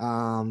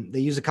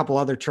 They use a couple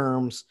other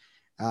terms,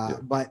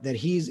 but that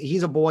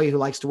he's a boy who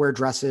likes to wear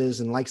dresses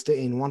and wants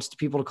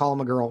people to call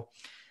him a girl.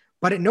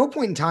 But at no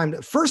point in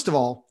time, first of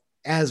all,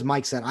 as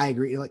Mike said, I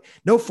agree. Like,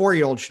 no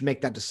 4-year-old should make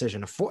that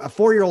decision. A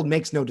 4-year-old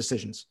makes no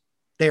decisions.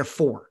 They are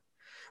 4.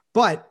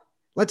 But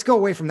let's go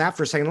away from that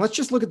for a second. Let's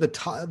just look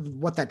at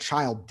what that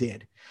child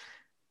did.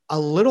 A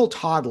little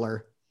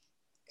toddler,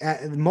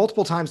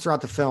 multiple times throughout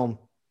the film,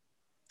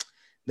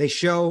 they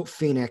show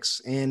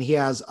Phoenix, and he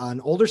has an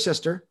older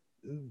sister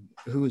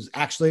who's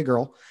actually a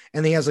girl,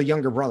 and he has a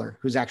younger brother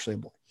who's actually a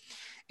boy.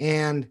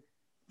 And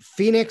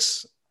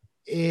Phoenix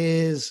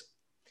is,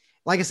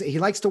 like I said, he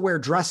likes to wear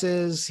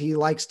dresses. He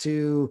likes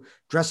to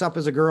dress up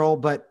as a girl,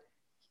 but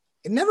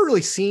it never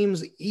really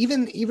seems,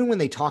 even when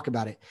they talk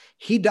about it,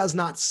 he does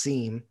not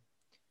seem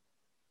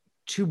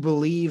to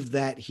believe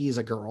that he's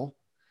a girl.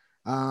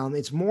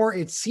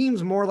 It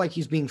seems more like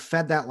he's being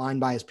fed that line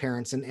by his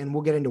parents. And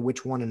we'll get into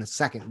which one in a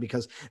second,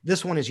 because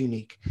this one is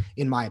unique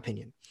in my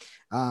opinion.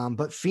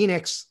 But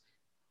Phoenix,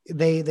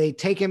 they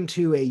take him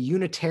to a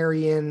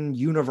Unitarian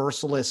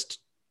Universalist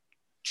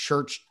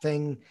church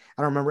thing.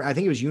 I don't remember. I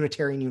think it was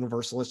Unitarian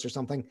Universalist or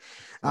something.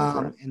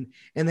 Right.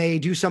 And they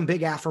do some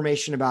big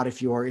affirmation about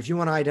if you want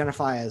to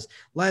identify as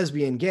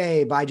lesbian,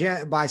 gay,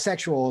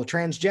 bisexual,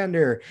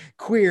 transgender,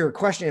 queer,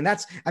 question. And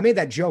I made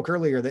that joke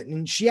earlier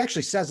and she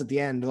actually says at the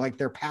end, like,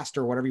 their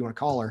pastor, whatever you want to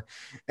call her,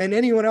 and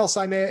anyone else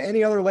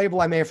any other label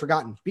I may have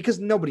forgotten, because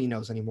nobody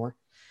knows anymore.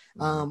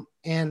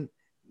 And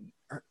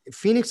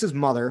Phoenix's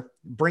mother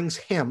brings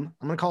him,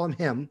 I'm going to call him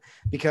him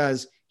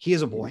because he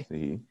is a boy.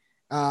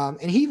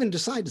 And he even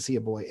decided to see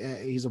a boy.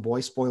 He's a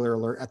boy, spoiler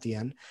alert at the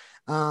end.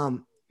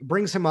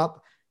 Brings him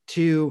up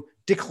to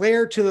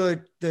declare to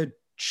the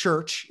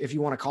church, if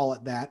you want to call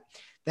it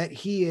that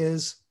he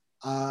is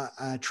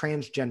a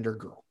transgender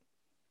girl.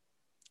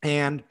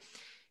 And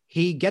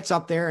he gets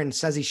up there and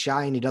says he's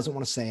shy and he doesn't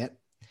want to say it.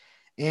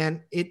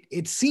 And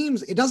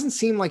it doesn't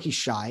seem like he's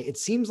shy. It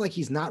seems like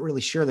he's not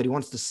really sure that he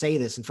wants to say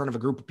this in front of a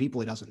group of people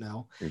he doesn't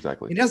know.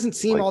 Exactly. It doesn't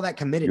seem all that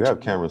committed. You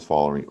have cameras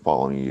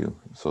following you,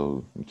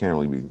 so you can't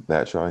really be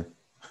that shy.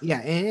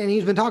 Yeah, and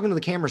he's been talking to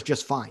the cameras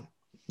just fine.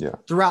 Yeah.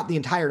 Throughout the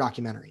entire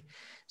documentary.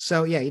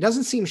 So yeah, he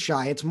doesn't seem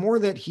shy. It's more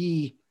that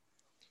he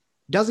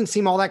doesn't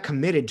seem all that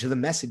committed to the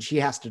message he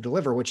has to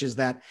deliver, which is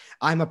that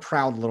I'm a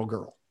proud little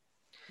girl.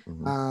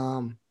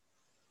 Mm-hmm.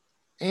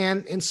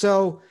 And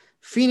so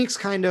Phoenix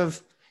kind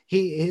of,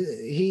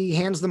 he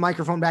hands the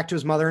microphone back to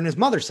his mother, and his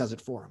mother says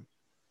it for him.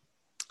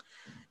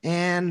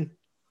 And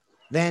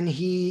then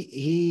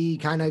he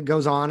kind of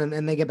goes on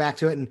and they get back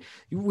to it. And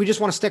we just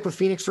want to stick with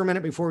Phoenix for a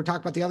minute before we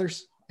talk about the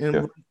others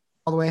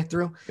all the way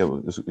through. It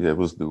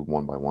was the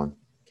one by one.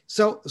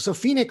 So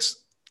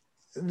Phoenix,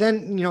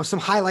 then, some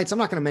highlights. I'm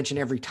not going to mention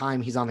every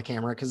time he's on the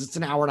camera because it's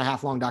an hour and a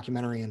half long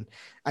documentary and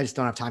I just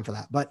don't have time for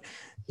that. But,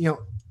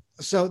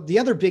 so the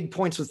other big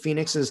points with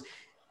Phoenix is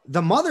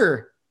the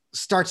mother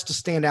starts to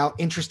stand out,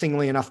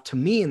 interestingly enough, to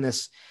me in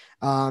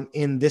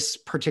this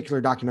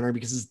particular documentary,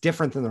 because it's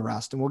different than the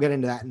rest. And we'll get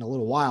into that in a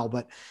little while,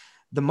 but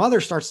the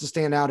mother starts to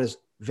stand out as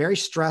very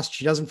stressed.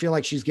 She doesn't feel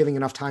like she's giving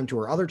enough time to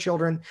her other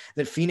children,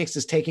 that Phoenix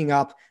is taking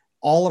up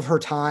all of her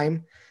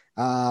time,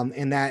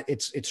 and that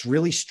it's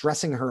really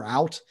stressing her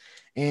out,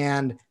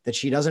 and that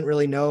she doesn't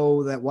really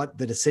know that what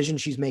the decision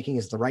she's making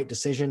is the right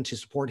decision to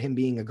support him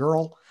being a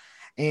girl.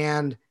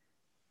 And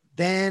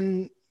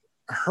then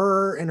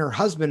her and her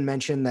husband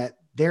mentioned that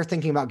they're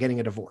thinking about getting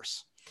a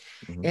divorce.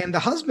 Mm-hmm. And the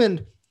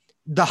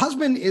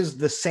husband is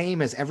the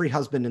same as every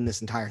husband in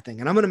this entire thing.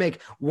 And I'm going to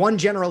make one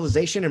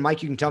generalization, and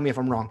Mike, you can tell me if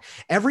I'm wrong.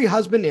 Every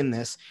husband in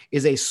this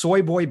is a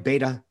soy boy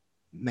beta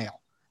male.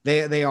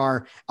 They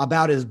are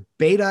about as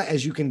beta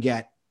as you can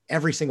get,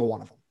 every single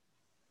one of them.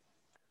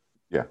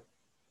 Yeah.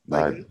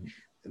 Like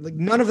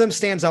none of them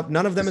stands up.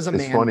 None of them is a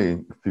man. It's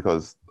funny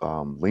because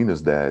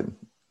Lena's dad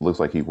looks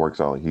like he works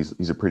out.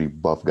 He's a pretty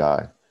buff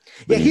guy.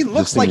 Yeah, he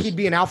looks like he'd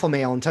be an alpha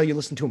male until you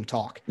listen to him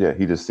talk. Yeah,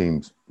 he just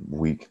seems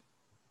weak.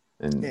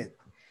 And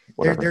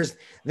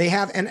they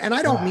have, and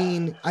I don't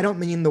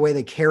mean the way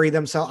they carry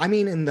themselves. I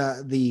mean in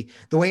the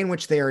way in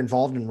which they are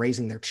involved in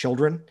raising their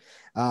children.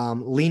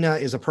 Lena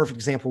is a perfect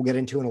example we'll get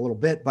into in a little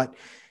bit. But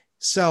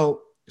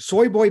so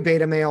soy boy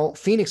beta male,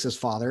 Phoenix's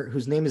father,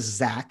 whose name is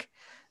Zach,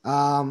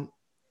 and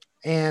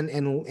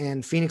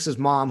Phoenix's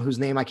mom, whose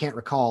name I can't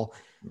recall,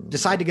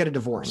 decide to get a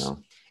divorce.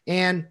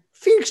 And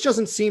Phoenix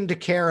doesn't seem to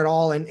care at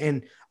all.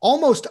 And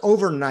almost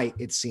overnight,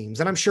 it seems,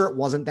 and I'm sure it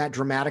wasn't that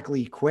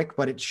dramatically quick,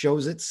 but it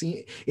shows it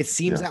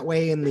seems that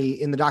way in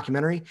the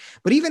documentary.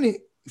 But even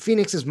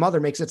Phoenix's mother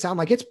makes it sound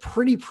like it's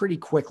pretty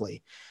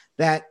quickly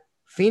that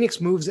Phoenix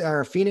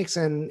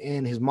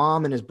and his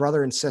mom and his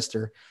brother and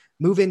sister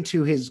move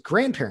into his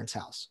grandparents'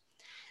 house.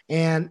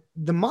 And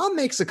the mom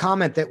makes a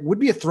comment that would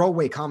be a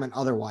throwaway comment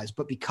otherwise,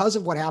 but because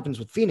of what happens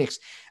with Phoenix,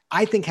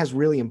 I think has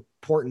really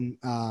important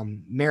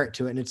merit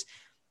to it. And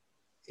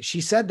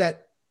she said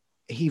that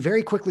he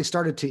very quickly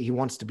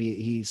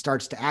he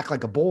starts to act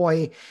like a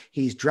boy.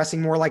 He's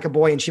dressing more like a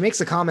boy. And she makes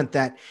a comment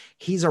that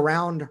he's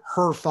around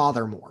her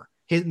father more,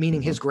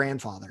 meaning his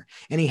grandfather.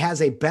 And he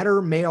has a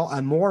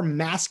more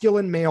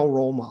masculine male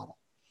role model.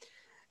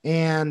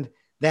 And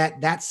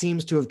that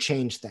seems to have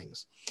changed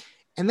things.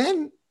 And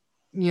then,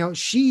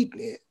 should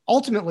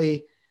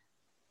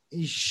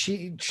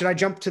I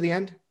jump to the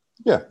end?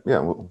 Yeah.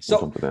 We'll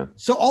jump to the end.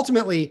 So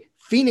ultimately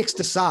Phoenix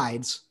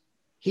decides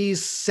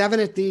he's 7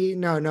 he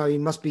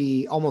must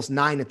be almost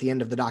 9 at the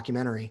end of the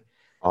documentary.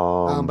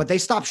 But they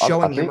stopped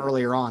showing him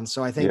earlier on.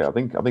 So I think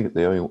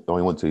they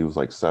only went to, he was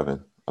like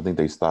 7. I think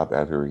they stopped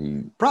after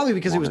probably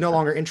because he was no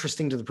longer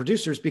interesting to the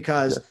producers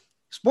because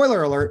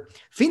spoiler alert,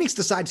 Phoenix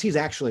decides he's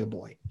actually a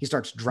boy. He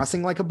starts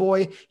dressing like a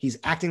boy. He's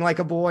acting like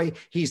a boy.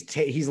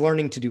 He's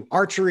learning to do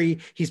archery.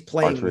 He's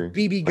playing with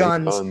BB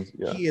guns.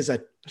 Yeah. He is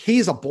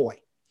a boy,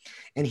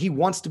 and he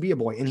wants to be a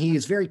boy. And he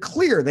is very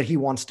clear that he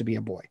wants to be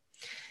a boy.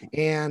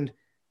 And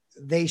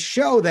they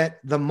show that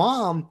the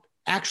mom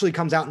actually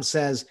comes out and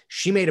says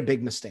she made a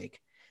big mistake.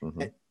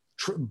 That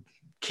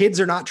kids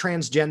are not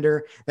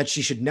transgender, that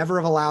she should never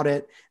have allowed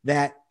it,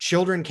 that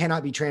children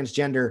cannot be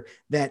transgender,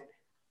 that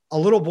a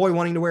little boy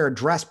wanting to wear a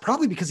dress,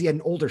 probably because he had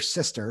an older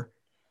sister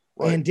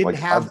and didn't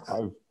have.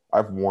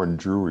 I've worn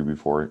jewelry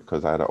before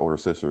because I had an older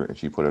sister and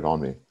she put it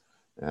on me.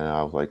 And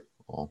I was like,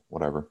 well,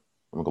 whatever.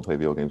 I'm gonna go play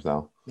video games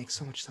now. Makes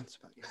so much sense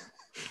about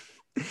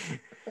you.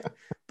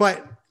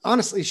 But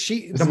honestly,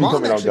 she's the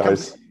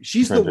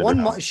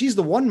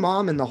one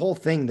mom in the whole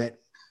thing that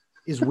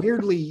is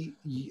weirdly.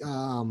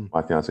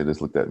 My fiance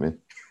just looked at me.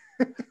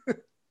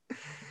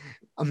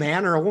 A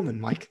man or a woman,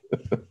 Mike?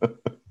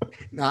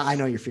 No, I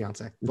know your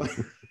fiance, but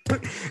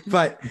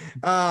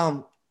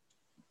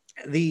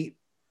the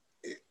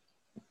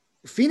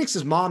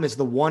Phoenix's mom is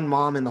the one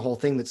mom in the whole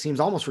thing that seems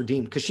almost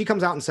redeemed because she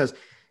comes out and says,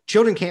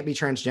 children can't be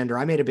transgender.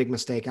 I made a big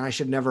mistake and I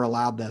should never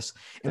allowed this.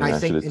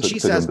 And she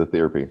says to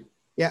therapy.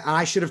 Yeah. And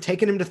I should have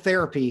taken him to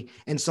therapy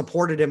and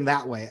supported him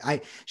that way.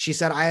 She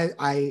said,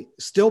 I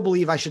still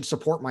believe I should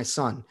support my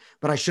son,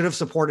 but I should have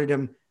supported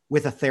him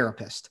with a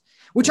therapist,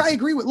 which I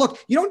agree with. Look,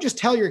 you don't just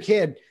tell your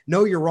kid,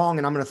 no, you're wrong,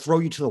 and I'm going to throw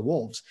you to the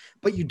wolves,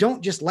 but you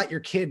don't just let your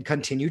kid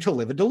continue to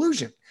live a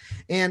delusion.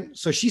 And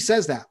so she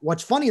says that.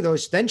 What's funny though,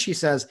 is then she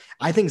says,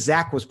 I think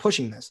Zach was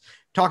pushing this,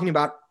 talking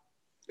about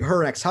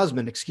her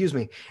ex-husband, excuse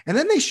me. And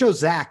then they show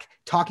Zach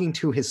talking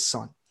to his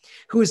son,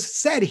 who has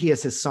said he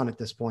is his son at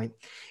this point.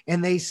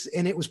 And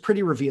it was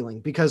pretty revealing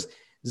because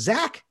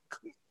Zach,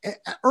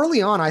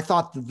 early on, I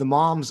thought that the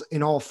moms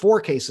in all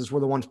 4 cases were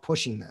the ones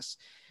pushing this.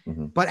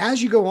 But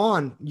as you go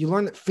on, you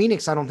learn that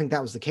Phoenix, I don't think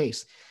that was the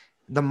case.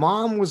 The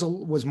mom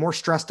was more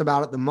stressed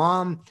about it. The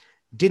mom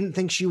didn't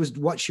think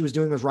what she was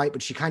doing was right,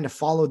 but she kind of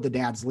followed the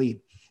dad's lead.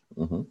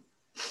 And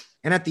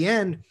at the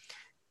end,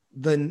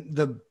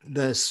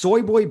 the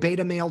soy boy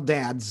beta male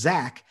dad,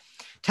 Zach,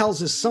 tells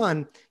his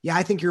son, yeah,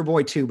 I think you're a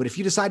boy too, but if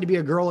you decide to be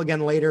a girl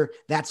again later,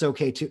 that's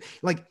okay too.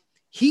 Like,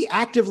 he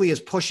actively is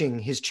pushing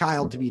his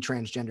child to be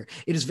transgender.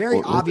 It is very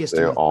obvious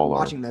to me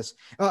watching this.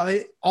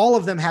 All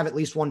of them have at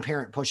least one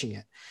parent pushing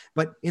it.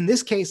 But in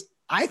this case,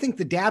 I think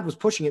the dad was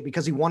pushing it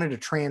because he wanted a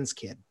trans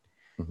kid,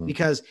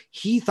 because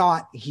he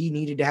thought he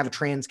needed to have a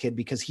trans kid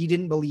because he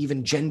didn't believe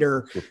in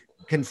gender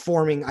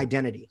conforming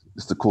identity.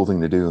 It's the cool thing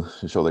to do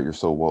to show that you're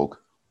so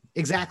woke.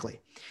 Exactly.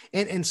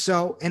 And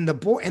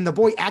the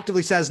boy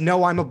actively says,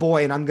 no, I'm a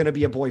boy and I'm going to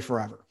be a boy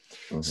forever.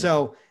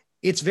 So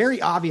it's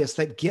very obvious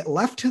that, get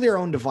left to their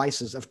own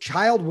devices, a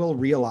child will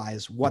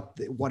realize what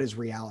is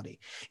reality.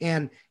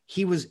 And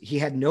he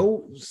had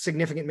no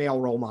significant male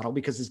role model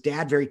because his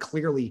dad very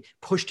clearly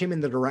pushed him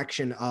in the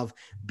direction of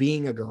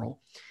being a girl.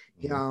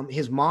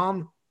 His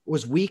mom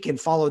was weak and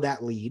followed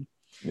that lead.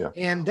 Yeah.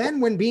 And then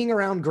when being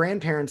around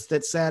grandparents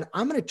that said,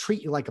 I'm going to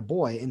treat you like a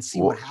boy and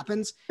see what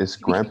happens. It's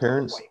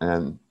grandparents.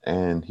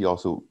 And he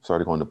also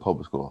started going to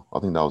public school. I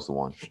think that was the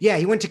one. Yeah.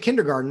 He went to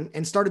kindergarten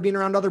and started being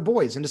around other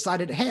boys and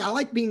decided, hey, I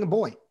like being a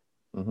boy.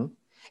 And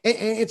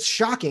it's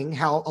shocking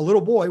how a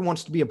little boy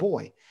wants to be a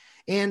boy.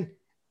 And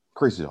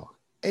crazy dog.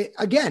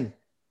 Again,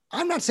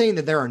 I'm not saying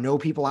that there are no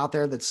people out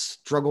there that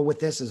struggle with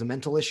this as a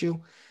mental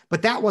issue,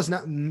 but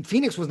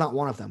Phoenix was not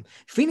one of them.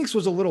 Phoenix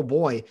was a little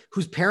boy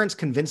whose parents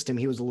convinced him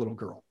he was a little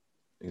girl.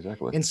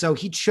 Exactly. And so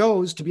he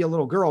chose to be a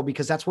little girl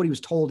because that's what he was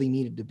told he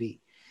needed to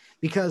be.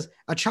 Because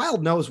a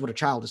child knows what a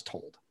child is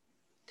told.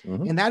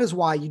 And that is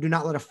why you do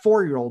not let a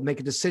 4-year-old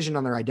make a decision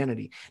on their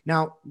identity.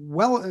 Now,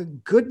 a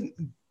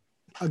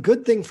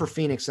good thing for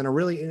Phoenix and a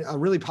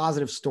really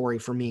positive story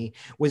for me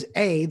was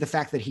A, the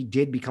fact that he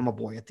did become a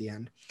boy at the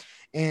end,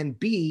 and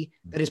B,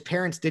 that his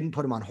parents didn't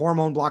put him on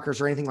hormone blockers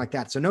or anything like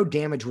that. So no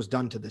damage was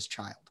done to this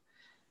child.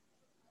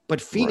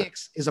 But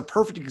Phoenix is a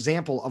perfect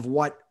example of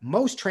what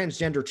most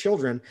transgender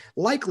children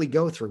likely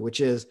go through, which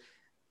is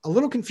a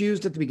little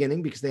confused at the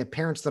beginning because they have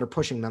parents that are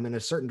pushing them in a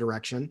certain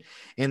direction.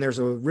 And there's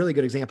a really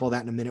good example of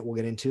that in a minute we'll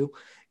get into.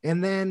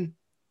 And then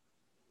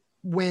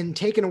when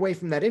taken away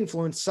from that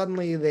influence,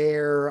 suddenly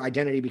their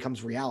identity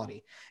becomes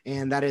reality.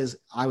 And that is,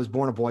 I was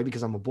born a boy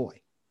because I'm a boy.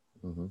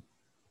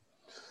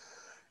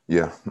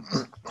 Yeah,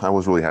 I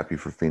was really happy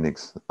for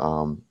Phoenix.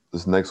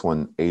 This next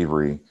one,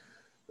 Avery,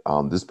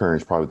 this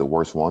parent is probably the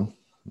worst one,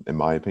 in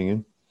my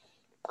opinion,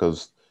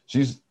 because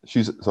she's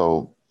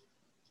so,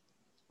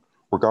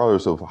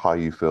 regardless of how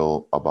you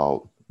feel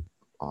about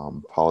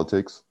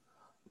politics,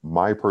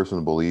 my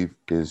personal belief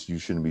is you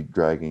shouldn't be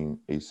dragging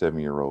a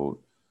 7-year-old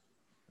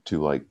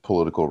to like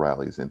political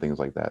rallies and things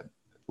like that,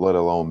 let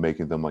alone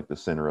making them like the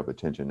center of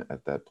attention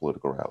at that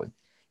political rally.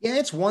 Yeah,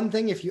 it's one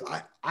thing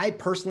I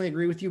personally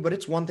agree with you, but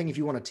it's one thing if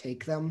you want to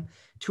take them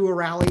to a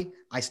rally.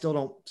 I still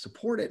don't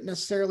support it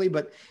necessarily,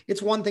 but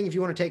it's one thing if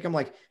you want to take them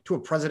like to a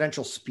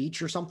presidential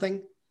speech or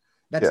something.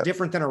 That's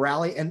different than a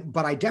rally.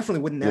 But I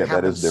definitely wouldn't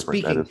have them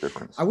speaking. That is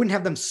different. I wouldn't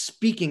have them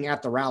speaking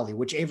at the rally,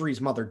 which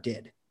Avery's mother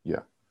did.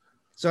 Yeah.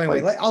 So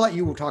anyway, I'll let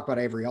you talk about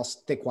Avery. I'll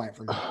stay quiet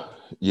for a minute.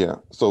 Yeah.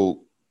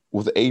 So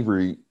with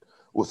Avery,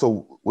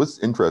 so what's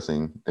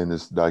interesting in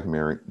this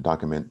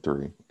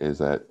documentary is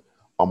that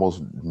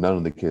almost none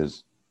of the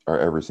kids are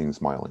ever seen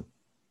smiling.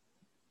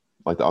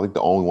 I think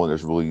the only one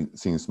that's really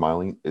seen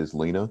smiling is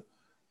Lena,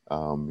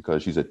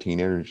 because she's a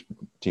teenager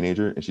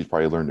and she's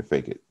probably learned to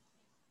fake it.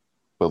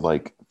 But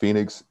like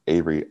Phoenix,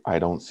 Avery, I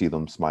don't see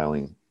them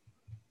smiling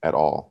at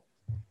all.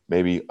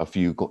 Maybe a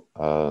few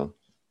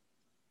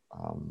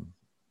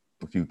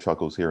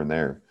chuckles here and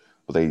there,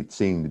 but they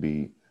seem to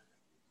be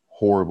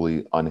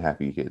horribly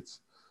unhappy kids.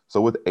 So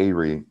with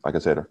Avery, like I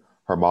said,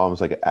 her mom's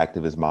like an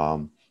activist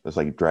mom that's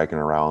like dragging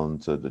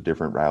around to the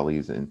different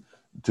rallies and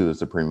to the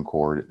Supreme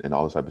Court and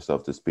all this type of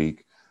stuff to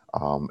speak.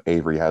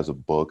 Avery has a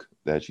book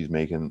that she's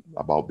making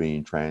about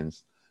being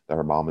trans that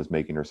her mom is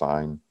making her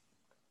sign.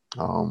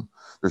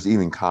 There's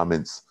even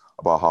comments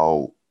about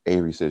how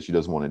Avery says she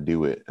doesn't want to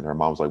do it. And her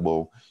mom's like,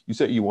 well, you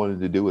said you wanted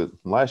to do it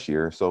last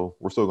year, so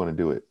we're still going to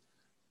do it.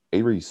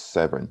 Avery's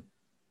 7.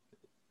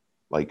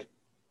 Like,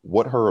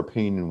 what her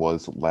opinion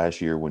was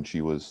last year when she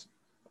was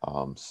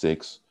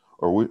 6,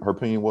 or what her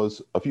opinion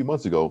was a few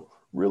months ago,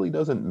 really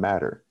doesn't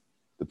matter.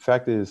 The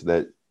fact is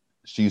that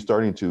she's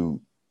starting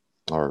to,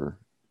 or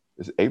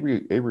is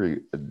Avery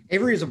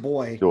is a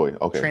boy. Joy,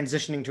 okay.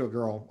 Transitioning to a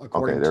girl,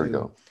 according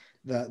to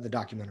the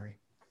documentary.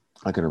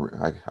 I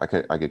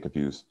get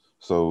confused.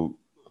 So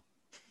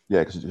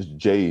yeah, because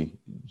Jay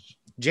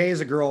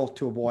is a girl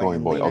to a boy,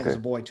 and Lena is a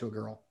boy to a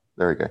girl.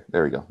 There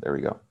we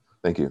go.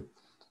 Thank you.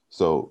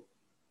 So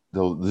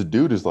the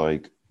dude is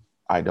like,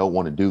 I don't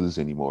want to do this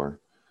anymore.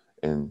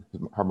 And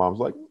her mom's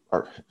like,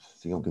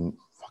 see, I'm getting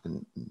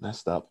fucking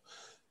messed up.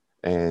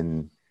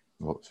 And,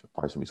 well,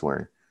 probably shouldn't be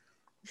swearing.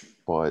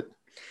 But.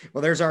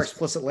 Well, there's our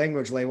explicit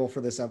language label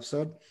for this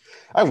episode.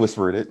 I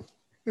whispered it.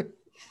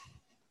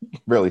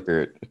 Barely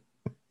hear it.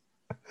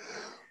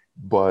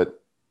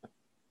 But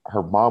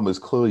her mom is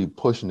clearly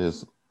pushing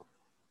this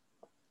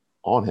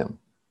on him.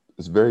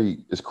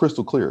 It's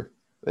crystal clear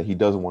that he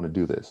doesn't want to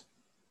do this.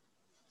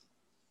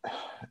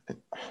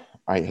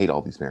 I hate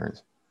all these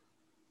parents.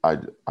 I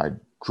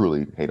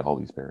truly hate all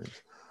these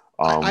parents.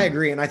 I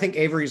agree. And I think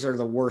Avery's are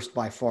the worst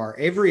by far.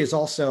 Avery is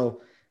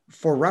also,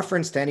 for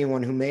reference to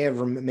anyone who may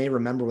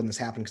remember when this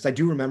happened, because I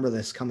do remember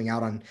this coming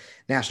out on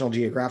National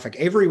Geographic.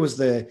 Avery was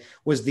the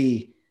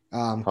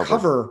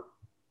cover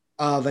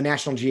of a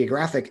National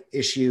Geographic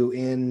issue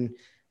in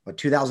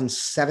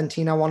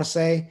 2017, I want to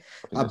say,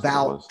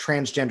 about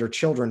transgender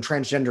children,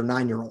 transgender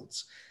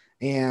 9-year-olds.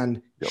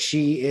 And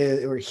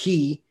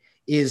he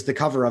is the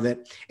cover of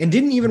it, and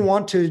didn't even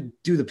want to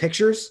do the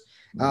pictures.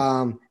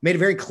 Made it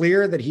very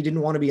clear that he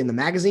didn't want to be in the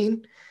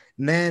magazine.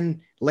 And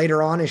then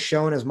later on is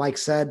shown, as Mike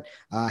said,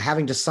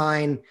 having to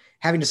sign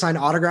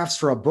autographs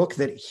for a book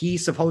that he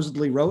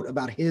supposedly wrote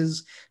about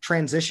his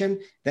transition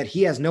that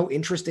he has no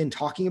interest in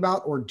talking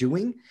about or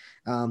doing,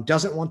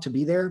 doesn't want to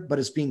be there, but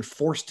is being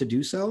forced to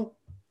do so.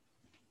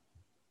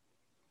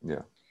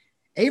 Yeah.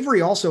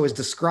 Avery also is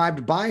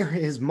described by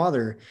his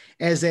mother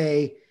as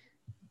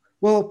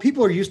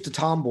people are used to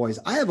tomboys.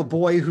 I have a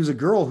boy who's a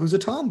girl who's a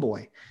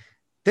tomboy.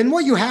 Then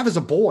what you have is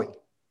a boy.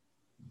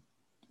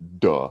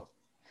 Duh.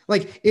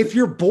 Like, if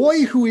your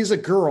boy who is a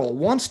girl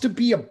wants to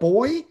be a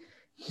boy,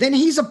 then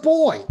he's a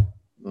boy.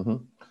 Mm-hmm.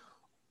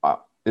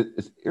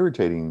 It's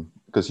irritating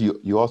because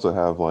you also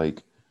have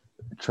like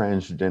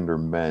transgender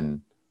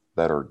men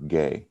that are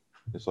gay.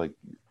 It's like,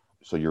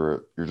 so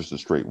you're just a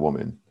straight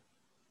woman.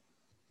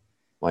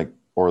 Like,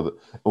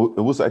 it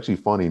was actually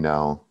funny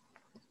now,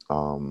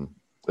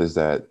 is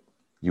that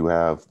you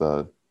have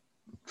the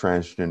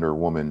transgender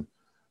woman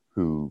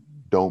who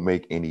don't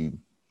make any,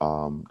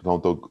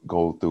 don't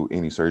go through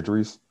any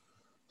surgeries.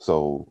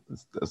 So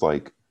it's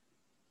like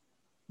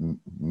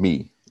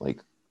me,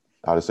 like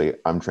how to say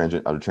I'm a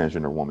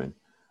transgender woman,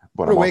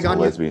 but I'm also a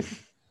lesbian.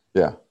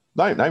 Yeah,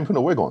 not even putting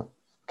a wig on.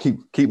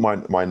 Keep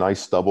my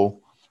nice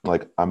stubble.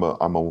 Like I'm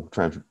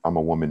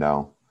a woman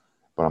now,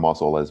 but I'm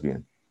also a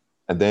lesbian.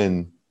 And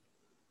then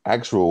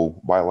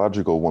actual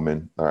biological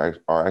women are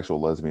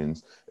actual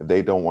lesbians. If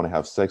they don't want to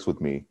have sex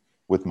with me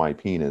with my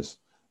penis,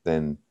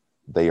 then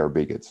they are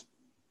bigots.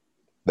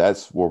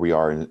 That's where we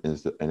are in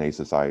a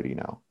society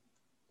now.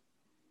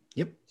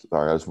 Yep.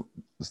 Sorry,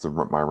 that's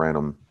my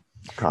random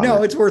comment.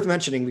 No, it's worth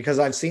mentioning because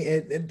I've seen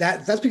it,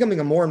 that's becoming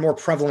a more and more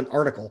prevalent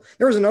article.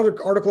 There was another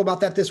article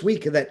about that this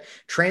week, that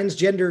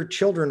transgender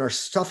children are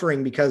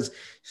suffering because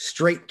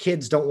straight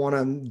kids don't want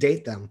to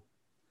date them.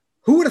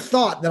 Who would have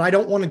thought that I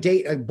don't want to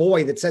date a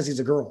boy that says he's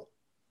a girl?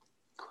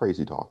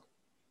 Crazy talk.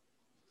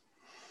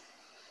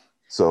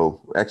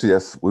 So actually,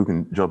 we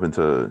can jump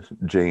into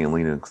Jay and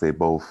Lena because they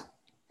both.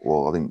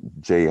 Well, I think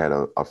Jay had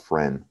a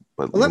friend,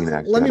 but let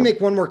me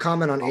make one more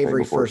comment on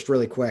Avery first,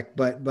 really quick.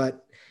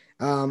 But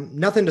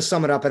nothing to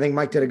sum it up. I think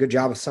Mike did a good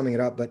job of summing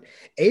it up. But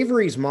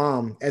Avery's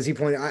mom, as he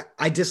pointed,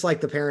 I dislike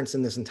the parents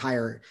in this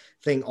entire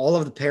thing. All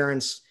of the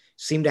parents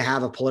seem to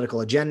have a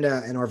political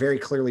agenda and are very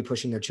clearly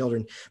pushing their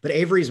children. But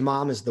Avery's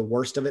mom is the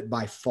worst of it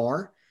by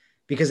far,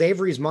 because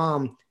Avery's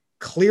mom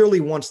clearly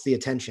wants the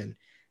attention.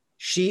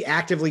 She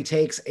actively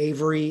takes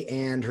Avery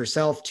and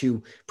herself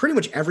to pretty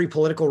much every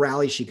political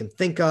rally she can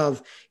think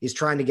of, is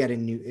trying to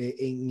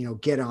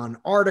get on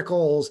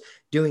articles,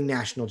 doing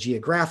National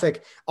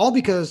Geographic, all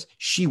because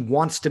she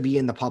wants to be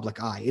in the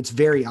public eye. It's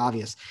very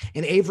obvious.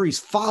 And Avery's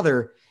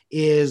father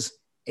is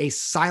a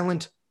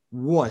silent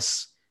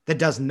wuss that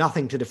does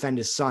nothing to defend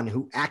his son,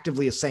 who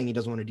actively is saying he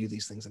doesn't want to do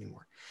these things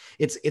anymore.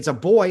 It's a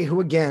boy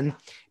who, again,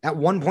 at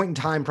one point in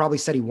time probably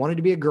said he wanted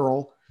to be a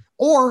girl,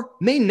 or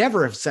may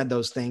never have said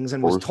those things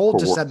and was told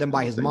to said them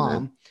by his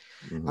mom,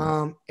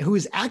 who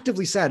has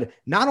actively said,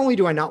 not only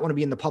do I not want to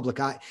be in the public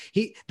eye,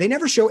 they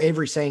never show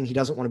Avery saying he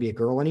doesn't want to be a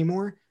girl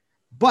anymore,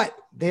 but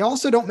they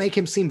also don't make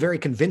him seem very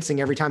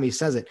convincing every time he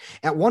says it.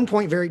 At one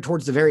point,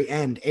 towards the very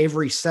end,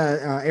 Avery's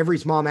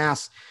mom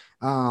asks,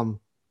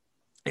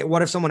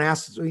 what if someone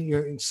asks,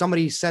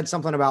 somebody said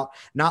something about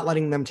not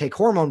letting them take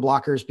hormone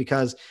blockers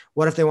because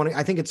what if they want to,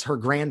 I think it's her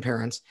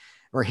grandparents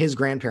or his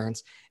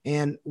grandparents.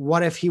 And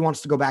what if he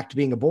wants to go back to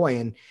being a boy?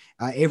 And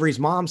Avery's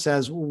mom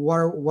says,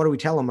 what do we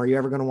tell him? Are you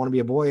ever going to want to be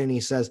a boy? And he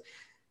says,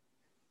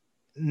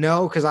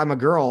 no, because I'm a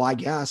girl, I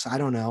guess. I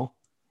don't know.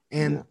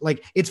 And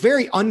it's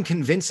very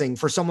unconvincing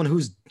for someone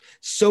who's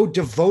so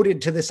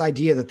devoted to this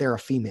idea that they're a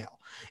female.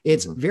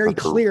 It's very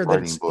clear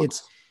that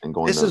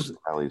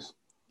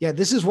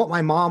this is what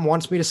my mom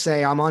wants me to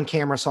say. I'm on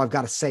camera, so I've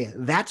got to say it.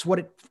 That's what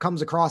it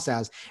comes across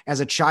as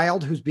a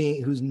child who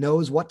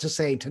knows what to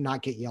say to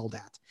not get yelled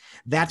at.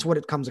 That's what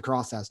it comes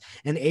across as.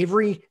 And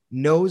Avery's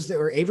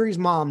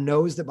mom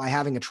knows that by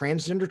having a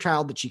transgender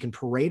child that she can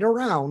parade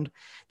around,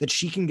 that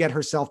she can get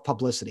herself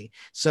publicity.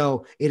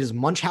 So it is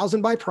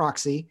Munchausen by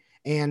proxy,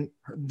 and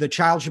the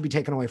child should be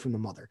taken away from the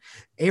mother.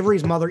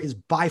 Avery's mother is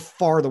by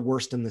far the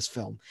worst in this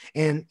film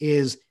and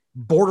is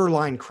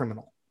borderline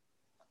criminal.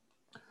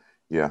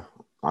 Yeah,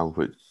 I would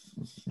put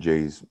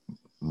Jay's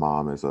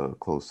mom as a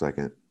close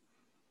second.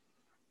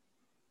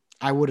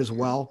 I would as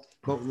well,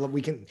 but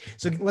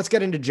so let's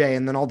get into Jay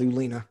and then I'll do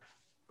Lena.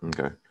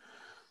 Okay.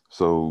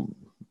 So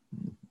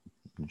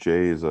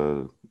Jay is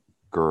a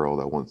girl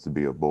that wants to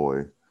be a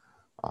boy.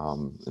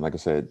 And like I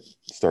said,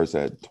 starts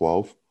at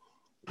 12.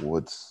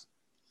 What's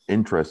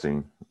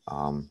interesting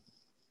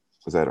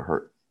was that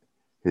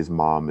his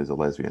mom is a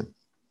lesbian,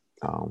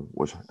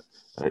 which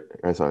I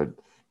guess I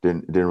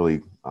didn't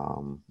really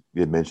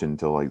get mentioned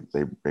until like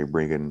they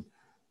bring in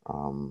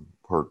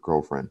her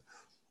girlfriend.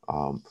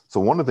 So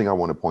one of the things I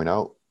want to point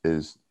out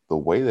is the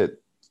way that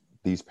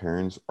these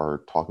parents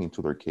are talking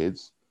to their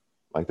kids,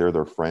 like they're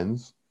their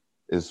friends,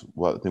 is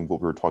what I think what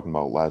we were talking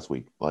about last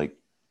week. Like,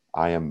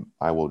 I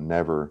will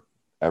never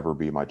ever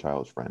be my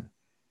child's friend,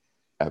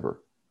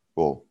 ever.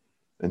 Well,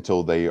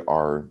 until they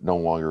are no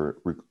longer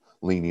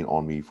leaning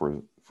on me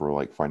for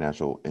like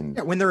financial and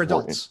Yeah, when they're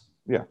adults.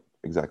 Yeah,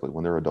 exactly.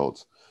 When they're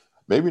adults,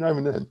 maybe not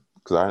even then,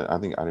 because I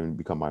think I didn't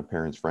become my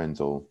parents' friend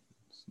until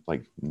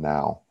like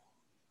now.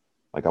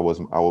 Like I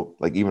will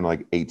like even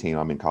like 18,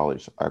 I'm in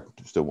college. I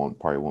still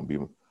probably won't be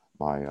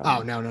my.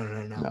 Oh no.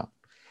 No.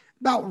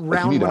 About Like,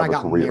 round when I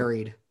got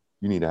married.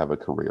 You need to have a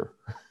career.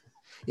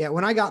 Yeah,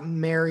 when I got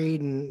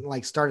married and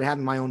like started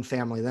having my own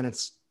family, then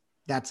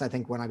that's I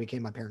think when I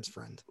became my parents'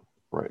 friend.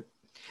 Right.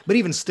 But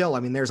even still, I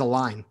mean, there's a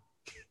line.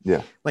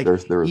 Yeah. Like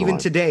even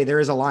today, there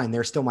is a line.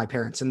 They're still my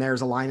parents, and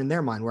there's a line in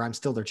their mind where I'm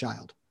still their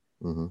child.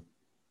 Mm-hmm.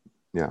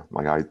 Yeah,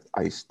 like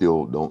I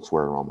still don't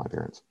swear around my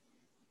parents.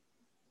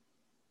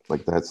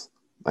 Like that's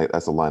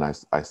a line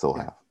I still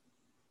have.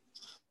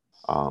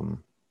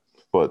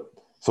 But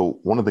so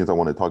one of the things I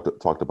want to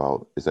talk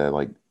about is that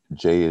like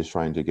Jay is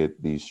trying to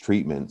get these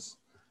treatments,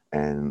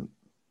 and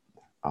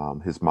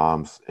his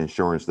mom's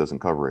insurance doesn't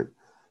cover it.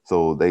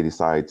 So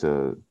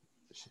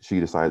she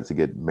decided to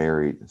get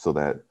married so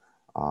that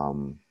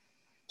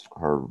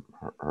her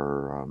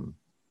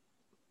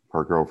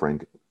her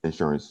girlfriend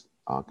insurance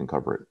can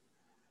cover it.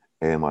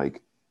 And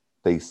like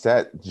they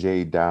sat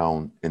Jay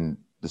down and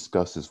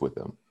discussed this with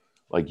him.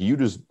 Like, you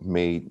just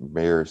made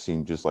marriage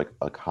seem just like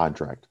a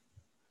contract.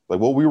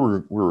 Like, well, we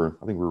were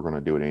I think we were going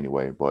to do it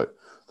anyway, but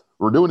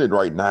we're doing it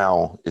right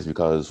now is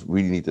because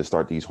we need to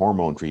start these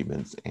hormone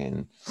treatments,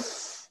 and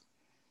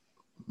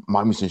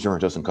mommy's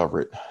insurance doesn't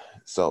cover it,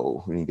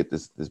 so we need to get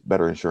this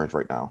better insurance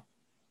right now.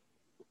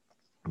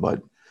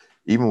 But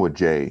even with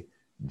Jay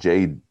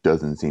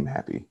doesn't seem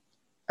happy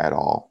at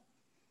all,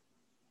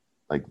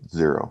 like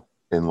zero.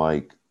 And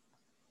like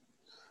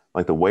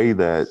the way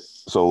that,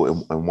 so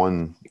in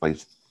one, like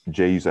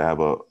Jay used to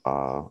have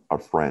a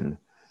friend,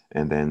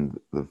 and then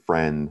the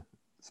friend's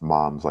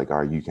mom's like, all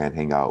right, you can't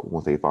hang out,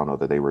 once they found out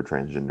that they were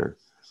transgender.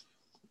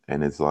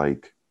 And it's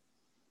like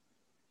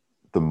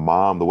the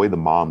way the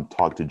mom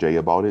talked to Jay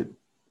about it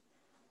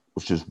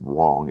was just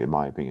wrong, in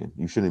my opinion.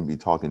 You shouldn't be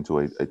talking to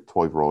a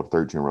 12-year-old,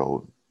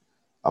 13-year-old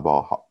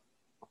about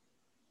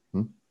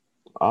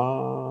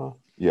how,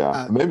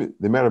 maybe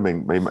they might have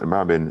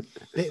been.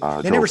 They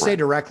never say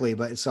directly,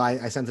 but so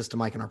I sent this to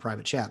Mike in our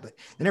private chat, but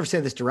they never say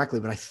this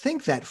directly. But I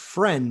think that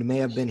friend may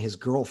have been his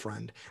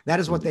girlfriend. That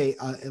is what they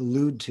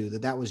allude to,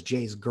 that was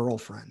Jay's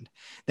girlfriend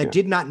that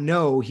did not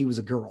know he was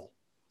a girl.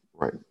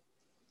 Right.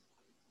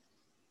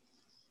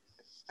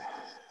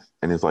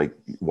 And it's like,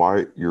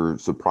 why you're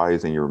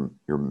surprised and you're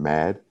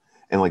mad,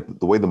 and like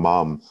the way the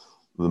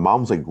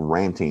mom's like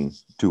ranting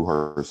to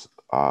her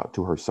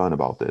son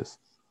about this,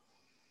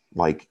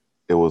 like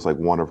it was like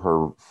one of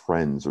her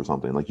friends or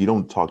something. Like, you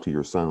don't talk to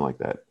your son like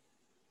that,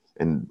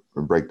 and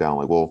break down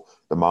like, well,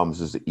 the mom's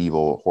just an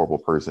evil, horrible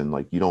person.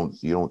 Like, you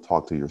don't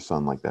talk to your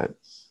son like that.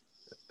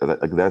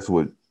 Like that's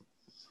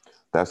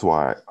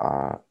why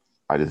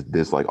I just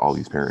dislike all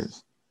these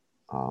parents.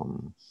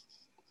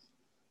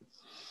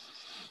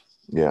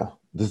 Yeah,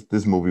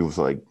 this movie was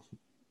like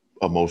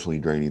emotionally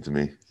draining to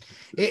me.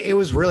 It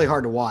was really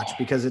hard to watch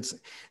because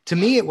to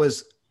me, it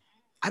was,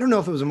 I don't know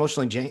if it was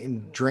emotionally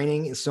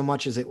draining so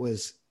much as it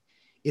was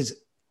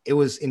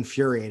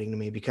infuriating to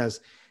me,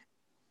 because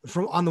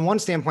on the one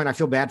standpoint, I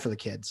feel bad for the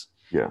kids.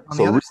 Yeah. On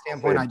the other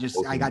standpoint,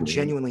 I got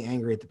genuinely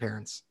angry at the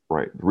parents.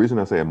 Right. The reason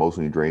I say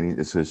emotionally draining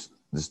is just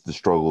the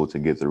struggle to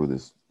get through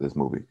this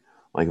movie.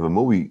 Like, if a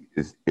movie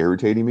is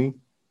irritating me,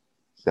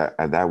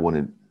 that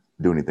wouldn't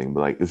do anything. But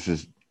like, it's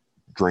just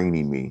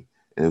draining me,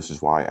 and it's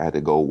just why I had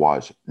to go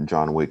watch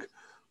John Wick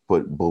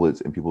put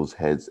bullets in people's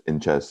heads and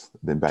chests,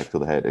 then back to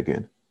the head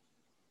again.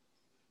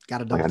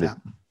 Got a double tap.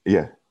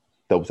 Yeah,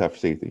 double tap for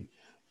safety.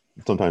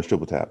 Sometimes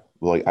triple tap.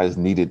 Like, I just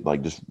needed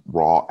like just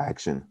raw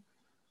action,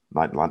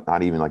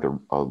 not even like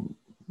a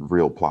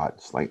real plot.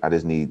 It's like, I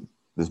just need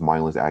this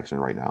mindless action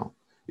right now.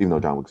 Even though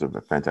John Wick's a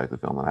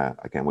fantastic film, and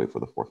I can't wait for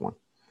the fourth one.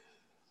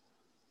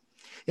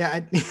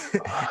 Yeah,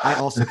 I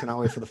also cannot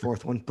wait for the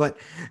fourth one. But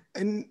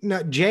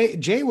no,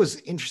 Jay was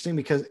interesting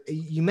because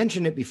you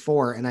mentioned it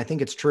before, and I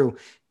think it's true.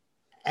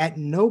 At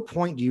no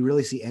point do you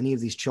really see any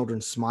of these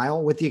children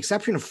smile, with the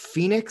exception of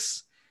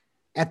Phoenix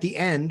at the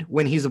end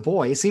when he's a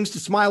boy. He seems to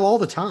smile all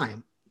the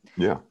time.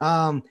 Yeah.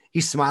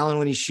 He's smiling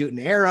when he's shooting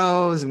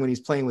arrows and when he's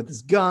playing with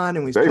his gun and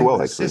when he's playing with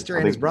his sister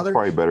and his brother. He's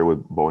probably better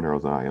with bow and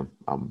arrows than I am.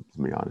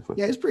 To be honest with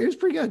you. Yeah, it was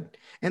pretty good.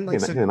 And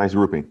like, nice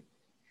grouping.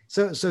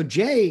 So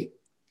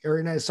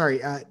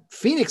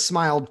Phoenix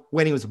smiled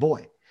when he was a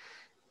boy.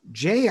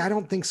 Jay, I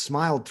don't think,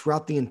 smiled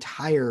throughout the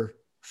entire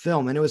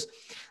film. And it was,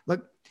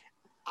 look,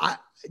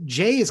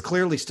 Jay is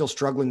clearly still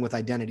struggling with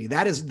identity.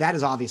 That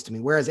is obvious to me.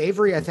 Whereas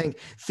Avery, I think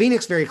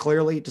Phoenix very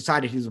clearly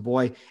decided he was a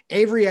boy.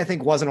 Avery, I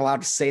think, wasn't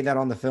allowed to say that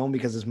on the film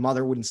because his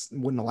mother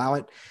wouldn't allow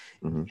it.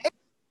 Mm-hmm.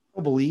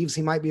 Believes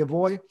he might be a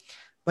boy,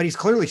 but he's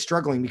clearly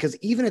struggling because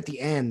even at the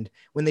end,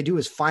 when they do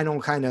his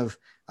final kind of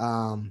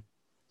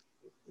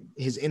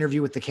his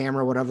interview with the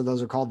camera, whatever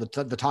those are called,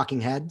 the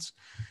talking heads,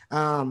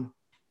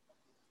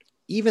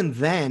 even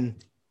then,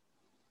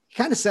 he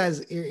kind of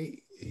says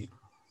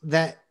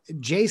that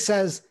Jay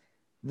says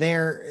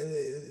there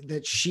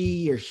that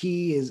she or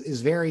he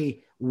is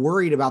very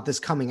worried about this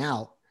coming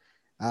out.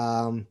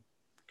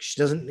 She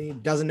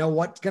doesn't know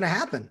what's going to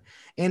happen,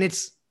 and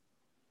it's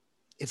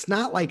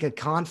not like a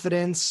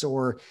confidence,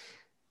 or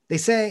they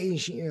say,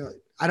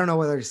 I don't know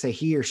whether to say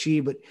he or she,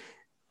 but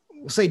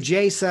we'll say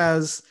Jay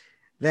says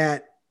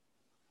that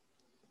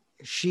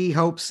she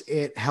hopes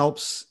it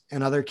helps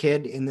another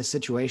kid in this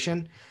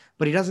situation,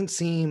 but he doesn't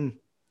seem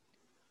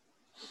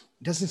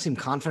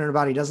confident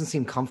about it. He doesn't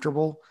seem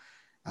comfortable.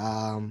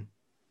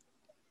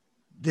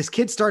 This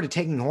kid started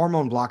taking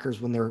hormone blockers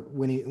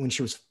when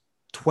she was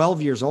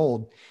 12 years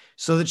old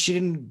so that she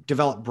didn't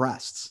develop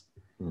breasts.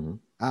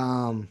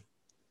 Mm-hmm.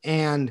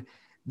 And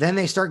then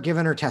they start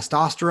giving her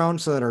testosterone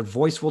so that her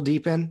voice will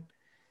deepen.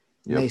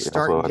 Yep. They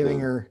start giving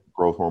her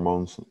growth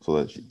hormones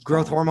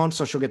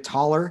so she'll get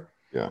taller.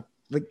 Yeah.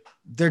 Like,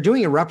 they're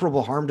doing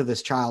irreparable harm to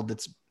this child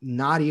that's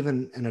not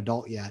even an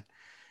adult yet.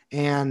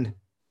 And,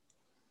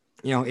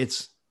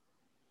 it's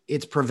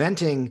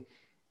preventing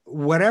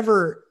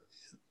whatever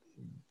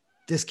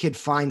this kid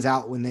finds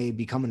out when they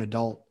become an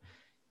adult,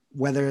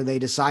 whether they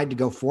decide to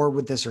go forward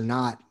with this or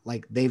not.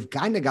 Like, they've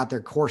kind of got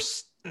their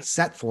course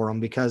set for him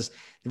because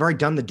they've already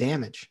done the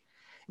damage.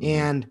 Mm-hmm.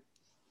 And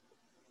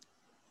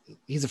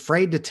he's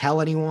afraid to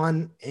tell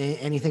anyone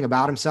anything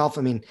about himself.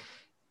 I mean,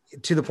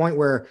 to the point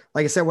where,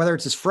 like I said, whether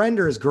it's his friend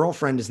or his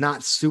girlfriend is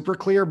not super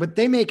clear, but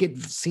they make it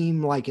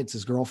seem like it's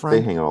his girlfriend.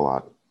 They hang out a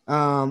lot.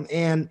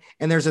 And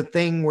there's a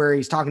thing where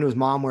he's talking to his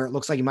mom where it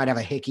looks like he might have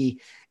a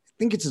hickey. I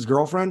think it's his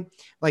girlfriend.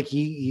 Like,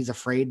 he's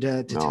afraid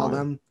to tell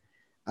them.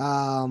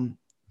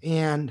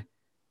 And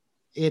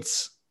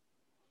it's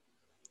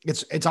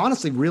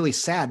honestly really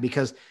sad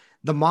because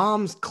the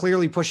mom's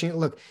clearly pushing it.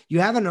 Look, you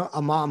have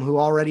a mom who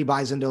already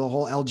buys into the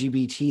whole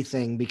LGBT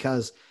thing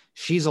because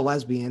she's a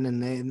lesbian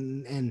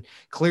and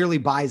clearly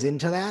buys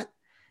into that.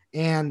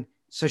 And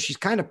so she's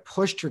kind of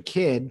pushed her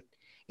kid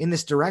in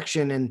this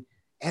direction. And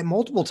at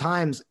multiple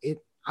times,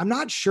 I'm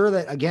not sure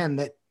that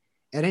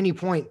at any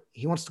point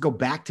he wants to go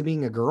back to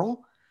being a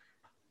girl,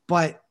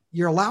 but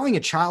you're allowing a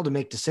child to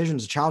make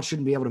decisions a child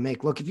shouldn't be able to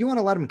make. Look, if you want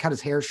to let him cut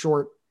his hair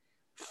short,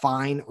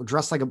 fine, or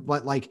dress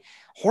but like,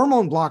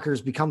 hormone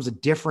blockers becomes a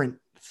different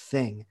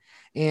thing.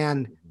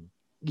 And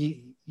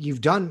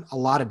you've done a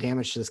lot of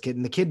damage to this kid,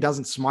 and the kid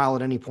doesn't smile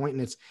at any point.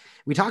 And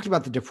we talked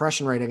about the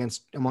depression rate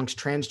amongst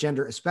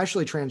transgender,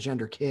 especially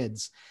transgender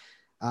kids,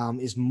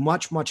 is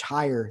much, much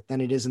higher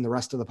than it is in the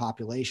rest of the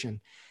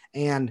population.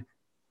 And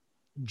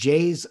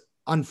Jay's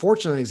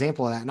unfortunate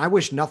example of that. And I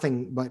wish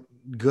nothing but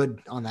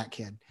good on that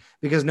kid,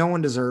 because no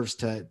one deserves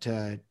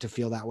to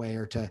feel that way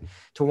or to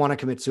want to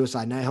commit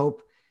suicide. And I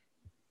hope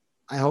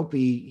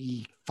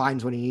he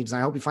finds what he needs. And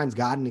I hope he finds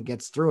God and it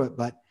gets through it.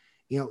 But,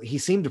 he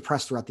seemed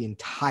depressed throughout the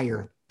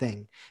entire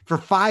thing. For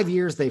 5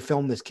 years, they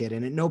filmed this kid,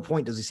 and at no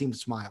point does he seem to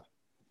smile.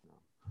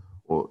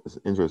 Well, it's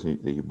interesting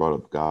that you brought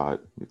up God,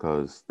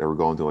 because they were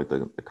going to like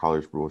the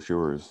college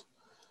brochures,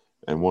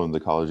 and one of the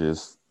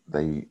colleges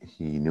he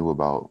knew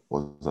about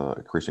was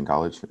a Christian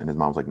college, and his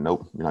mom's like,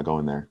 "Nope, you're not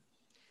going there."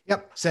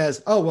 Yep,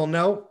 says, "Oh well,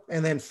 no,"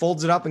 and then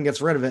folds it up and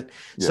gets rid of it.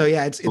 Yeah. So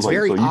yeah, it's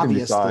very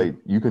obvious.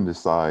 You can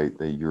decide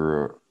that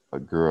you're a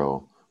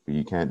girl, but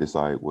you can't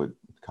decide what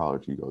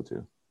college you go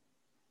to.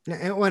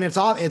 And when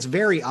it's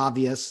very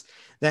obvious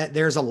that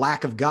there's a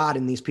lack of God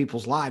in these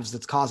people's lives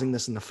that's causing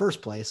this in the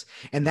first place.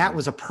 And that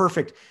was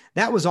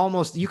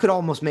you could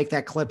almost make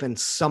that clip and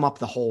sum up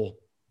the whole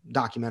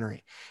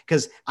documentary,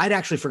 because I'd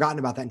actually forgotten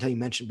about that until you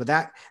mentioned, but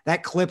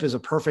that clip is a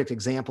perfect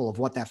example of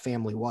what that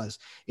family was,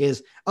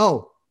 an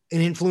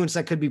influence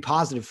that could be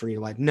positive for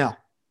your life. No,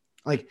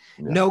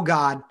 no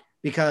God,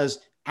 because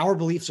our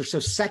beliefs are so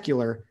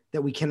secular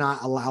that we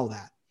cannot allow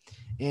that.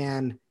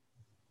 And,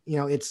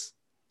 it's,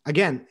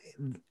 again,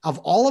 of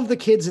all of the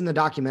kids in the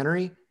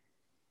documentary,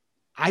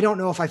 I don't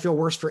know if I feel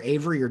worse for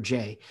Avery or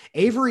Jay.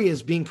 Avery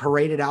is being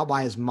paraded out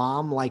by his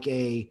mom like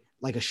a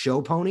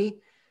show pony,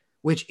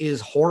 which is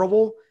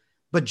horrible.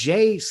 But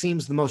Jay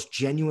seems the most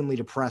genuinely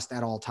depressed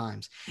at all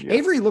times. Yeah.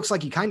 Avery looks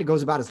like he kind of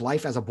goes about his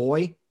life as a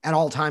boy at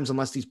all times,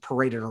 unless he's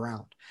paraded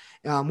around,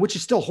 which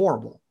is still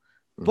horrible.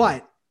 Mm-hmm.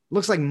 But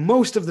looks like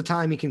most of the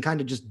time he can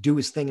kind of just do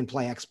his thing and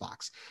play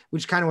Xbox,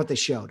 which is kind of what they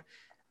showed.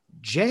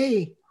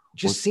 Jay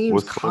just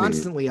seems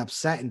constantly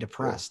upset and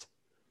depressed.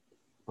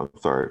 I'm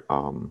sorry.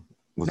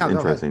 What's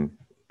interesting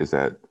is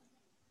that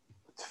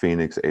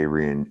Phoenix,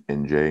 Avery,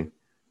 and Jay,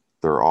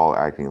 they're all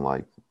acting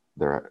like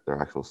their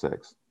actual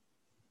sex.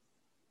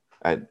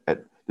 For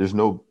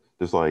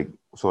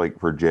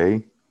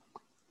Jay,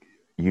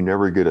 you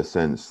never get a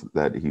sense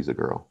that he's a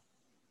girl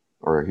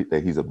or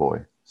that he's a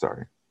boy.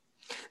 Sorry.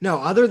 No,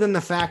 other than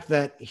the fact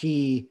that that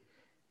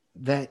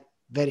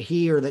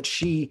he or that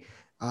she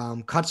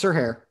cuts her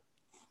hair.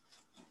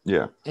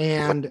 Yeah.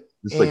 And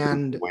it's like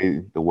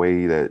the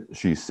way that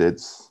she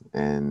sits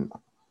and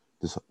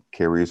just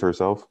carries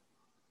herself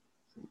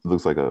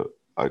looks like a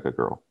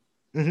girl.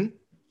 Mm-hmm.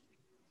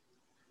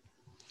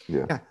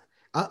 Yeah.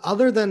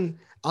 Other than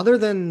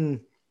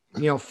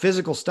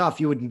physical stuff,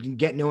 you would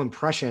get no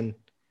impression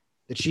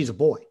that she's a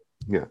boy.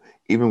 Yeah.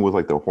 Even with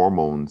like the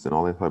hormones and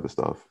all that type of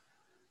stuff,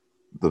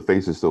 the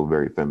face is still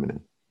very feminine.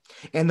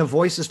 And the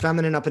voice is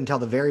feminine up until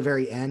the very,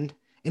 very end.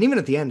 And even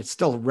at the end, it's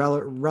still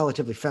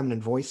relatively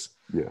feminine voice.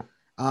 Yeah.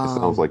 It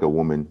sounds like a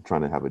woman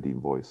trying to have a deep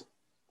voice.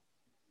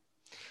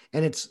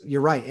 And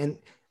you're right. And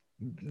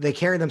they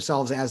carry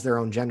themselves as their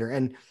own gender.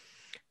 And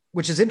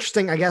which is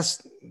interesting, I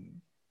guess,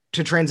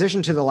 to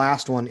transition to the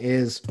last one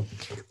is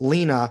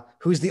Lena,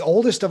 who's the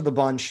oldest of the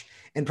bunch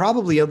and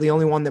probably the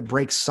only one that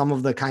breaks some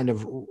of the kind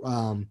of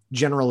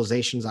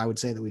generalizations, I would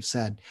say, that we've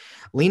said.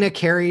 Lena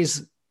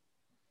carries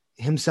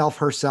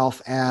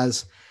herself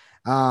as,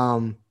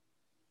 I'll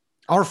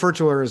refer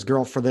to her as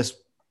girl for the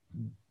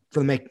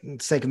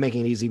sake of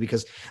making it easy,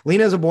 because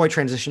Lena is a boy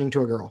transitioning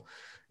to a girl.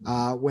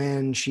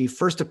 When she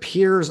first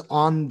appears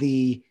on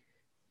the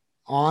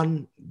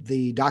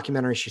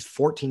documentary, she's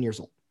 14 years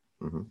old.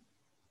 Mm-hmm.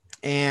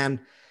 And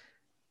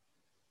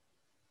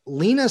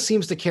Lena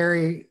seems to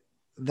carry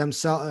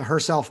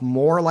herself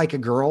more like a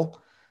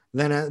girl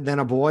than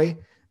a boy,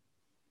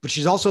 but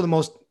she's also the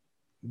most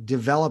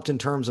developed in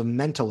terms of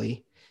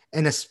mentally,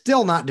 and is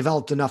still not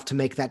developed enough to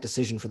make that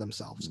decision for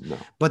themselves. No.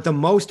 But the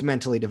most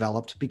mentally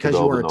developed, because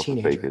you are a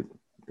teenager.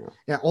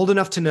 Yeah, old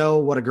enough to know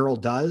what a girl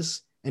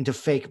does and to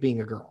fake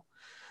being a girl.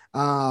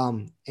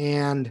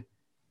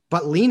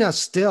 But Lena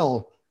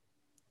still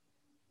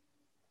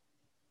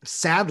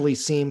sadly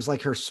seems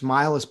like her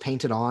smile is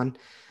painted on.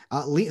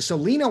 So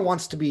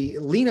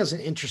Lena's an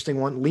interesting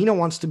one. Lena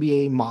wants to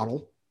be a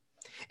model,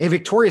 a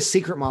Victoria's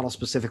Secret model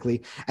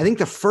specifically. I think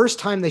the first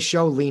time they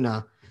show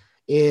Lena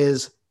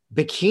is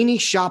bikini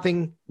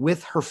shopping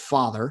with her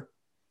father,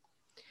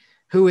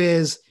 who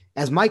is,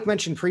 as Mike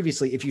mentioned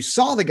previously, if you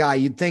saw the guy,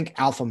 you'd think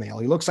alpha male.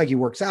 He looks like he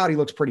works out. He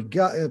looks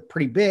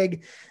pretty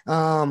big.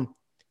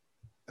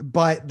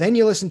 But then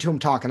you listen to him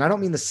talk, and I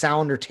don't mean the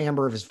sound or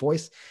timbre of his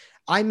voice.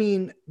 I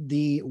mean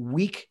the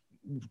weak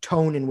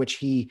tone in which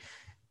he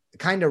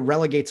kind of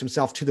relegates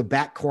himself to the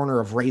back corner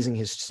of raising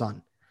his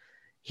son.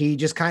 He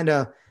just kind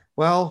of,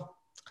 well,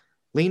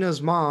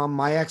 Lena's mom,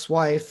 my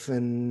ex-wife,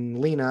 and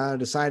Lena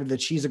decided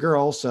that she's a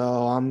girl, so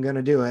I'm going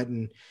to do it.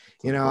 And,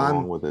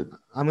 I'm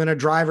going to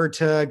drive her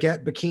to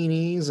get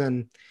bikinis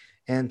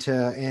and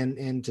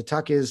to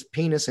tuck his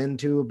penis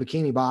into a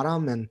bikini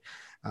bottom and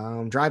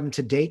drive him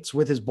to dates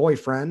with his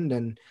boyfriend.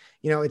 And,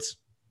 it's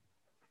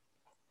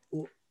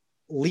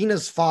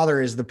Lena's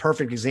father is the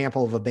perfect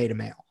example of a beta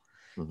male.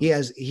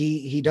 Mm-hmm.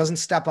 He doesn't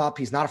step up.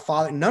 He's not a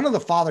father. None of the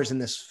fathers in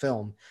this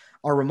film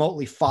are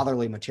remotely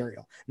fatherly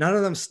material. None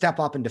of them step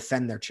up and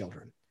defend their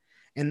children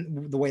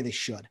and the way they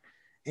should.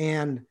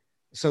 And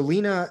so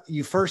Lena,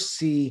 you first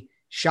see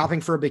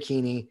shopping for a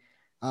bikini.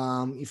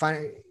 You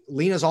find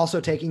Lena's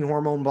also taking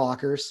hormone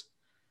blockers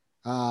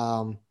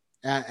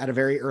at a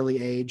very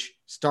early age,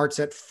 starts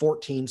at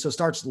 14. So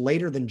starts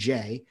later than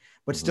Jay,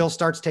 but still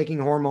starts taking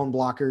hormone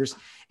blockers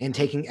and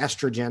taking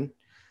estrogen.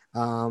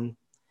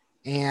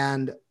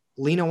 And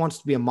Lena wants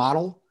to be a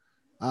model.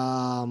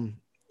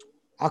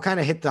 I'll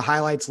kind of hit the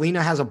highlights.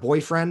 Lena has a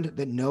boyfriend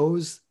that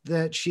knows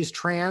that she's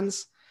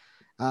trans,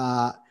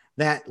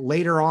 that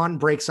later on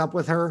breaks up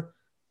with her.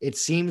 It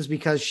seems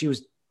because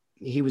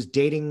he was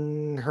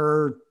dating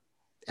her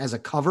as a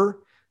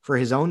cover for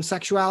his own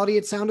sexuality.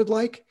 It sounded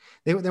like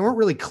they weren't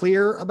really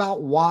clear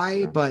about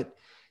why, but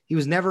he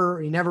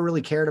never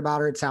really cared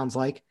about her. It sounds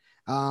like.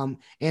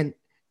 And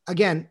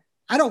again,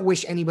 I don't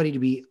wish anybody to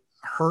be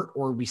hurt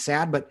or be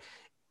sad, but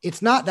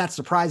it's not that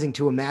surprising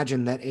to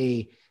imagine that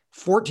a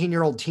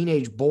 14-year-old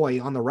teenage boy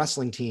on the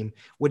wrestling team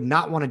would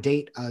not want to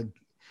date.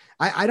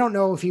 I don't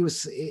know if he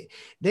was, it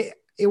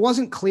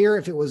wasn't clear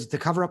if it was to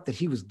cover up that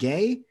he was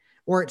gay,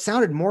 or it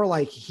sounded more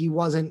like he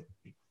wasn't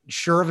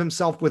sure of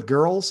himself with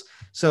girls.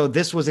 So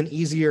this was an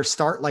easier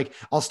start. Like,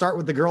 I'll start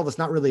with the girl that's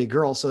not really a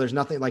girl. So there's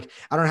nothing, like,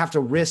 I don't have to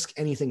risk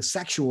anything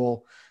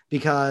sexual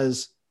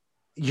because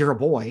you're a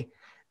boy.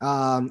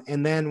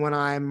 And then when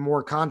I'm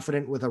more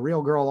confident with a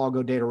real girl, I'll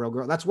go date a real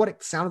girl. That's what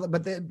it sounded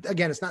like. But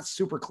again, it's not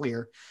super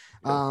clear,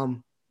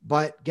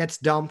 but gets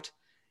dumped.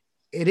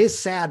 It is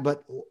sad,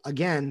 but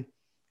again,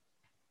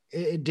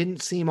 it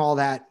didn't seem all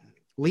that.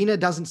 Lena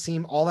doesn't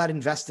seem all that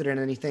invested in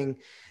anything.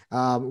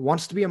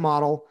 Wants to be a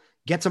model,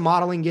 gets a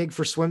modeling gig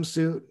for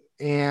swimsuit,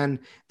 and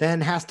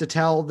then has to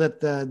tell that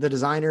the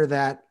designer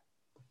that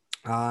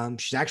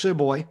she's actually a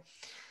boy,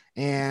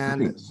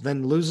 and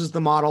then loses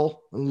the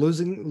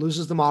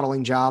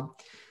modeling job.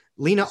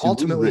 Lena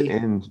ultimately,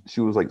 and she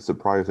was like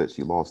surprised that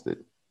she lost it.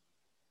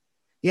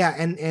 Yeah.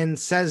 And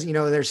says,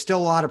 there's still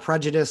a lot of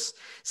prejudice,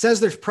 says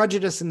there's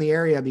prejudice in the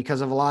area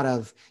because of a lot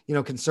of,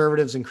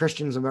 conservatives and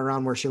Christians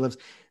around where she lives.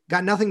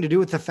 Got nothing to do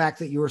with the fact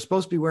that you were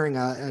supposed to be wearing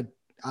a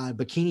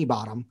bikini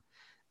bottom.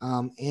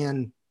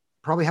 and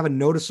probably have a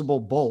noticeable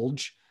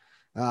bulge.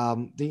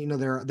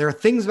 There are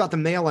things about the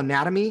male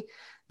anatomy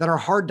that are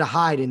hard to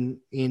hide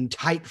in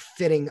tight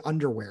fitting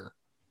underwear.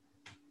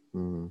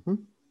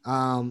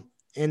 Mm-hmm.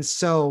 And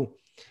so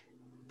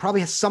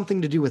probably has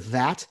something to do with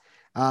that,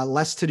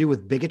 less to do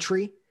with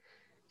bigotry.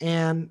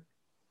 And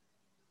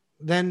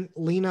then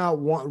Lena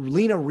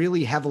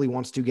really heavily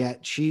wants to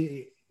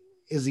she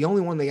is the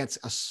only one that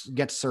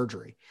gets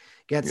surgery,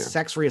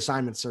 sex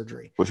reassignment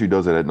surgery. Well, she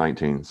does it at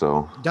 19.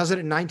 So does it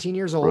at 19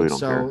 years old. Really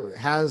so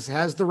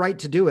has the right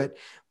to do it,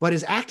 but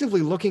is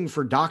actively looking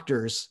for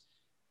doctors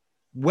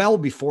well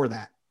before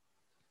that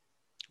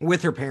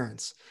with her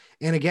parents.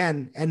 And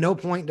again, at no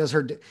point does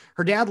her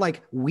dad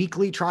like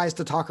weakly tries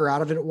to talk her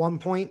out of it at one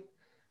point,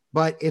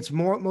 but it's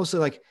mostly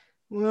like,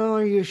 well,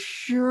 are you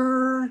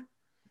sure?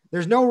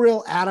 There's no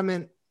real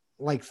adamant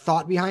like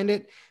thought behind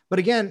it. But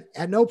again,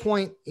 at no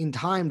point in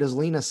time does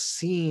Lena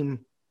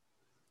seem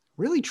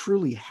really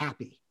truly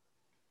happy.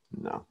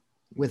 No.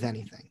 With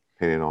anything.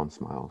 Painted on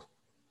smiles.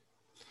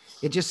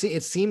 It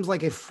seems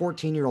like a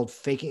 14-year-old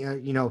faking,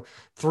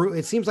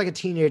 it seems like a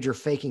teenager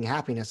faking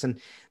happiness.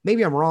 And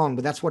maybe I'm wrong,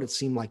 but that's what it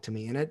seemed like to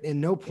me. And at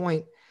no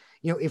point,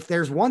 if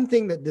there's one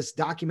thing that this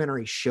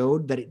documentary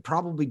showed that it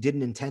probably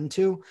didn't intend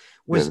to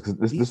was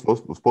this was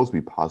supposed to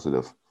be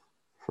positive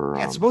for,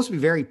 it's supposed to be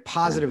very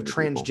positive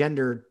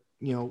transgender,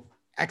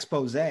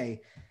 expose. I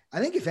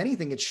think if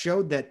anything, it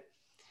showed that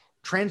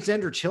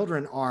transgender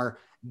children are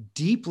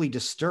deeply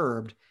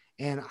disturbed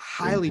and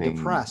highly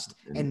depressed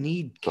and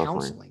need suffering.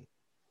 Counseling.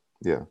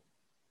 Yeah.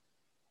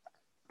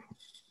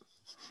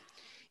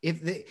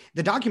 If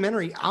the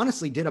documentary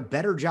honestly did a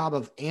better job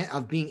of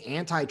being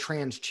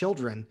anti-trans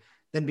children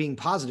than being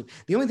positive.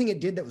 The only thing it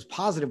did that was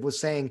positive was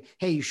saying,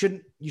 hey, you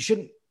shouldn't,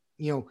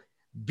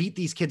 beat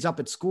these kids up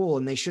at school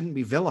and they shouldn't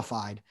be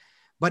vilified.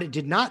 But it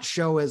did not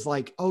show as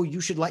like, oh, you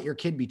should let your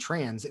kid be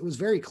trans. It was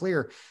very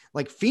clear.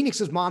 Like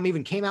Phoenix's mom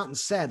even came out and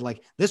said,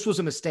 like, this was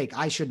a mistake.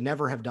 I should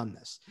never have done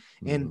this.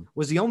 And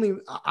was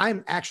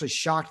I'm actually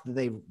shocked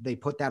that they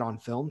put that on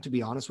film, to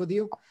be honest with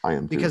you. I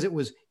am too. Because it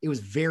was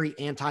very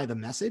anti the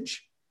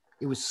message.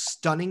 It was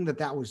stunning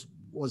that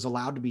was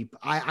allowed to be.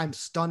 I'm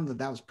stunned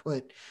that was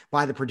put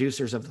by the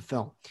producers of the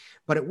film,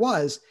 but it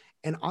was.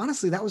 And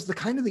honestly, that was the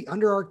kind of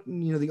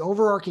the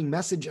overarching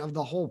message of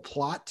the whole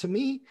plot to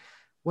me,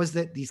 was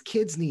that these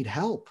kids need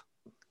help,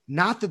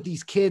 not that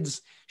these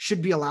kids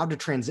should be allowed to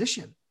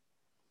transition.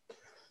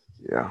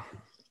 Yeah,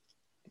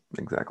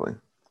 exactly.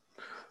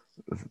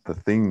 The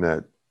thing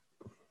that,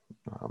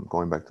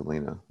 going back to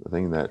Lena, the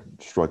thing that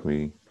struck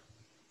me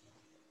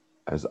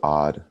as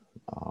odd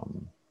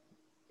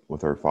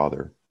with her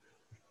father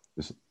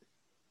is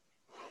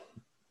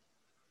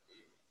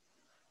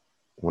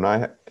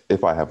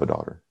if I have a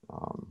daughter,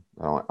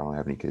 I don't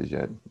have any kids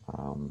yet.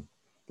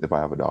 If I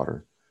have a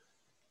daughter,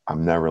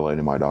 I'm never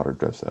letting my daughter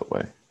dress that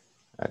way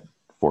at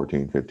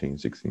 14, 15,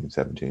 16,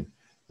 17.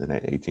 Then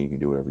at 18, you can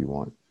do whatever you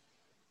want.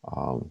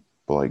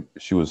 But like,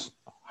 she was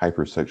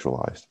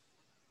hypersexualized.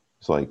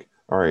 It's like,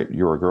 all right,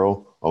 you're a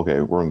girl.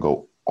 Okay, we're going to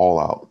go all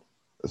out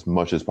as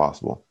much as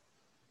possible.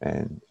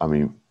 And I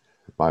mean,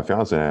 my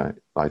fiance and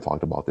I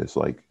talked about this.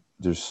 Like,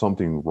 there's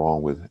something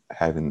wrong with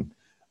having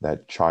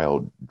that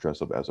child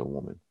dress up as a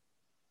woman.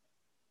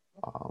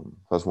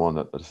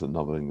 That's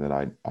another thing that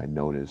I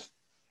noticed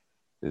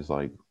is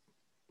like,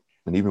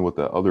 and even with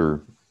the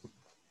other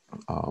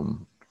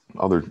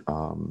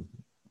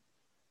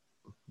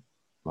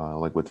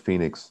like with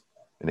Phoenix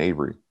and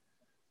Avery,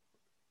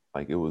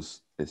 like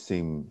it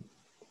seemed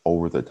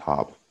over the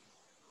top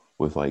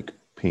with like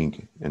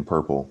pink and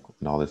purple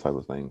and all this type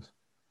of things.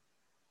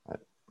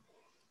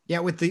 Yeah,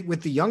 with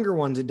the younger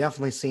ones, it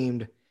definitely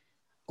seemed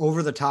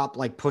over the top,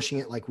 like pushing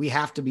it, like we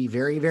have to be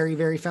very, very,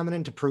 very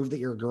feminine to prove that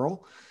you're a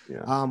girl.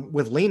 Yeah.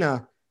 With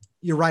Lena,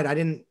 you're right.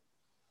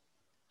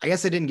 I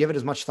guess I didn't give it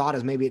as much thought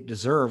as maybe it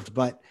deserved,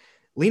 but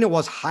Lena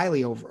was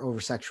highly over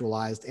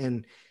sexualized,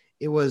 and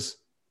it was,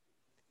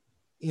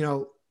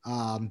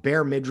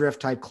 bare midriff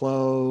type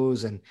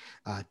clothes and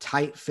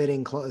tight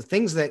fitting clothes,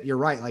 things that you're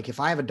right. Like if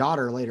I have a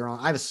daughter later on,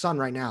 I have a son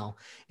right now.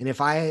 And if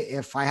I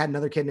had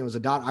another kid and it was a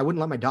daughter, I wouldn't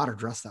let my daughter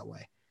dress that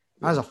way.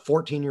 I was a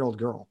 14-year-old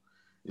girl.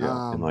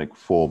 Yeah. And like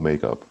full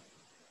makeup.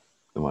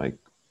 And like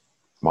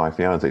my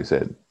fiance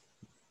said,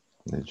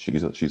 and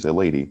she's a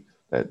lady,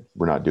 that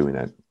we're not doing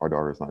that. Our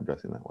daughter's not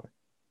dressing that way.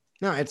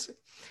 No,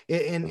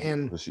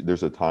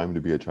 there's a time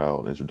to be a child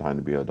and there's a time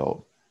to be an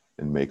adult,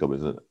 and makeup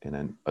is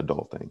an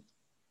adult thing.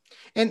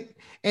 And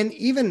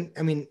even,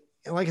 I mean,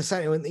 like I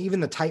said, even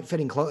the tight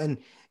fitting clothes,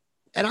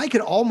 and I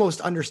could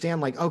almost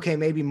understand like, okay,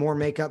 maybe more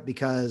makeup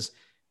because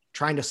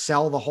trying to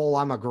sell the whole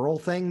I'm a girl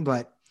thing,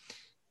 but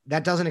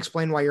that doesn't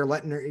explain why you're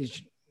letting her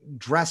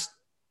dress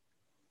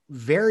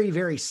very,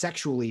 very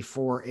sexually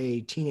for a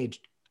teenage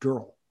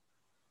girl.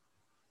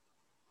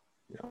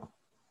 Yeah.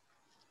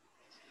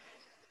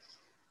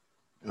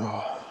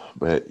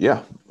 But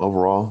yeah,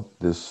 overall,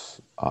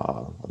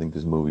 I think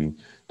this movie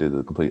did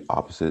the complete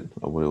opposite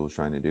of what it was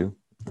trying to do,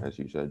 as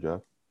you said, Jeff.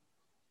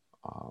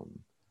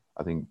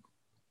 I think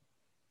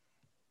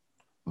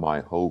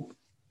my hope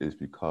is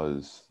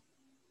because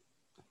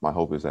my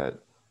hope is that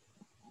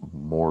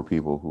more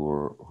people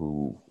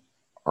who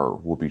are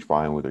will be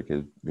fine with their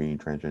kids being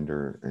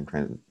transgender and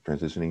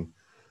transitioning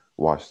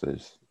watch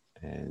this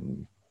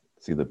and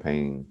see the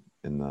pain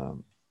in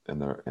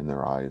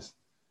their eyes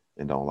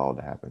and don't allow it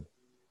to happen.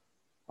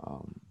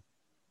 Um,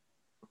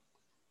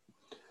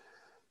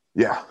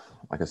 yeah,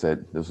 like I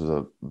said, this was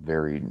a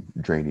very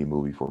draining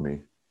movie for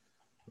me.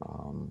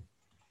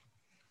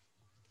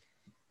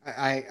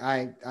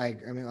 I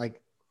mean,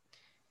 like,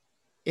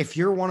 if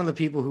you're one of the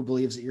people who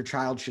believes that your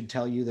child should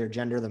tell you their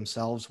gender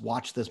themselves,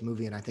 watch this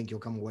movie, and I think you'll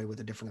come away with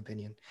a different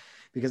opinion.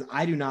 Because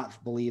I do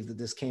not believe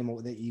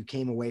that you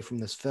came away from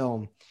this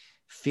film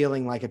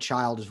feeling like a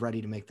child is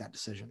ready to make that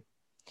decision.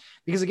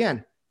 Because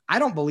again, I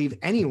don't believe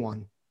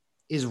anyone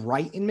is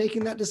right in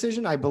making that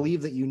decision. I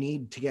believe that you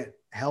need to get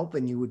help,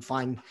 and you would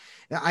find.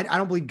 I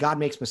don't believe God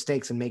makes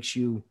mistakes and makes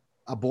you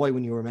a boy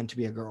when you were meant to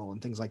be a girl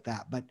and things like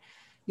that. But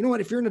you know what?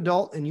 If you're an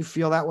adult and you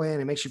feel that way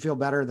and it makes you feel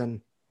better,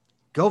 then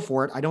go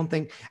for it. I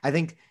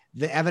think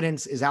the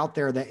evidence is out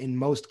there that in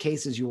most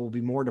cases you will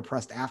be more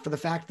depressed after the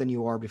fact than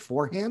you are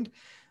beforehand.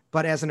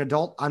 But as an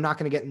adult, I'm not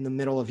going to get in the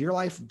middle of your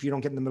life if you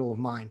don't get in the middle of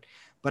mine.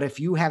 But if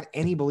you have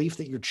any belief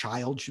that your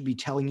child should be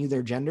telling you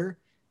their gender,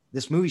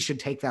 this movie should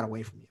take that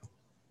away from you.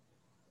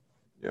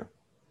 Yeah.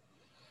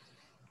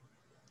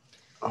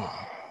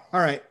 All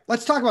right,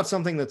 let's talk about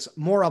something that's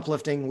more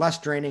uplifting, less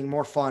draining,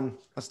 more fun.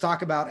 Let's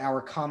talk about our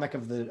comic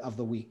of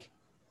the week.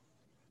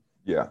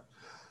 Yeah.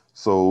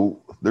 So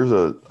there's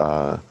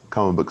a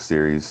comic book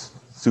series,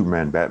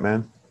 Superman,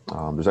 Batman.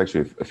 There's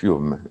actually a few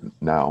of them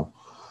now.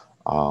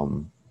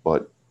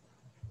 But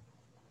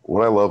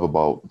what I love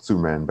about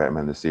Superman,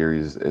 Batman, the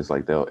series is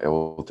like it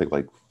will take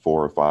like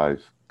 4 or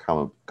 5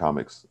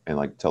 comics and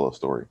like tell a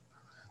story.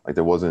 Like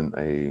there wasn't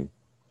a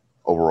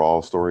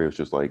overall story. It was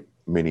just like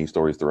mini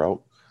stories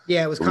throughout.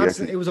 Yeah, it was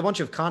constant. It was a bunch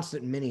of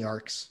constant mini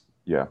arcs.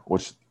 Yeah,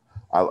 which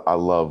I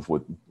love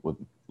what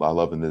I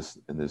love in this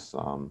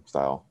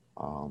style.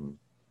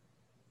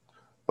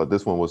 But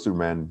this one was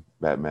Superman,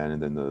 Batman,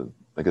 and then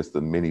I guess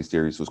the mini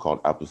series was called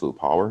Absolute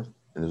Power,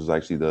 and this was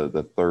actually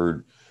the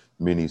third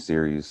mini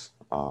series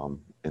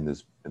in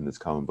this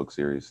comic book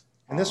series.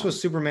 And this was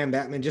Superman,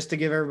 Batman. Just to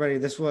give everybody,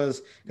 this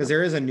was because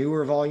there is a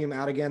newer volume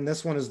out again.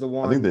 This one is the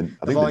one. I think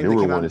the volume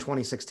that came out in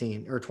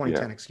 2016 or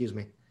 2010. Yeah. Excuse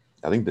me.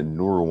 I think the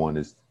newer one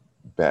is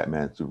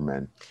Batman,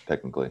 Superman.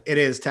 Technically, it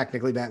is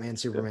technically Batman,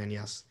 Superman.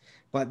 Yeah. Yes,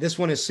 but this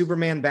one is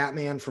Superman,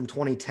 Batman from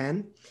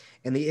 2010.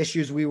 And the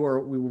issues we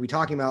will be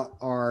talking about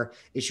are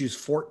issues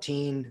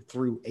 14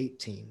 through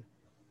 18.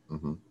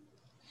 Mm-hmm.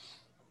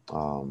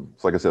 So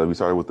like I said, we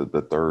started with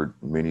the third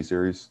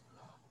miniseries.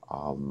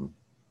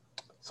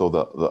 So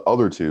the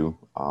other two,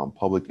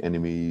 Public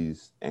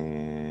Enemies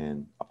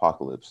and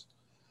Apocalypse,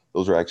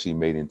 those are actually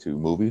made into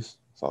movies.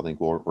 So I think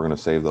we're going to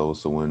save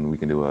those so when we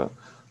can do a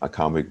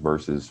comic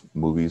versus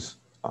movies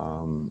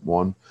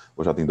one,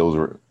 which I think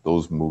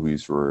those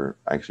movies were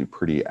actually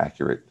pretty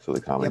accurate to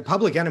the comic. Yeah,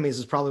 Public Enemies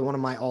is probably one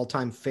of my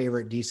all-time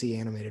favorite DC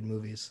animated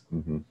movies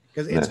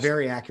because it's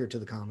very accurate to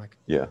the comic.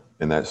 Yeah,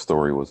 and that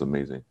story was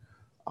amazing.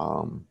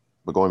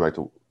 But going back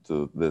to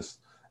this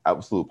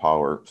Absolute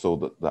Power,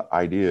 so the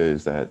idea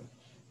is that,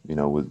 you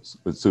know,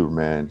 with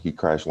Superman, he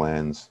crash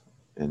lands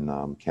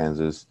in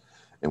Kansas,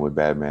 and with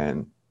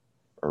Batman,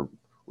 or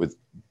with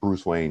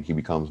Bruce Wayne, he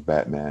becomes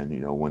Batman, you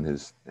know, when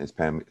his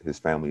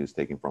family is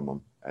taken from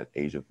him at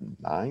age of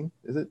 9.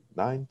 Is it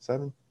 9,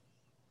 7?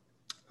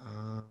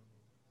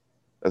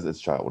 As its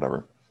child,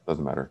 whatever,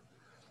 doesn't matter.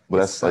 But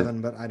that's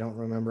 7, but I don't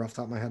remember off the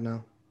top of my head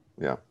now.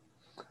 Yeah.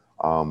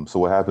 So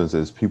what happens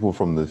is people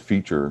from the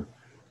future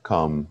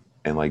come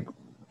and like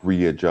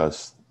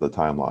readjust the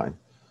timeline.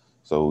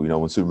 So, you know,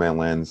 when Superman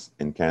lands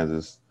in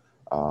Kansas,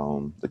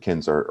 the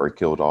Kents are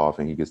killed off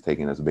and he gets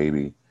taken as a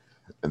baby.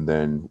 And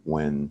then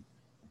when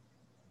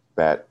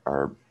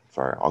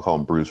I'll call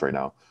him Bruce right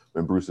now.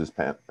 When Bruce's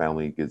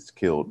family gets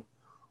killed,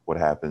 what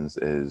happens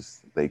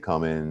is they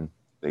come in,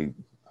 they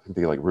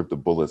like rip the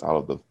bullets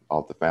out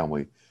of the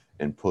family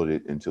and put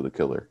it into the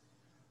killer.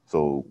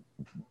 So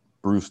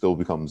Bruce still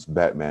becomes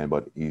Batman,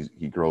 but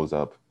he grows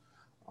up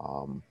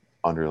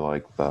under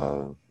like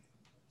they're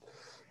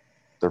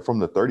from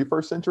the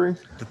 31st century.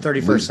 The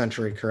 31st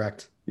century,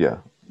 correct? Yeah,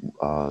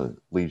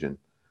 Legion,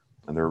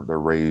 and they're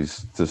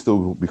raised to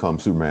still become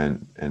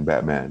Superman and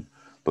Batman,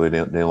 but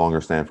they no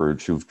longer stand for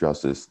truth,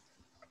 justice,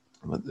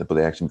 but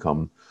they actually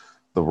become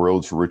the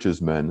world's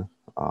richest men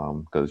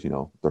because, you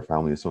know, their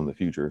family is still in the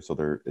future,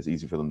 so it's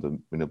easy for them to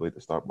manipulate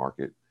the stock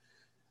market,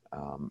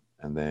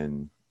 and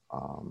then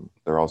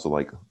they're also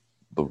like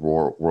the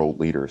world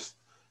leaders.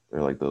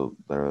 They're like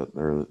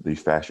they're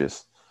these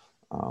fascists,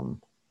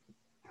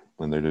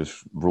 when they're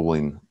just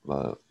ruling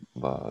the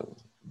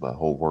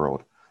whole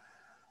world.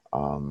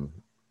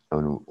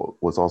 And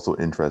what's also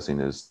interesting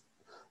is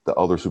the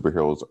other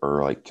superheroes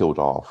are like killed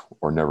off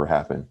or never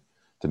happen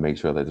to make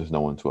sure that there's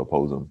no one to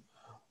oppose them.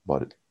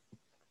 But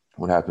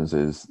what happens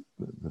is,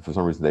 for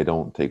some reason, they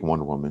don't take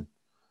Wonder Woman.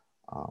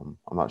 I'm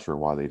not sure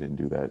why they didn't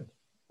do that.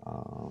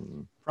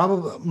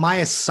 Probably my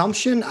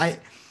assumption.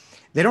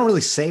 They don't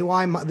really say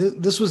why.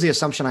 This was the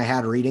assumption I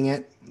had reading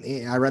it.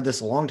 I read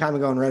this a long time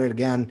ago and read it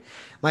again.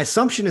 My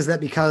assumption is that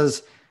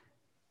because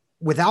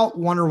without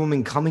Wonder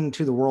Woman coming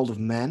to the world of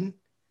men,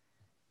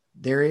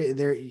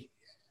 they're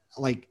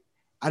like,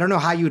 I don't know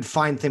how you would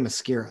find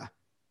Themyscira.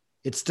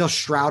 It's still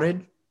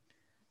shrouded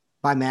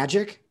by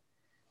magic.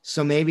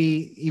 So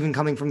maybe even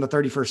coming from the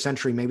 31st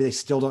century, maybe they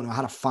still don't know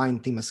how to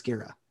find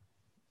Themyscira.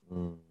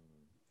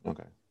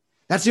 Okay.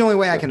 That's the only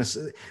way I can.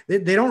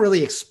 They don't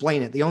really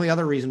explain it. The only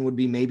other reason would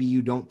be maybe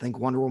you don't think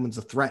Wonder Woman's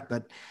a threat,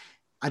 but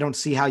I don't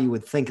see how you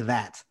would think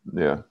that.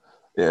 Yeah.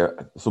 Yeah.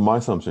 So my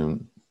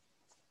assumption,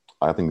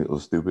 I think it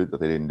was stupid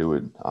that they didn't do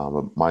it.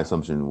 But my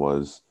assumption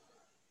was,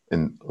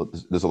 and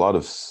there's a lot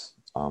of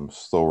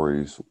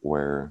stories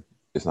where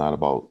it's not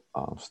about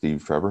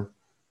Steve Trevor,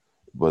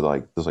 but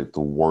like there's like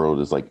the world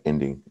is like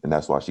ending, and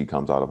that's why she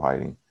comes out of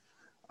hiding.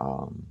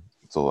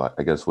 So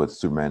I guess with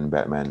Superman and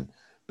Batman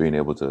being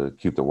able to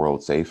keep the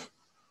world safe,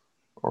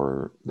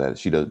 or that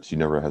she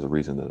never has a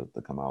reason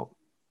to come out,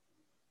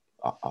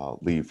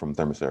 leave from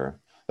Themyscira.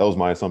 That was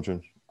my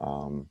assumption,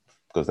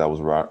 because that was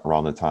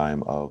around the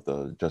time of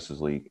the Justice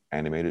League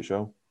animated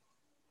show.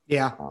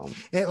 Yeah.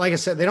 Like I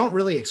said, they don't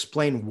really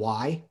explain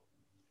why.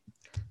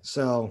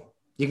 So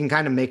you can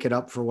kind of make it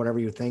up for whatever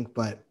you think,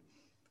 but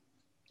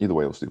either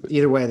way, it was stupid.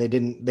 Either way, they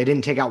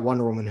didn't take out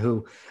Wonder Woman,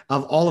 who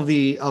of all of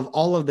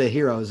the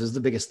heroes is the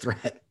biggest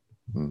threat.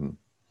 Mm-hmm.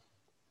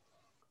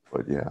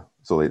 But yeah,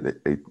 so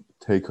they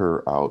take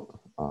her out,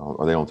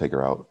 or they don't take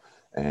her out,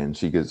 and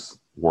she gets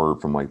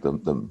word from like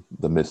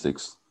the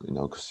mystics,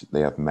 because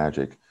they have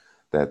magic,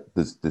 that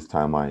this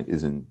timeline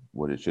isn't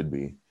what it should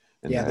be.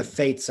 And the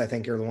Fates, I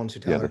think, are the ones who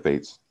tell her. Yeah, the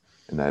Fates,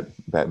 and that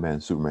Batman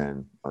and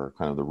Superman are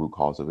kind of the root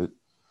cause of it.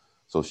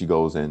 So she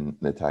goes in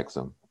and attacks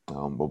them.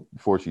 But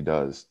before she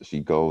does, she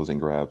goes and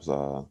grabs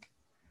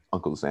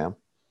Uncle Sam.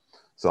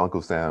 So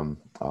Uncle Sam,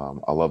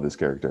 I love this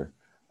character.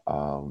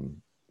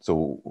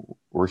 So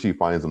where she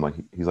finds him, like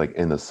he's like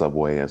in the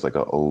subway as like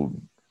an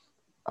old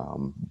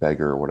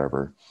beggar or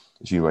whatever.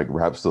 She like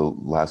wraps the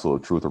lasso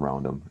of truth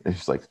around him, and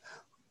she's like,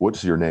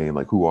 "What's your name?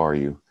 Like, who are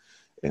you?"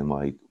 And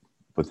like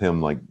with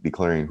him like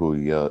declaring who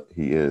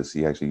he is,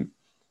 he actually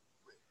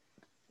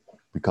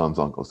becomes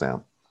Uncle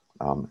Sam.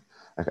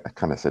 I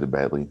kind of said it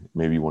badly.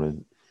 Maybe you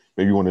want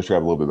to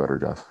describe a little bit better,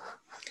 Jeff.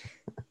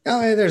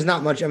 No, there's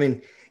not much. I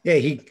mean, yeah,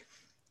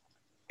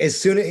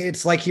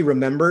 it's like he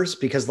remembers,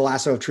 because the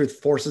lasso of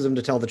truth forces him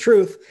to tell the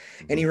truth,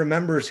 and he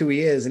remembers who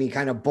he is, and he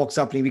kind of bulks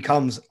up and he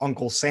becomes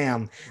Uncle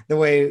Sam, the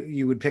way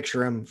you would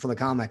picture him from the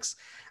comics.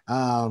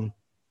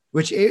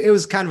 Which it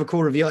was kind of a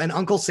cool reveal. And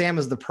Uncle Sam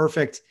is the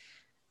perfect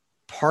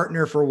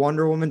partner for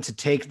Wonder Woman to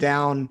take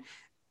down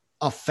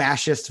a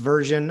fascist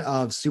version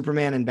of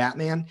Superman and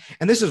Batman.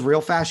 And this is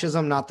real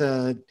fascism, not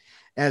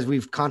as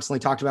we've constantly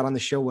talked about on the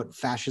show, what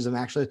fascism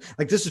actually is.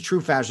 Like, this is true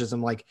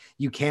fascism. Like,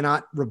 you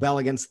cannot rebel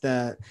against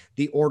the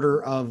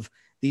order of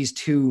these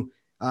two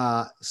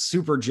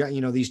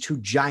these two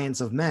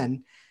giants of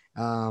men.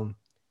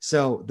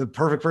 So the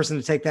perfect person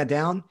to take that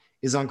down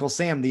is Uncle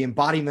Sam, the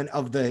embodiment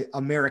of the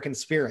American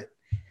spirit.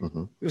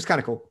 Mm-hmm. It was kind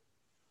of cool.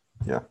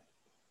 Yeah.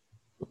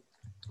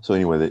 So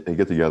anyway, they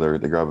get together,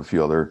 they grab a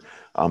few other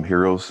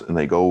heroes, and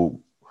they go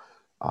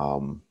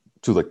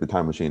to like the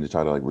time machine to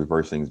try to like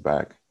reverse things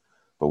back.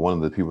 But one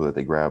of the people that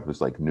they grab is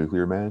like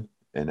Nuclear Man.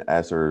 And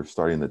as they're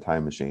starting the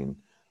time machine,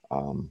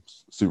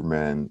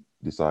 Superman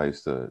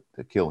decides to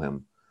kill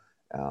him.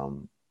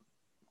 And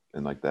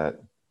like that.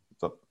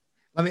 So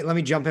let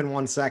me jump in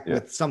one sec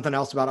with something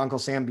else about Uncle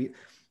Sam.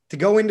 To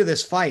go into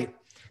this fight,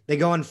 they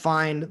go and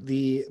find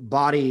the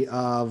body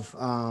of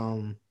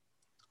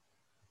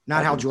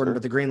not Hal Jordan,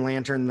 but the Green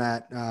Lantern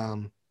that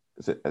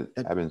is it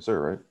Abin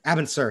Sur, right?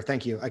 Abin Sur,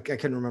 thank you. I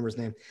couldn't remember his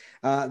name.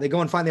 They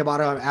go and find the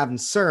body of Abin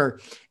Sur,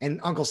 and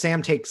Uncle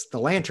Sam takes the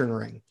lantern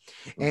ring.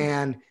 Mm-hmm.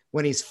 And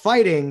when he's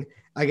fighting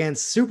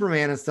against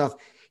Superman and stuff,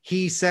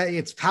 he said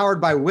it's powered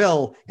by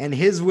will, and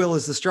his will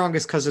is the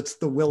strongest because it's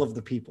the will of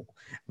the people.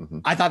 Mm-hmm.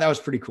 I thought that was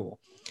pretty cool.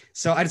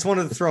 So I just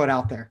wanted to throw it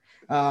out there.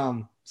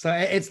 So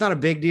it's not a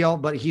big deal,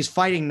 but he's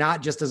fighting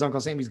not just as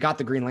Uncle Sam. He's got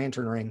the Green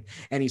Lantern ring,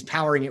 and he's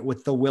powering it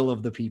with the will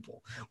of the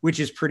people,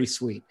 which is pretty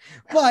sweet.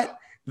 But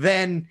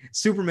then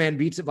Superman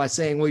beats it by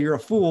saying, well, you're a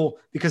fool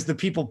because the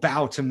people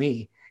bow to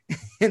me,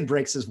 and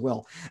breaks his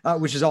will,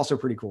 which is also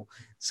pretty cool.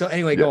 So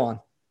anyway, go on.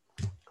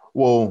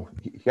 Well,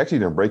 he actually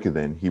didn't break it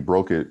then. He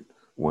broke it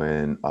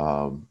when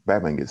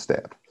Batman gets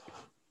stabbed.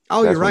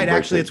 Oh, you're right.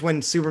 Actually, it's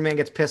when Superman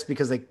gets pissed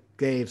because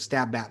they've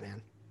stabbed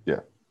Batman. Yeah.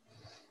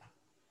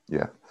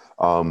 Yeah.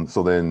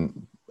 So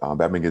then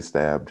Batman gets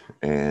stabbed,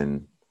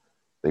 and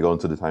they go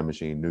into the time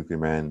machine. Nuclear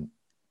Man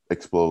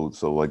explodes.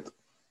 So like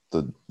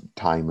the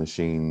time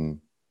machine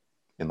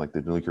and like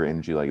the nuclear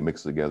energy like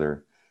mix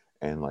together,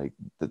 and like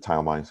the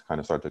timelines kind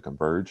of start to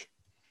converge.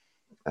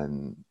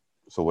 And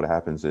so what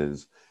happens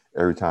is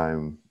every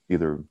time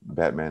either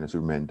Batman or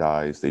Superman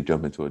dies, they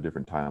jump into a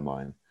different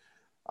timeline.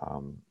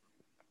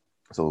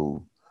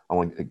 So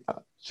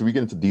should we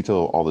get into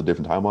detail all the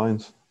different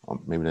timelines?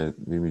 Maybe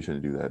we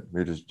shouldn't do that.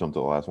 Maybe just jump to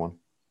the last one.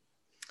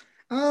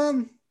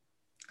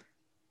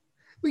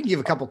 We can give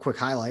a couple quick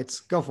highlights.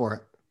 Go for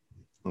it.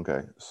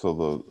 Okay,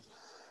 so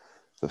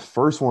the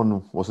first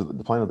one was it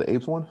the Planet of the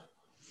Apes one?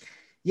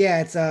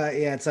 Yeah, it's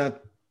a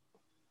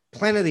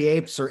Planet of the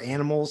Apes or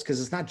animals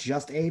because it's not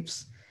just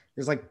apes.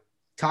 There's like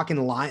talking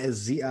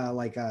lions,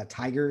 like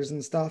tigers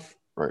and stuff.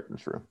 Right,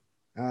 that's true.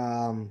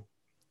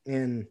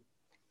 And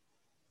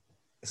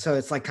so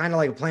it's like kind of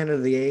like Planet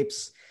of the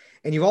Apes,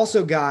 and you've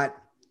also got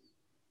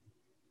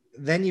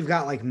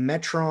like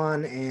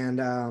Metron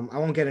and I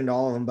won't get into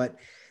all of them, but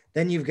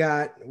then you've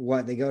got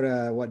they go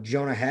to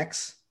Jonah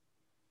Hex.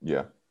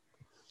 Yeah.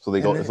 So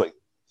they go. It's like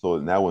so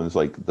in that one's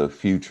like the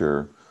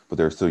future, but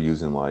they're still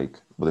using but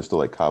they're still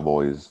like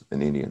cowboys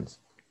and Indians.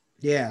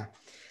 Yeah,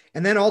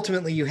 and then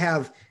ultimately you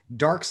have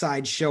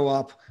Darkseid show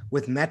up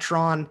with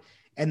Metron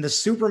and the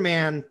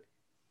Superman.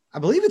 I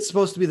believe it's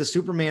supposed to be the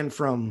Superman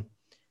from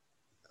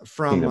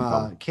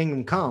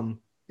Kingdom Come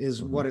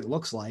is what it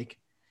looks like.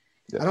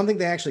 Yeah. I don't think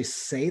they actually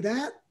say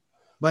that,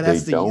 but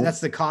that's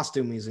the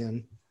costume he's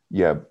in.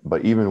 Yeah,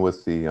 but even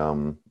with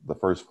the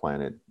first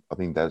planet, I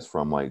think that's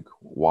from like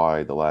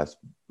Y: The Last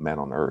Man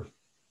on Earth.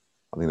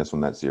 I think that's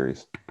from that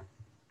series.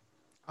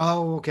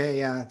 Oh, okay,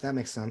 yeah, that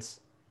makes sense.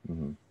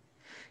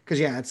 Because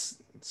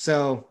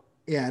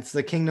it's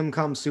the Kingdom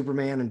Come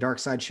Superman and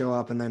Darkseid show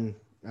up, and then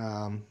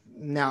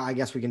now I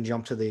guess we can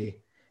jump to the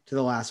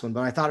last one.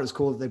 But I thought it was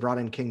cool that they brought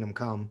in Kingdom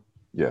Come.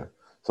 Yeah,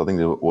 so I think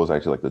it was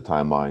actually like the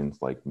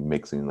timelines like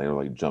mixing. They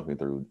were like jumping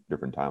through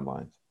different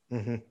timelines,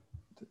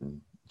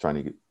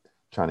 trying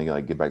to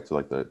like get back to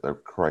like the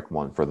correct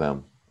one for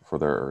them for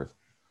their Earth.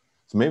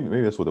 So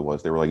maybe that's what it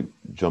was. They were like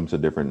jumped to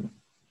different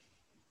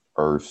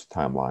Earth's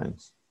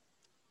timelines.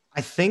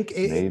 I think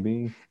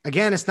maybe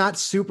again, it's not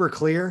super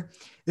clear.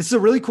 This is a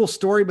really cool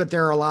story, but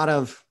there are a lot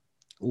of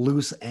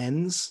loose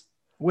ends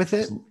with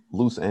it.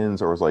 Loose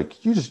ends, or it's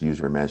like you just use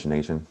your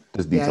imagination.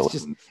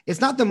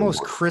 It's not the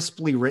most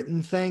crisply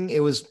written thing.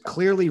 It was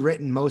clearly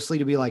written mostly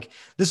to be like,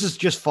 this is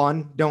just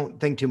fun. Don't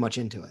think too much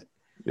into it.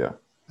 Yeah.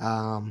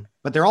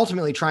 But they're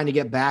ultimately trying to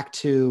get back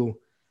to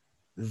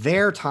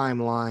their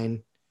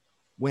timeline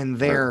when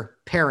their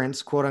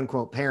parents, quote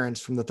unquote parents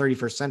from the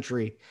 31st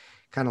century,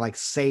 kind of like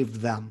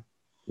saved them.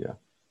 Yeah,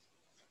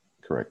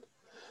 correct.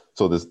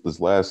 So this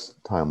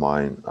last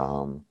timeline,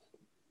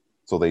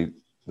 so the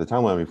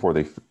timeline before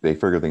they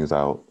figure things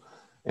out,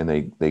 and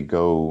they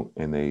go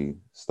and they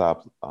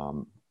stop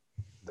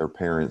their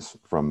parents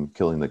from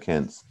killing the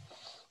Kents,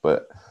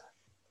 but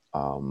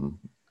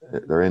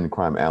they're in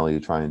Crime Alley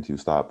trying to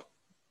stop,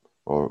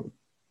 or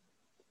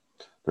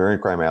they're in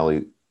Crime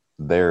Alley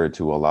there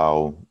to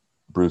allow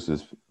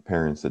Bruce's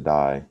parents to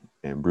die,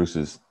 and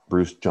Bruce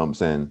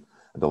jumps in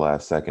at the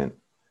last second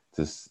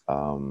to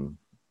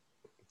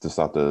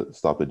stop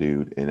the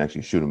dude and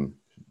actually shoot him,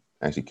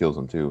 actually kills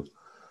him too.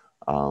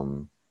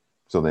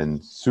 So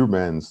then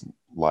Superman's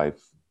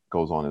life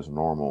goes on as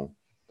normal,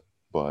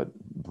 but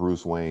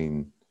Bruce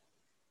Wayne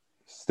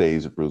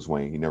stays Bruce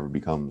Wayne. He never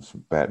becomes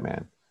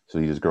Batman. So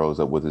he just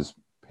grows up with his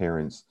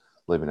parents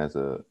living as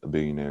a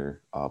billionaire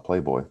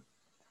playboy.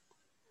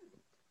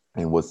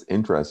 And what's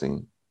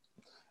interesting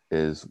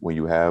is when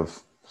you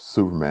have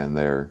Superman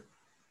there,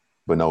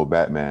 but no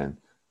Batman,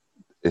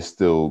 it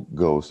still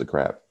goes to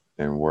crap.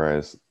 And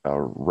whereas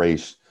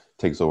race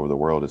takes over the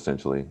world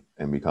essentially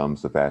and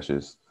becomes the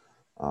fascist,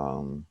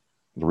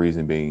 the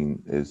reason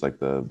being is like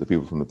the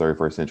people from the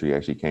 31st century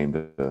actually came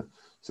to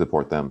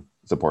support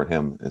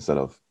him instead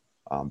of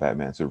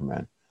Batman,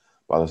 Superman.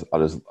 But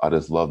I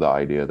just love the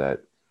idea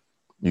that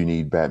you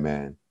need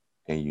Batman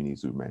and you need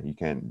Superman. You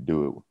can't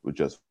do it with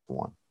just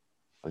one.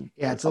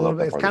 Yeah, it's a little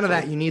bit. It's kind of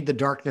that you need the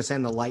darkness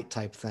and the light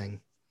type thing.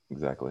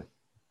 Exactly.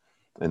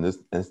 And this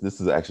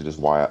is actually just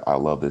why I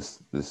love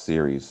this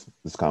series,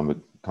 this comic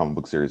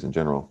book series in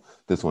general.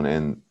 This one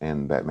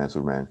and Batman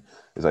Superman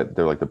is like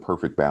they're like the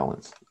perfect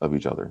balance of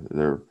each other.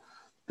 They're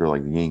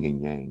like yin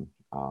and yang,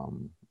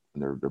 and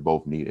they're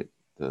both needed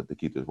to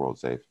keep this world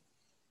safe.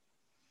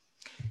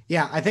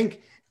 Yeah, I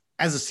think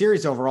as a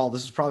series overall,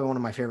 this is probably one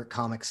of my favorite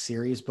comic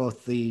series.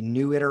 Both the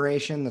new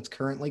iteration that's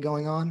currently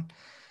going on,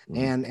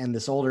 and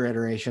this older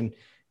iteration,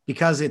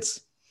 because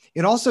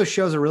it also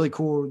shows a really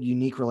cool,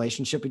 unique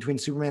relationship between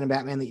Superman and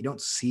Batman that you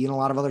don't see in a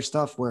lot of other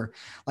stuff, where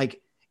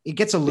like it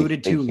gets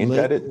alluded to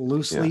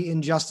loosely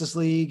in Justice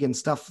League and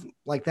stuff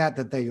like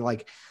that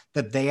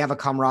they have a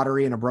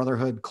camaraderie and a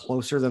brotherhood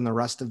closer than the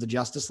rest of the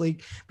Justice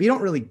League, but you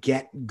don't really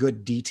get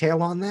good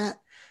detail on that.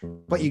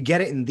 But you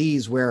get it in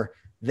these where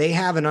they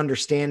have an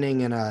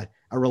understanding and a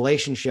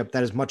relationship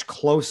that is much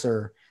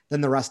closer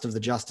than the rest of the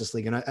Justice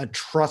League and a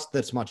trust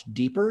that's much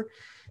deeper.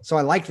 So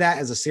I like that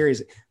as a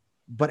series.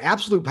 But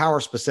Absolute Power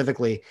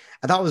specifically,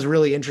 I thought was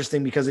really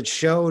interesting because it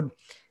showed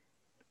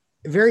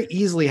very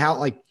easily how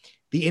like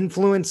the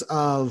influence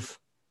of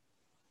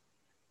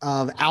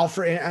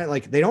Alfred,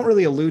 like they don't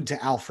really allude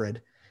to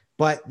Alfred,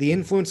 but the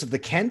influence of the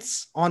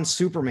Kents on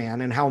Superman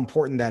and how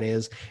important that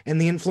is,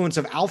 and the influence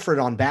of Alfred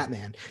on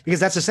Batman, because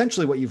that's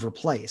essentially what you've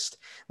replaced.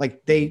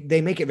 Like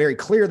they make it very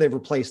clear they've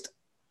replaced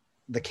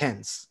the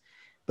Kents,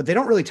 but they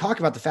don't really talk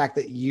about the fact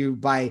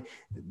that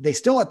they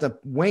still let the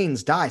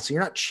Waynes die. So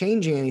you're not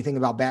changing anything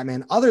about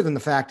Batman other than the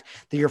fact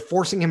that you're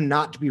forcing him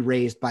not to be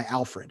raised by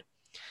Alfred.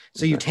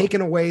 So you've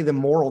taken away the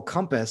moral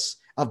compass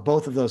of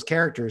both of those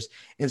characters.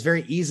 And it's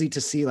very easy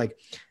to see like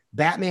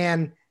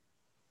Batman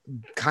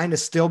kind of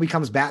still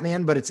becomes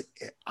Batman, but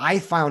I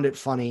found it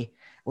funny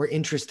or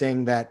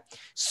interesting that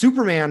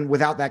Superman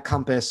without that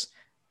compass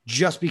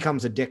just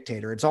becomes a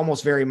dictator. It's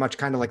almost very much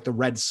kind of like the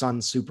Red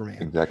Sun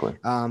Superman. Exactly.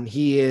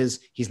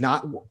 He's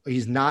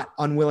not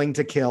unwilling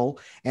to kill,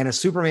 and a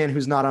Superman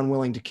who's not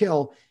unwilling to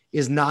kill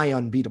is nigh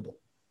unbeatable.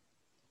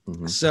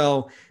 Mm-hmm.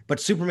 So, but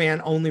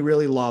Superman only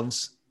really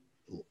loves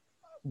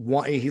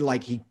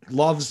he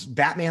loves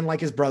Batman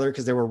like his brother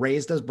because they were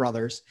raised as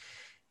brothers.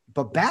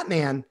 But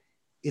Batman,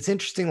 it's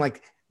interesting.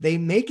 Like they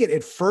make it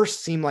at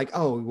first seem like,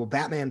 oh, well,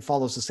 Batman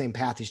follows the same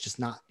path. He's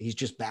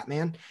just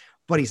Batman.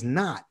 But he's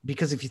not,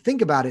 because if you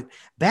think about it,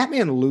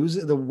 Batman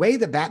loses the way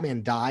that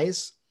Batman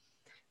dies,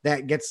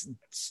 that gets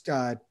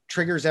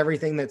triggers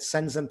everything that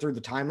sends them through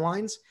the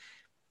timelines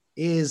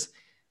is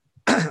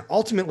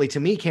ultimately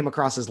to me came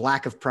across as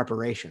lack of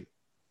preparation.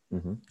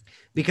 Mm-hmm.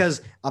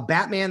 Because a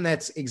Batman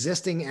that's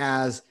existing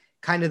as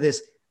kind of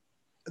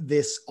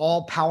this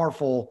all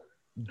powerful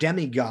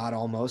demigod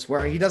almost,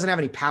 where he doesn't have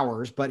any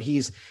powers, but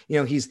he's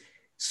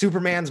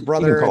Superman's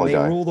brother and they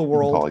rule the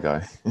world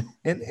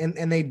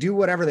and they do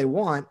whatever they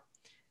want.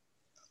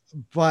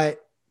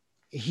 But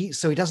he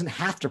doesn't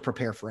have to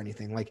prepare for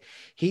anything. Like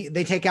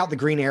they take out the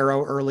Green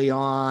Arrow early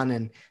on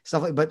and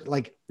stuff like, but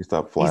like he's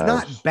not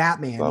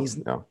Batman.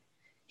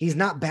 He's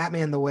not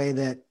Batman the way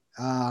that,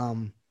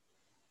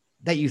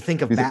 that you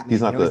think of Batman.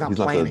 He's not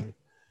planning.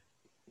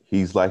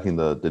 He's lacking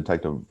the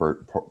detective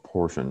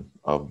portion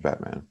of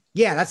Batman.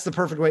 Yeah, that's the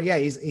perfect way. Yeah,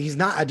 he's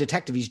not a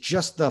detective. He's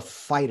just the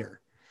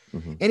fighter.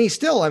 Mm-hmm. And he's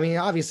still,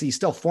 obviously he's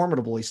still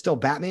formidable. He's still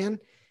Batman,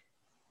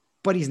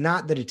 but he's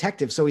not the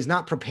detective. So he's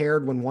not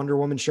prepared when Wonder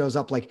Woman shows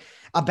up. Like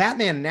a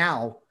Batman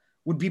now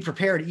would be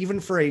prepared even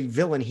for a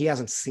villain he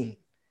hasn't seen.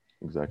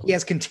 Exactly. He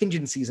has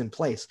contingencies in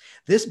place.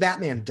 This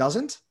Batman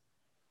doesn't.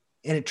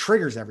 And it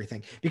triggers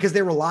everything because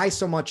they rely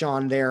so much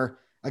on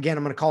again,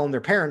 I'm going to call them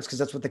their parents because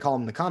that's what they call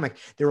them in the comic.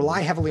 They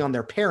rely heavily on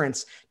their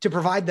parents to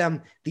provide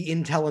them the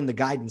intel and the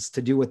guidance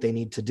to do what they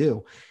need to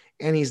do.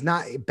 And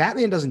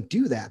Batman doesn't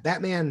do that.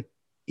 Batman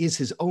is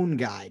his own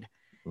guide.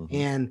 Mm-hmm.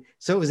 And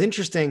so it was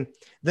interesting.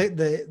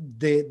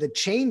 The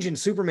change in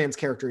Superman's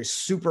character is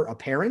super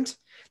apparent.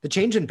 The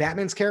change in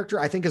Batman's character,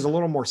 I think, is a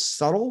little more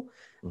subtle,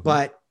 mm-hmm.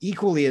 but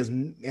equally as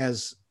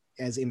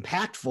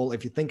impactful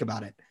if you think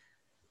about it.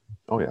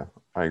 Oh yeah,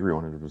 I agree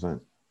 100%.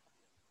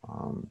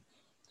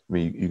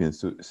 You can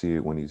see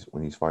it when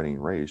he's fighting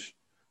Raish.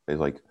 It's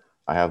like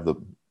I have the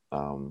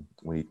when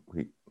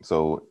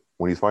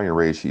he's fighting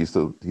Raish, he's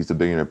the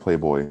billionaire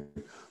playboy,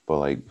 but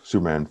like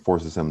Superman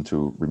forces him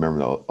to remember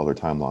the other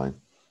timeline.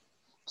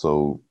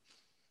 So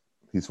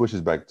he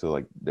switches back to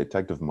like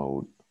detective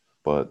mode,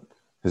 but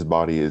his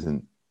body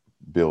isn't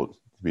built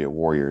to be a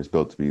warrior. It's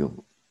built to be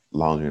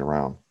lounging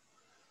around.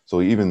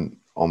 So even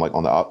on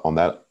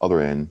that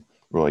other end,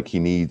 where like he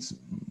needs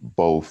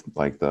both,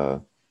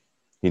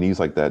 he needs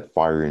that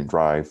fire and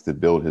drive to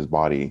build his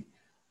body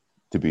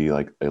to be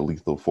like a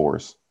lethal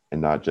force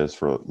and not just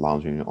for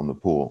lounging on the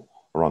pool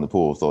around the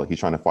pool. So he's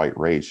trying to fight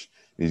Raish.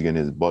 He's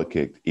getting his butt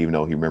kicked, even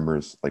though he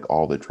remembers like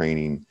all the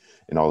training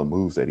and all the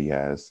moves that he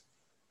has,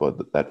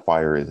 but that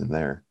fire isn't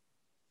there.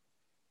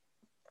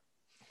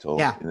 So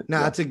yeah, no,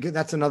 yeah.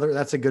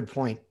 That's a good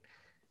point.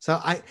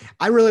 So I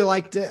really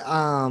liked it.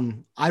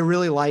 I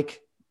really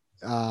like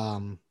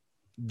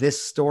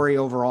this story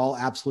overall,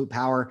 Absolute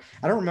Power.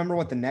 I don't remember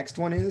what the next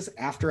one is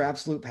after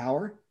Absolute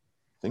Power. I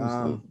think it's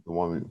the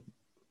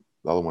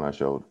other one I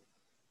showed.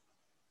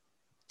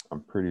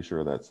 I'm pretty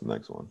sure that's the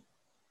next one.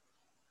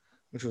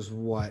 Which was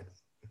what?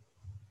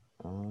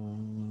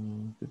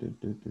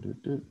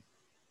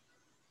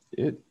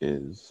 It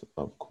is,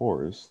 of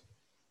course,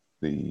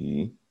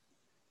 the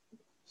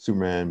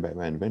Superman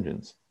Batman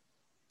Vengeance.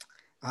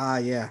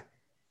 Yeah.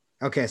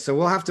 Okay, so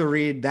we'll have to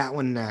read that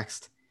one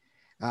next.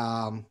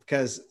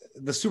 Because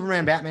the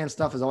Superman Batman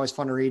stuff is always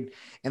fun to read.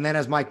 And then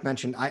as Mike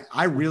mentioned,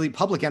 I really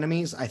Public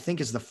Enemies, I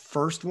think is the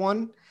first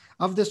one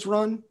of this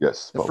run.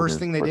 Yes. The first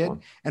thing they did.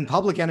 One. And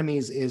Public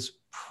Enemies is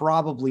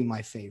probably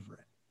my favorite.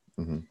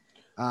 Mm-hmm.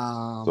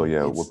 So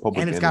yeah,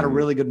 it's got a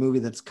really good movie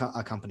that's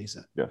accompanies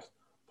it. Yes.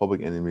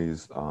 Public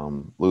Enemies,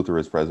 Luthor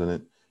is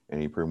president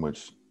and he pretty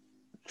much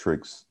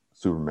tricks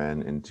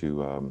Superman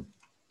into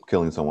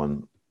killing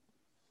someone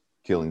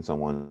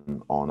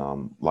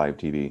on live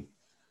TV.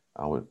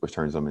 Which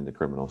turns them into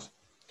criminals.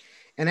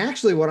 And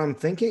actually what I'm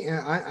thinking,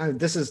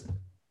 this is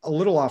a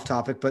little off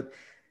topic, but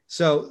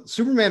so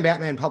Superman,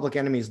 Batman, Public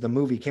Enemies, the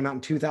movie came out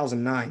in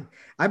 2009.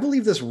 I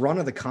believe this run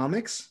of the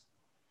comics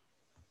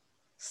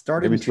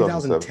started in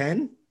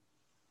 2010.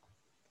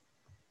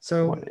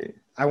 So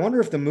I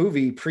wonder if the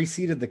movie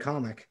preceded the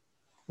comic.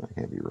 That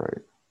can't be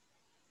right.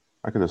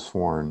 I could have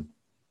sworn,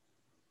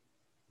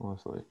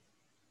 honestly.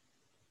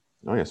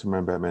 Oh yeah,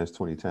 Superman, Batman is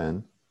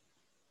 2010.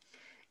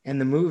 And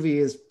the movie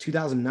is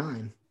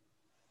 2009.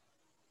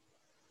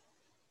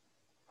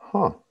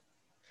 Huh.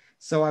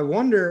 So I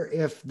wonder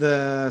if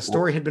the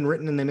story had been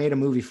written and they made a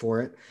movie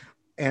for it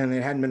and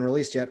it hadn't been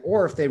released yet,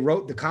 or if they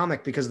wrote the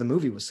comic because the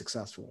movie was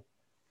successful.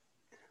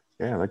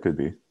 Yeah, that could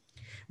be.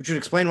 Which would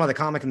explain why the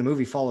comic and the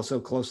movie follow so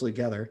closely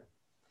together.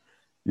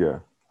 Yeah.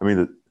 I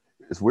mean,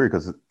 it's weird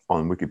because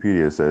on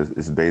Wikipedia it says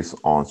it's based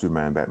on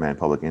Superman, Batman,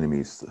 Public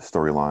Enemies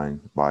storyline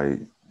by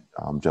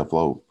Jeff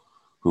Loeb,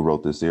 who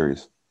wrote this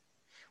series.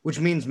 Which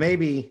means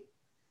maybe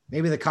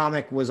the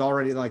comic was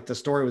already like the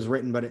story was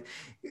written, but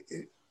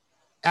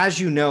as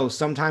you know,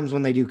 sometimes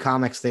when they do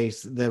comics,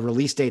 the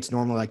release date's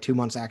normally like 2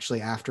 months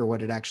actually after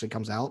what it actually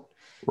comes out.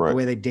 Right. The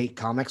way they date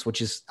comics,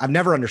 which is, I've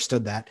never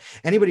understood that.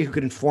 Anybody who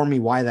could inform me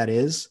why that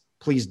is,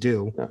 please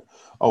do. Yeah.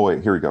 Oh,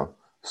 wait, here we go.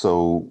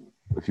 So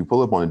if you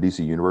pull up on the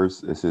DC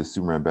universe, it says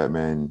Superman,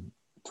 Batman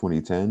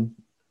 2010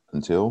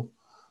 until,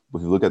 but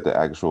if you look at the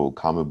actual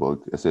comic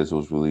book, it says it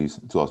was released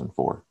in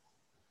 2004.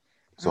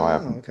 So I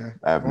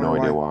have no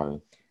idea why.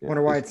 I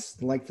wonder why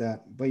it's like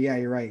that. But yeah,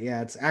 you're right.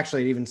 Yeah, it's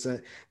actually, it even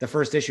said the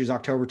first issue is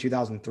October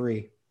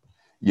 2003.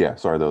 Yeah,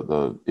 sorry,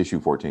 the issue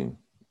 14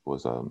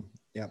 was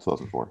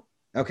 2004.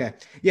 Okay.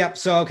 Yeah.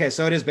 So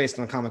it is based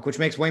on a comic, which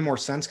makes way more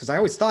sense because I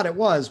always thought it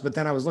was, but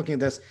then I was looking at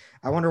this.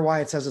 I wonder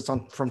why it says it's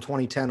from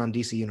 2010 on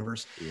DC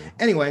Universe. Yeah.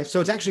 Anyway,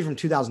 so it's actually from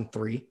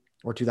 2003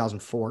 or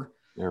 2004,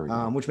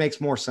 which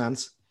makes more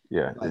sense.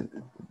 Yeah.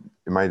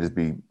 It might just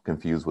be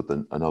confused with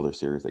another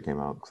series that came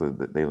out because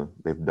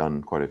they've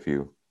done quite a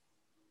few.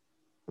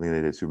 I think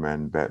they did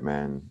Superman,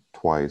 Batman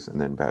twice,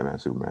 and then Batman,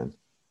 Superman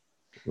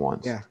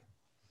once. Yeah.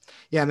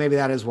 Yeah, maybe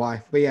that is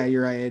why. But yeah,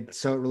 you're right.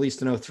 So it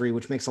released in 2003,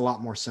 which makes a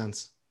lot more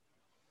sense.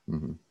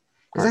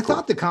 Because I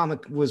thought the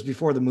comic was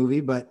before the movie,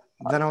 but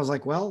then I was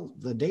like, well,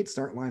 the dates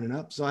start lining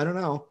up, so I don't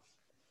know.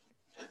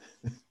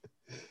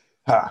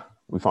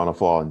 We found a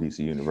flaw in DC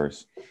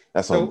Universe.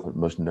 That's how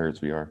much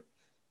nerds we are.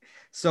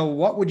 So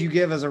what would you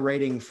give as a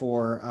rating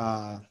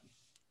for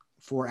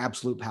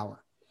Absolute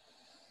Power?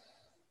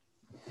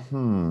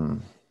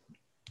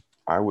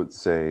 I would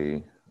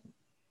say,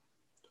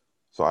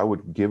 so I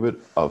would give it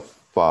a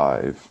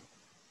 5.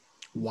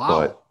 Wow.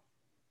 But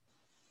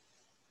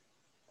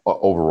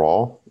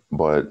overall,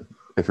 but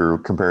if you're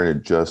comparing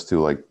it just to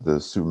like the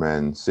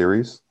Superman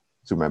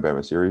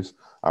Batman series,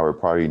 I would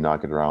probably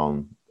knock it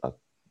around a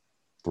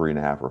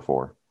 3.5 or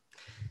 4.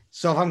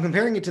 So if I'm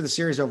comparing it to the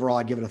series overall,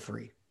 I'd give it a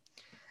 3.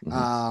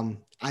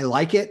 I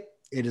like it.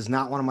 It is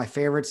not one of my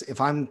favorites. If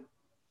I'm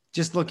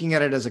just looking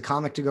at it as a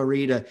comic to go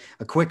read, a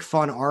quick,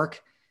 fun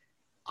arc,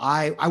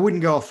 I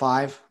wouldn't go a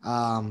 5.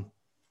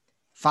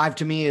 5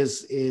 to me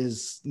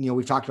is,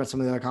 we've talked about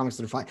some of the other comics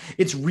that are 5.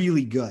 It's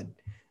really good,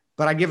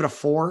 but I'd give it a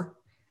 4.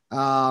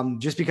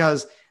 Just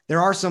because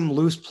there are some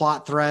loose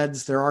plot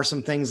threads. There are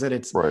some things that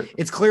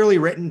it's clearly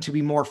written to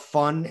be more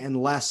fun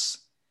and less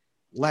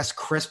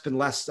crisp and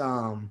less,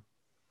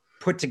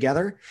 put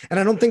together. And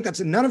I don't think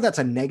none of that's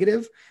a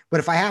negative, but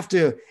if I have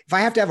to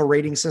have a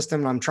rating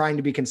system and I'm trying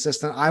to be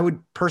consistent, I would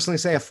personally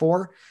say a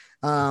 4.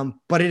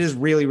 But it is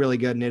really, really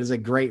good. And it is a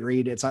great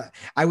read.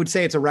 I would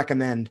say it's a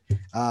recommend.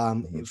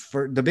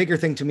 For the bigger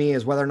thing to me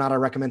is whether or not I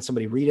recommend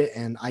somebody read it.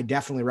 And I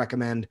definitely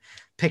recommend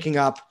picking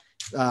up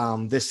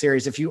this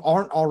series. If you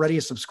aren't already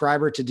a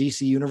subscriber to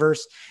DC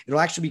Universe, it'll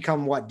actually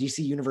become DC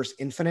Universe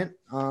Infinite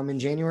in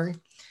January.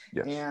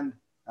 Yes. And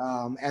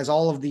as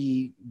all of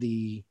the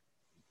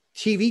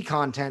TV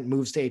content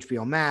moves to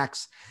HBO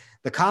Max,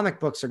 the comic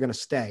books are going to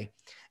stay.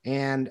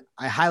 And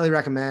I highly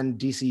recommend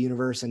DC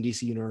Universe and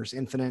DC Universe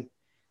Infinite.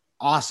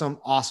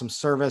 Awesome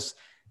service.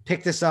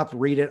 Pick this up,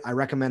 read it. I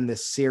recommend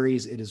this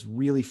series. It is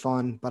really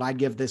fun, but I'd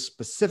give this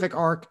specific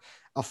arc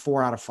a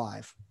 4 out of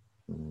 5.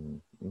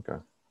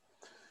 Okay.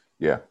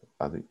 Yeah.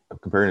 I think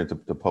comparing it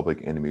to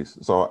Public Enemies.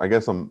 So I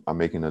guess I'm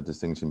making a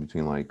distinction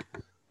between like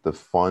the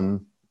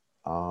fun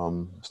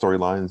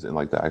storylines and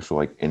like the actual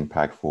like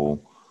impactful,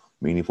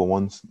 meaningful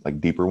ones,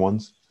 like deeper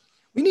ones.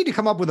 We need to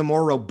come up with a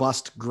more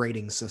robust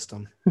grading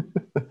system.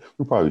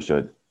 We probably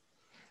should.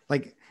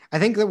 Like, I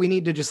think that we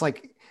need to just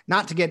like,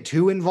 not to get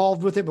too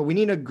involved with it, but we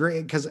need a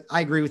grade, because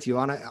I agree with you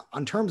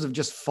on terms of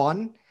just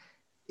fun.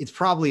 It's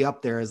probably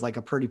up there as like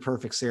a pretty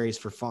perfect series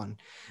for fun.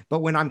 But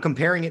when I'm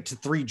comparing it to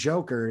Three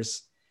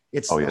Jokers,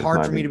 it's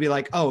hard for me to be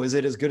like, oh, is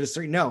it as good as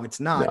 3? No, it's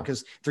not,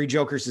 because Three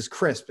Jokers is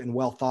crisp and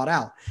well thought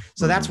out.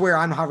 So that's where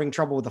I'm having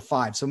trouble with a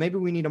 5. So maybe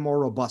we need a more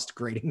robust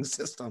grading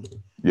system.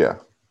 Yeah,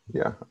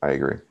 I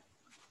agree.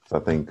 So I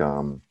think,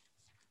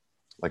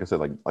 like I said,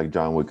 like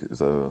John Wick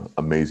is an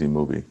amazing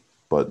movie,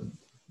 but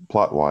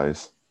plot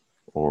wise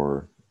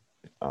or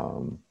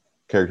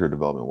character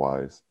development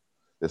wise,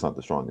 it's not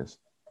the strongest.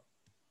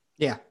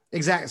 Yeah,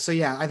 exactly. So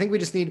yeah, I think we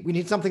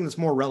need something that's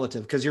more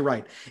relative, because you're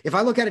right. If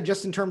I look at it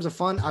just in terms of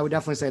fun, I would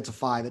definitely say it's a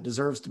 5. It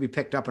deserves to be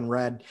picked up and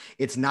read.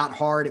 It's not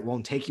hard. It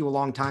won't take you a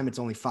long time. It's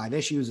only 5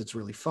 issues. It's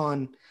really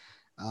fun.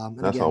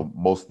 That's how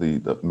most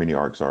of the mini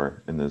arcs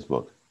are in this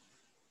book.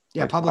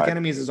 Yeah, like Public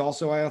Enemies is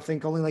also, I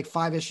think, only like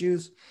 5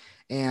 issues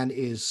and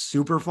is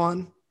super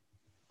fun.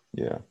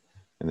 Yeah.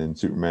 And then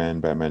Superman,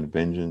 Batman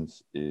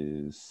Vengeance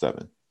is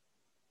 7.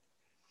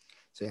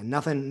 So yeah,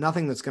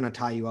 nothing that's going to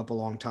tie you up a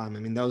long time. I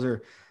mean, those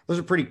are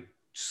pretty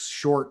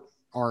short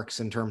arcs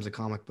in terms of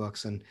comic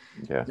books, and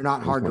yeah, they're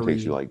not hard to read.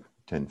 Takes you like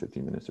 10,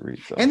 15 minutes to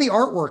read. So. And the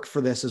artwork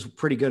for this is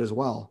pretty good as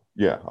well.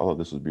 Yeah, I thought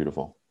this was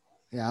beautiful.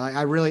 Yeah,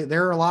 I really,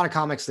 there are a lot of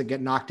comics that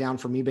get knocked down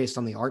for me based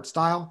on the art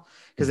style,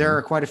 because there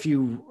are quite a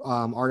few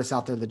artists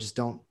out there that just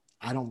don't,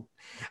 I don't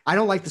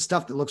like the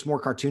stuff that looks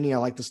more cartoony. I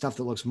like the stuff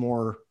that looks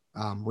more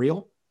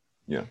real.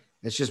 Yeah.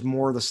 It's just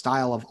more the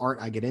style of art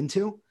I get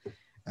into.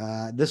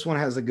 This one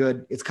has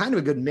it's kind of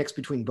a good mix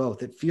between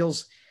both. It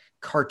feels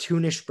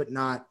cartoonish, but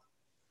not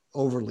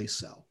overly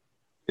so.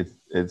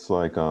 It's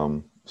like,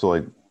 so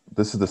like,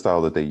 this is the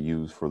style that they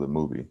use for the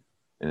movie,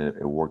 and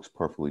it works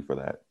perfectly for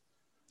that.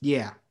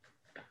 Yeah.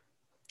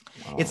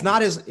 It's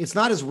not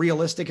as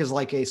realistic as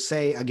like a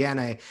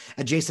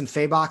Jason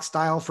Fabok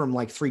style from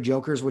like Three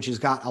Jokers, which has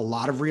got a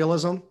lot of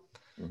realism.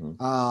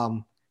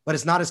 But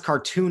it's not as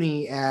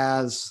cartoony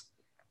as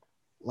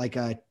like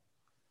a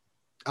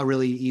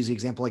really easy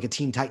example, like a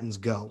Teen Titans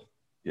Go.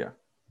 Yeah,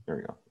 there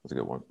you go. That's a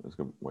good one. That's a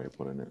good way of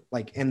putting it.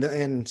 Like,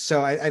 and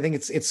so I think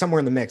it's somewhere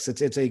in the mix.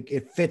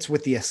 It fits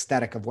with the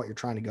aesthetic of what you're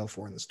trying to go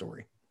for in the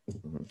story.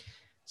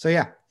 So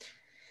yeah.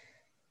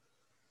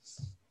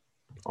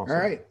 Awesome. All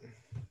right.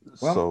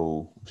 Well,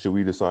 so should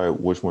we decide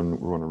which one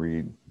we're going to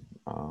read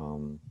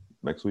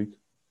next week?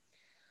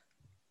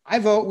 I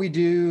vote we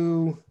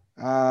do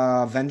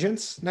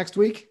Vengeance next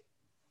week.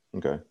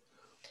 Okay.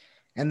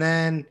 And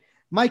then,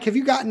 Mike, have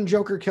you gotten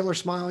Joker Killer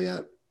Smile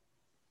yet?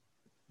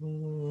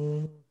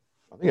 I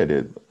think I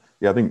did.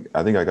 Yeah, I think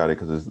I got it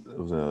because it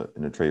was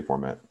in a trade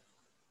format.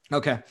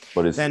 Okay.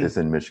 But it's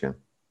in Michigan.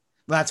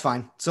 That's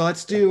fine. So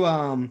let's do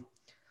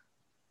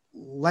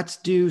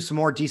some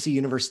more DC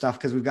Universe stuff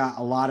because we've got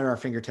a lot at our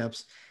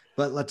fingertips.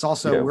 But let's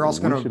also we're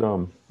also going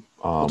to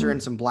filter in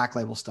some Black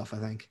Label stuff, I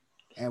think,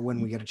 when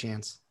we get a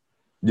chance.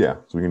 Yeah,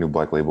 so we can do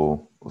Black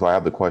Label. So I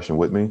have the question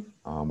with me.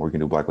 We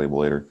can do Black Label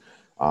later.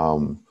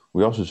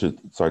 We also should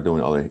start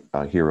doing other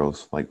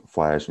heroes like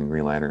Flash and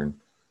Green Lantern.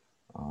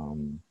 I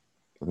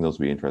think those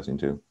would be interesting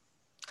too.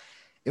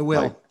 It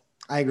will. Like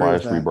I agree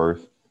Flash with that.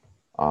 Rebirth.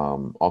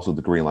 Also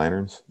the Green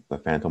Lanterns, the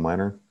Phantom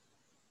Lantern.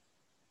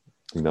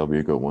 I think that'll be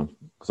a good one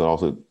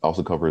because it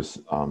also covers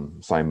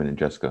Simon and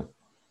Jessica.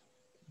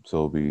 So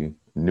it'll be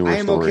newer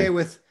story.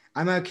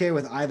 I'm okay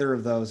with either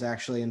of those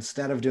actually.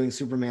 Instead of doing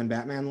Superman,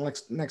 Batman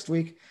next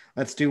week,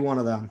 let's do one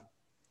of them.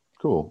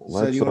 Cool.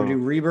 So do you want to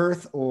do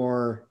Rebirth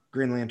or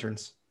Green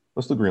Lanterns?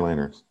 Let's do Green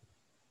Lanterns.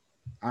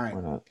 All right. Why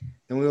not?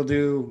 Then we'll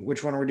do,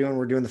 which one are we doing?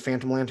 We're doing the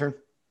Phantom Lantern.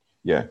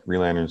 Yeah, Green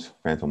Lanterns,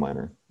 Phantom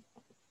Lantern.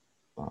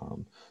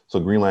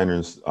 So Green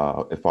Lanterns,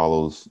 it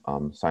follows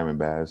Simon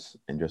Baz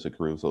and Jessica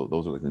Cruz. So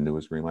those are like the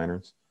newest Green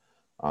Lanterns.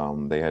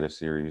 They had a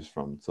series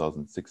from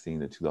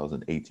 2016 to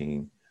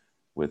 2018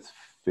 with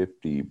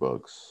 50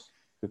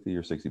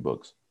 or 60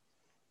 books.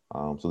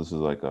 So this is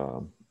like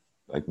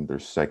I think their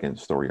second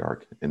story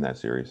arc in that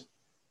series.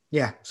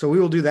 Yeah, so we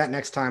will do that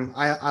next time.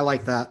 I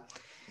like that.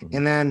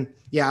 And then,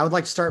 yeah, I would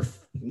like to start.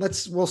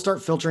 We'll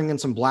start filtering in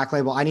some Black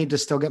Label. I need to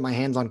still get my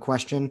hands on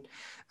Question.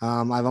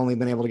 I've only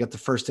been able to get the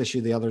first issue.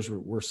 The others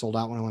were sold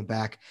out when I went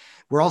back.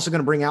 We're also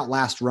going to bring out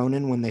Last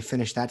Ronin when they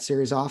finish that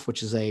series off,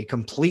 which is a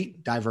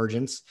complete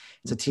divergence.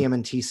 It's a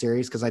TMNT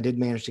series because I did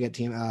manage to get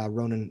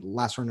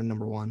Last Ronin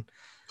 #1.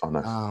 Oh,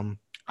 nice.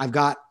 I've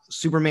got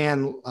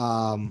Superman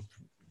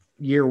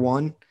Year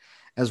One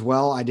as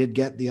well. I did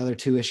get the other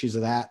 2 issues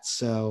of that,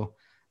 so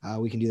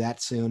we can do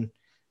that soon,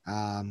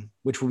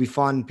 which will be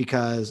fun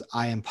because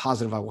I am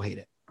positive I will hate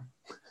it.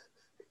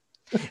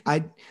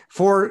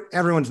 For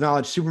everyone's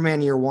knowledge,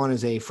 Superman Year One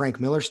is a Frank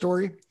Miller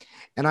story,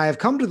 and I have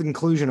come to the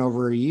conclusion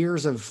over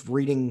years of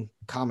reading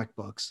comic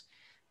books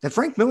that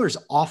Frank Miller is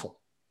awful.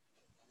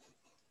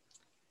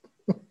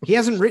 He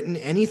hasn't written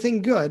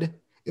anything good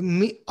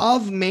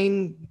of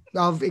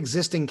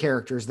existing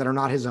characters that are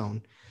not his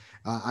own.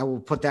 I will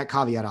put that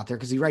caveat out there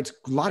because he writes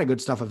a lot of good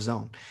stuff of his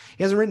own.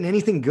 He hasn't written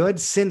anything good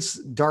since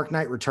Dark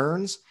Knight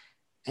Returns,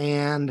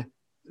 and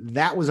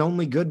that was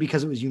only good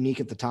because it was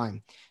unique at the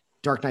time.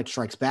 Dark Knight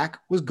Strikes Back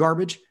was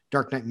garbage.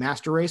 Dark Knight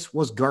Master Race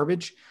was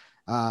garbage.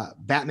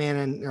 Batman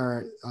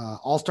and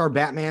All-Star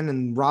Batman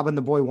and Robin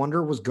the Boy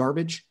Wonder was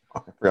garbage.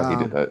 I forgot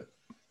he did that.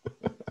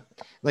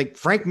 Like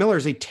Frank Miller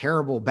is a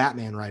terrible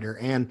Batman writer,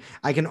 and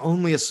I can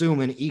only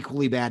assume an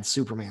equally bad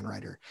Superman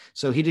writer.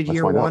 So he did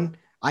Year One.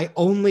 I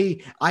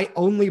only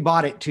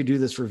bought it to do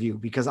this review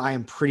because I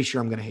am pretty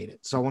sure I'm going to hate it.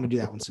 So I want to do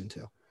that one soon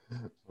too.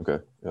 Okay.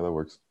 Yeah, that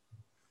works.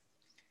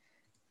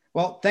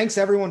 Well, thanks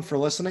everyone for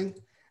listening.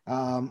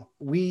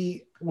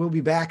 We will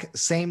be back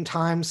same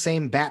time,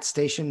 same bat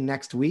station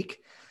next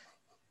week.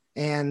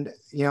 And,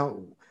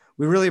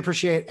 we really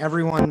appreciate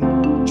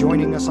everyone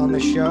joining us on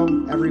this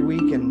show every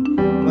week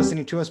and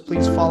listening to us.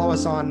 Please follow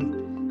us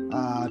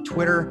on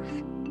Twitter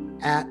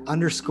at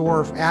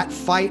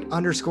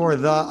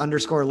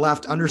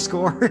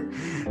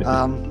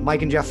fight_the_left_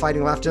 Mike and Jeff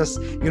Fighting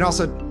Leftists. You can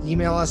also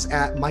email us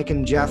at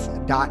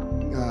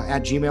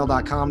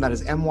mikeandjeff@gmail.com. That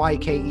is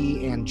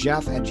MYKE and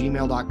Jeff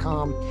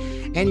 @gmail.com.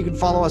 And you can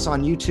follow us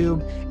on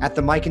YouTube at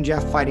the Mike and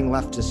Jeff Fighting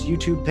Leftists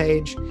YouTube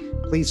page.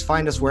 Please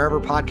find us wherever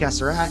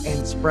podcasts are at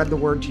and spread the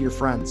word to your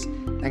friends.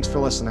 Thanks for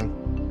listening.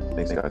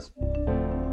 Thanks, guys.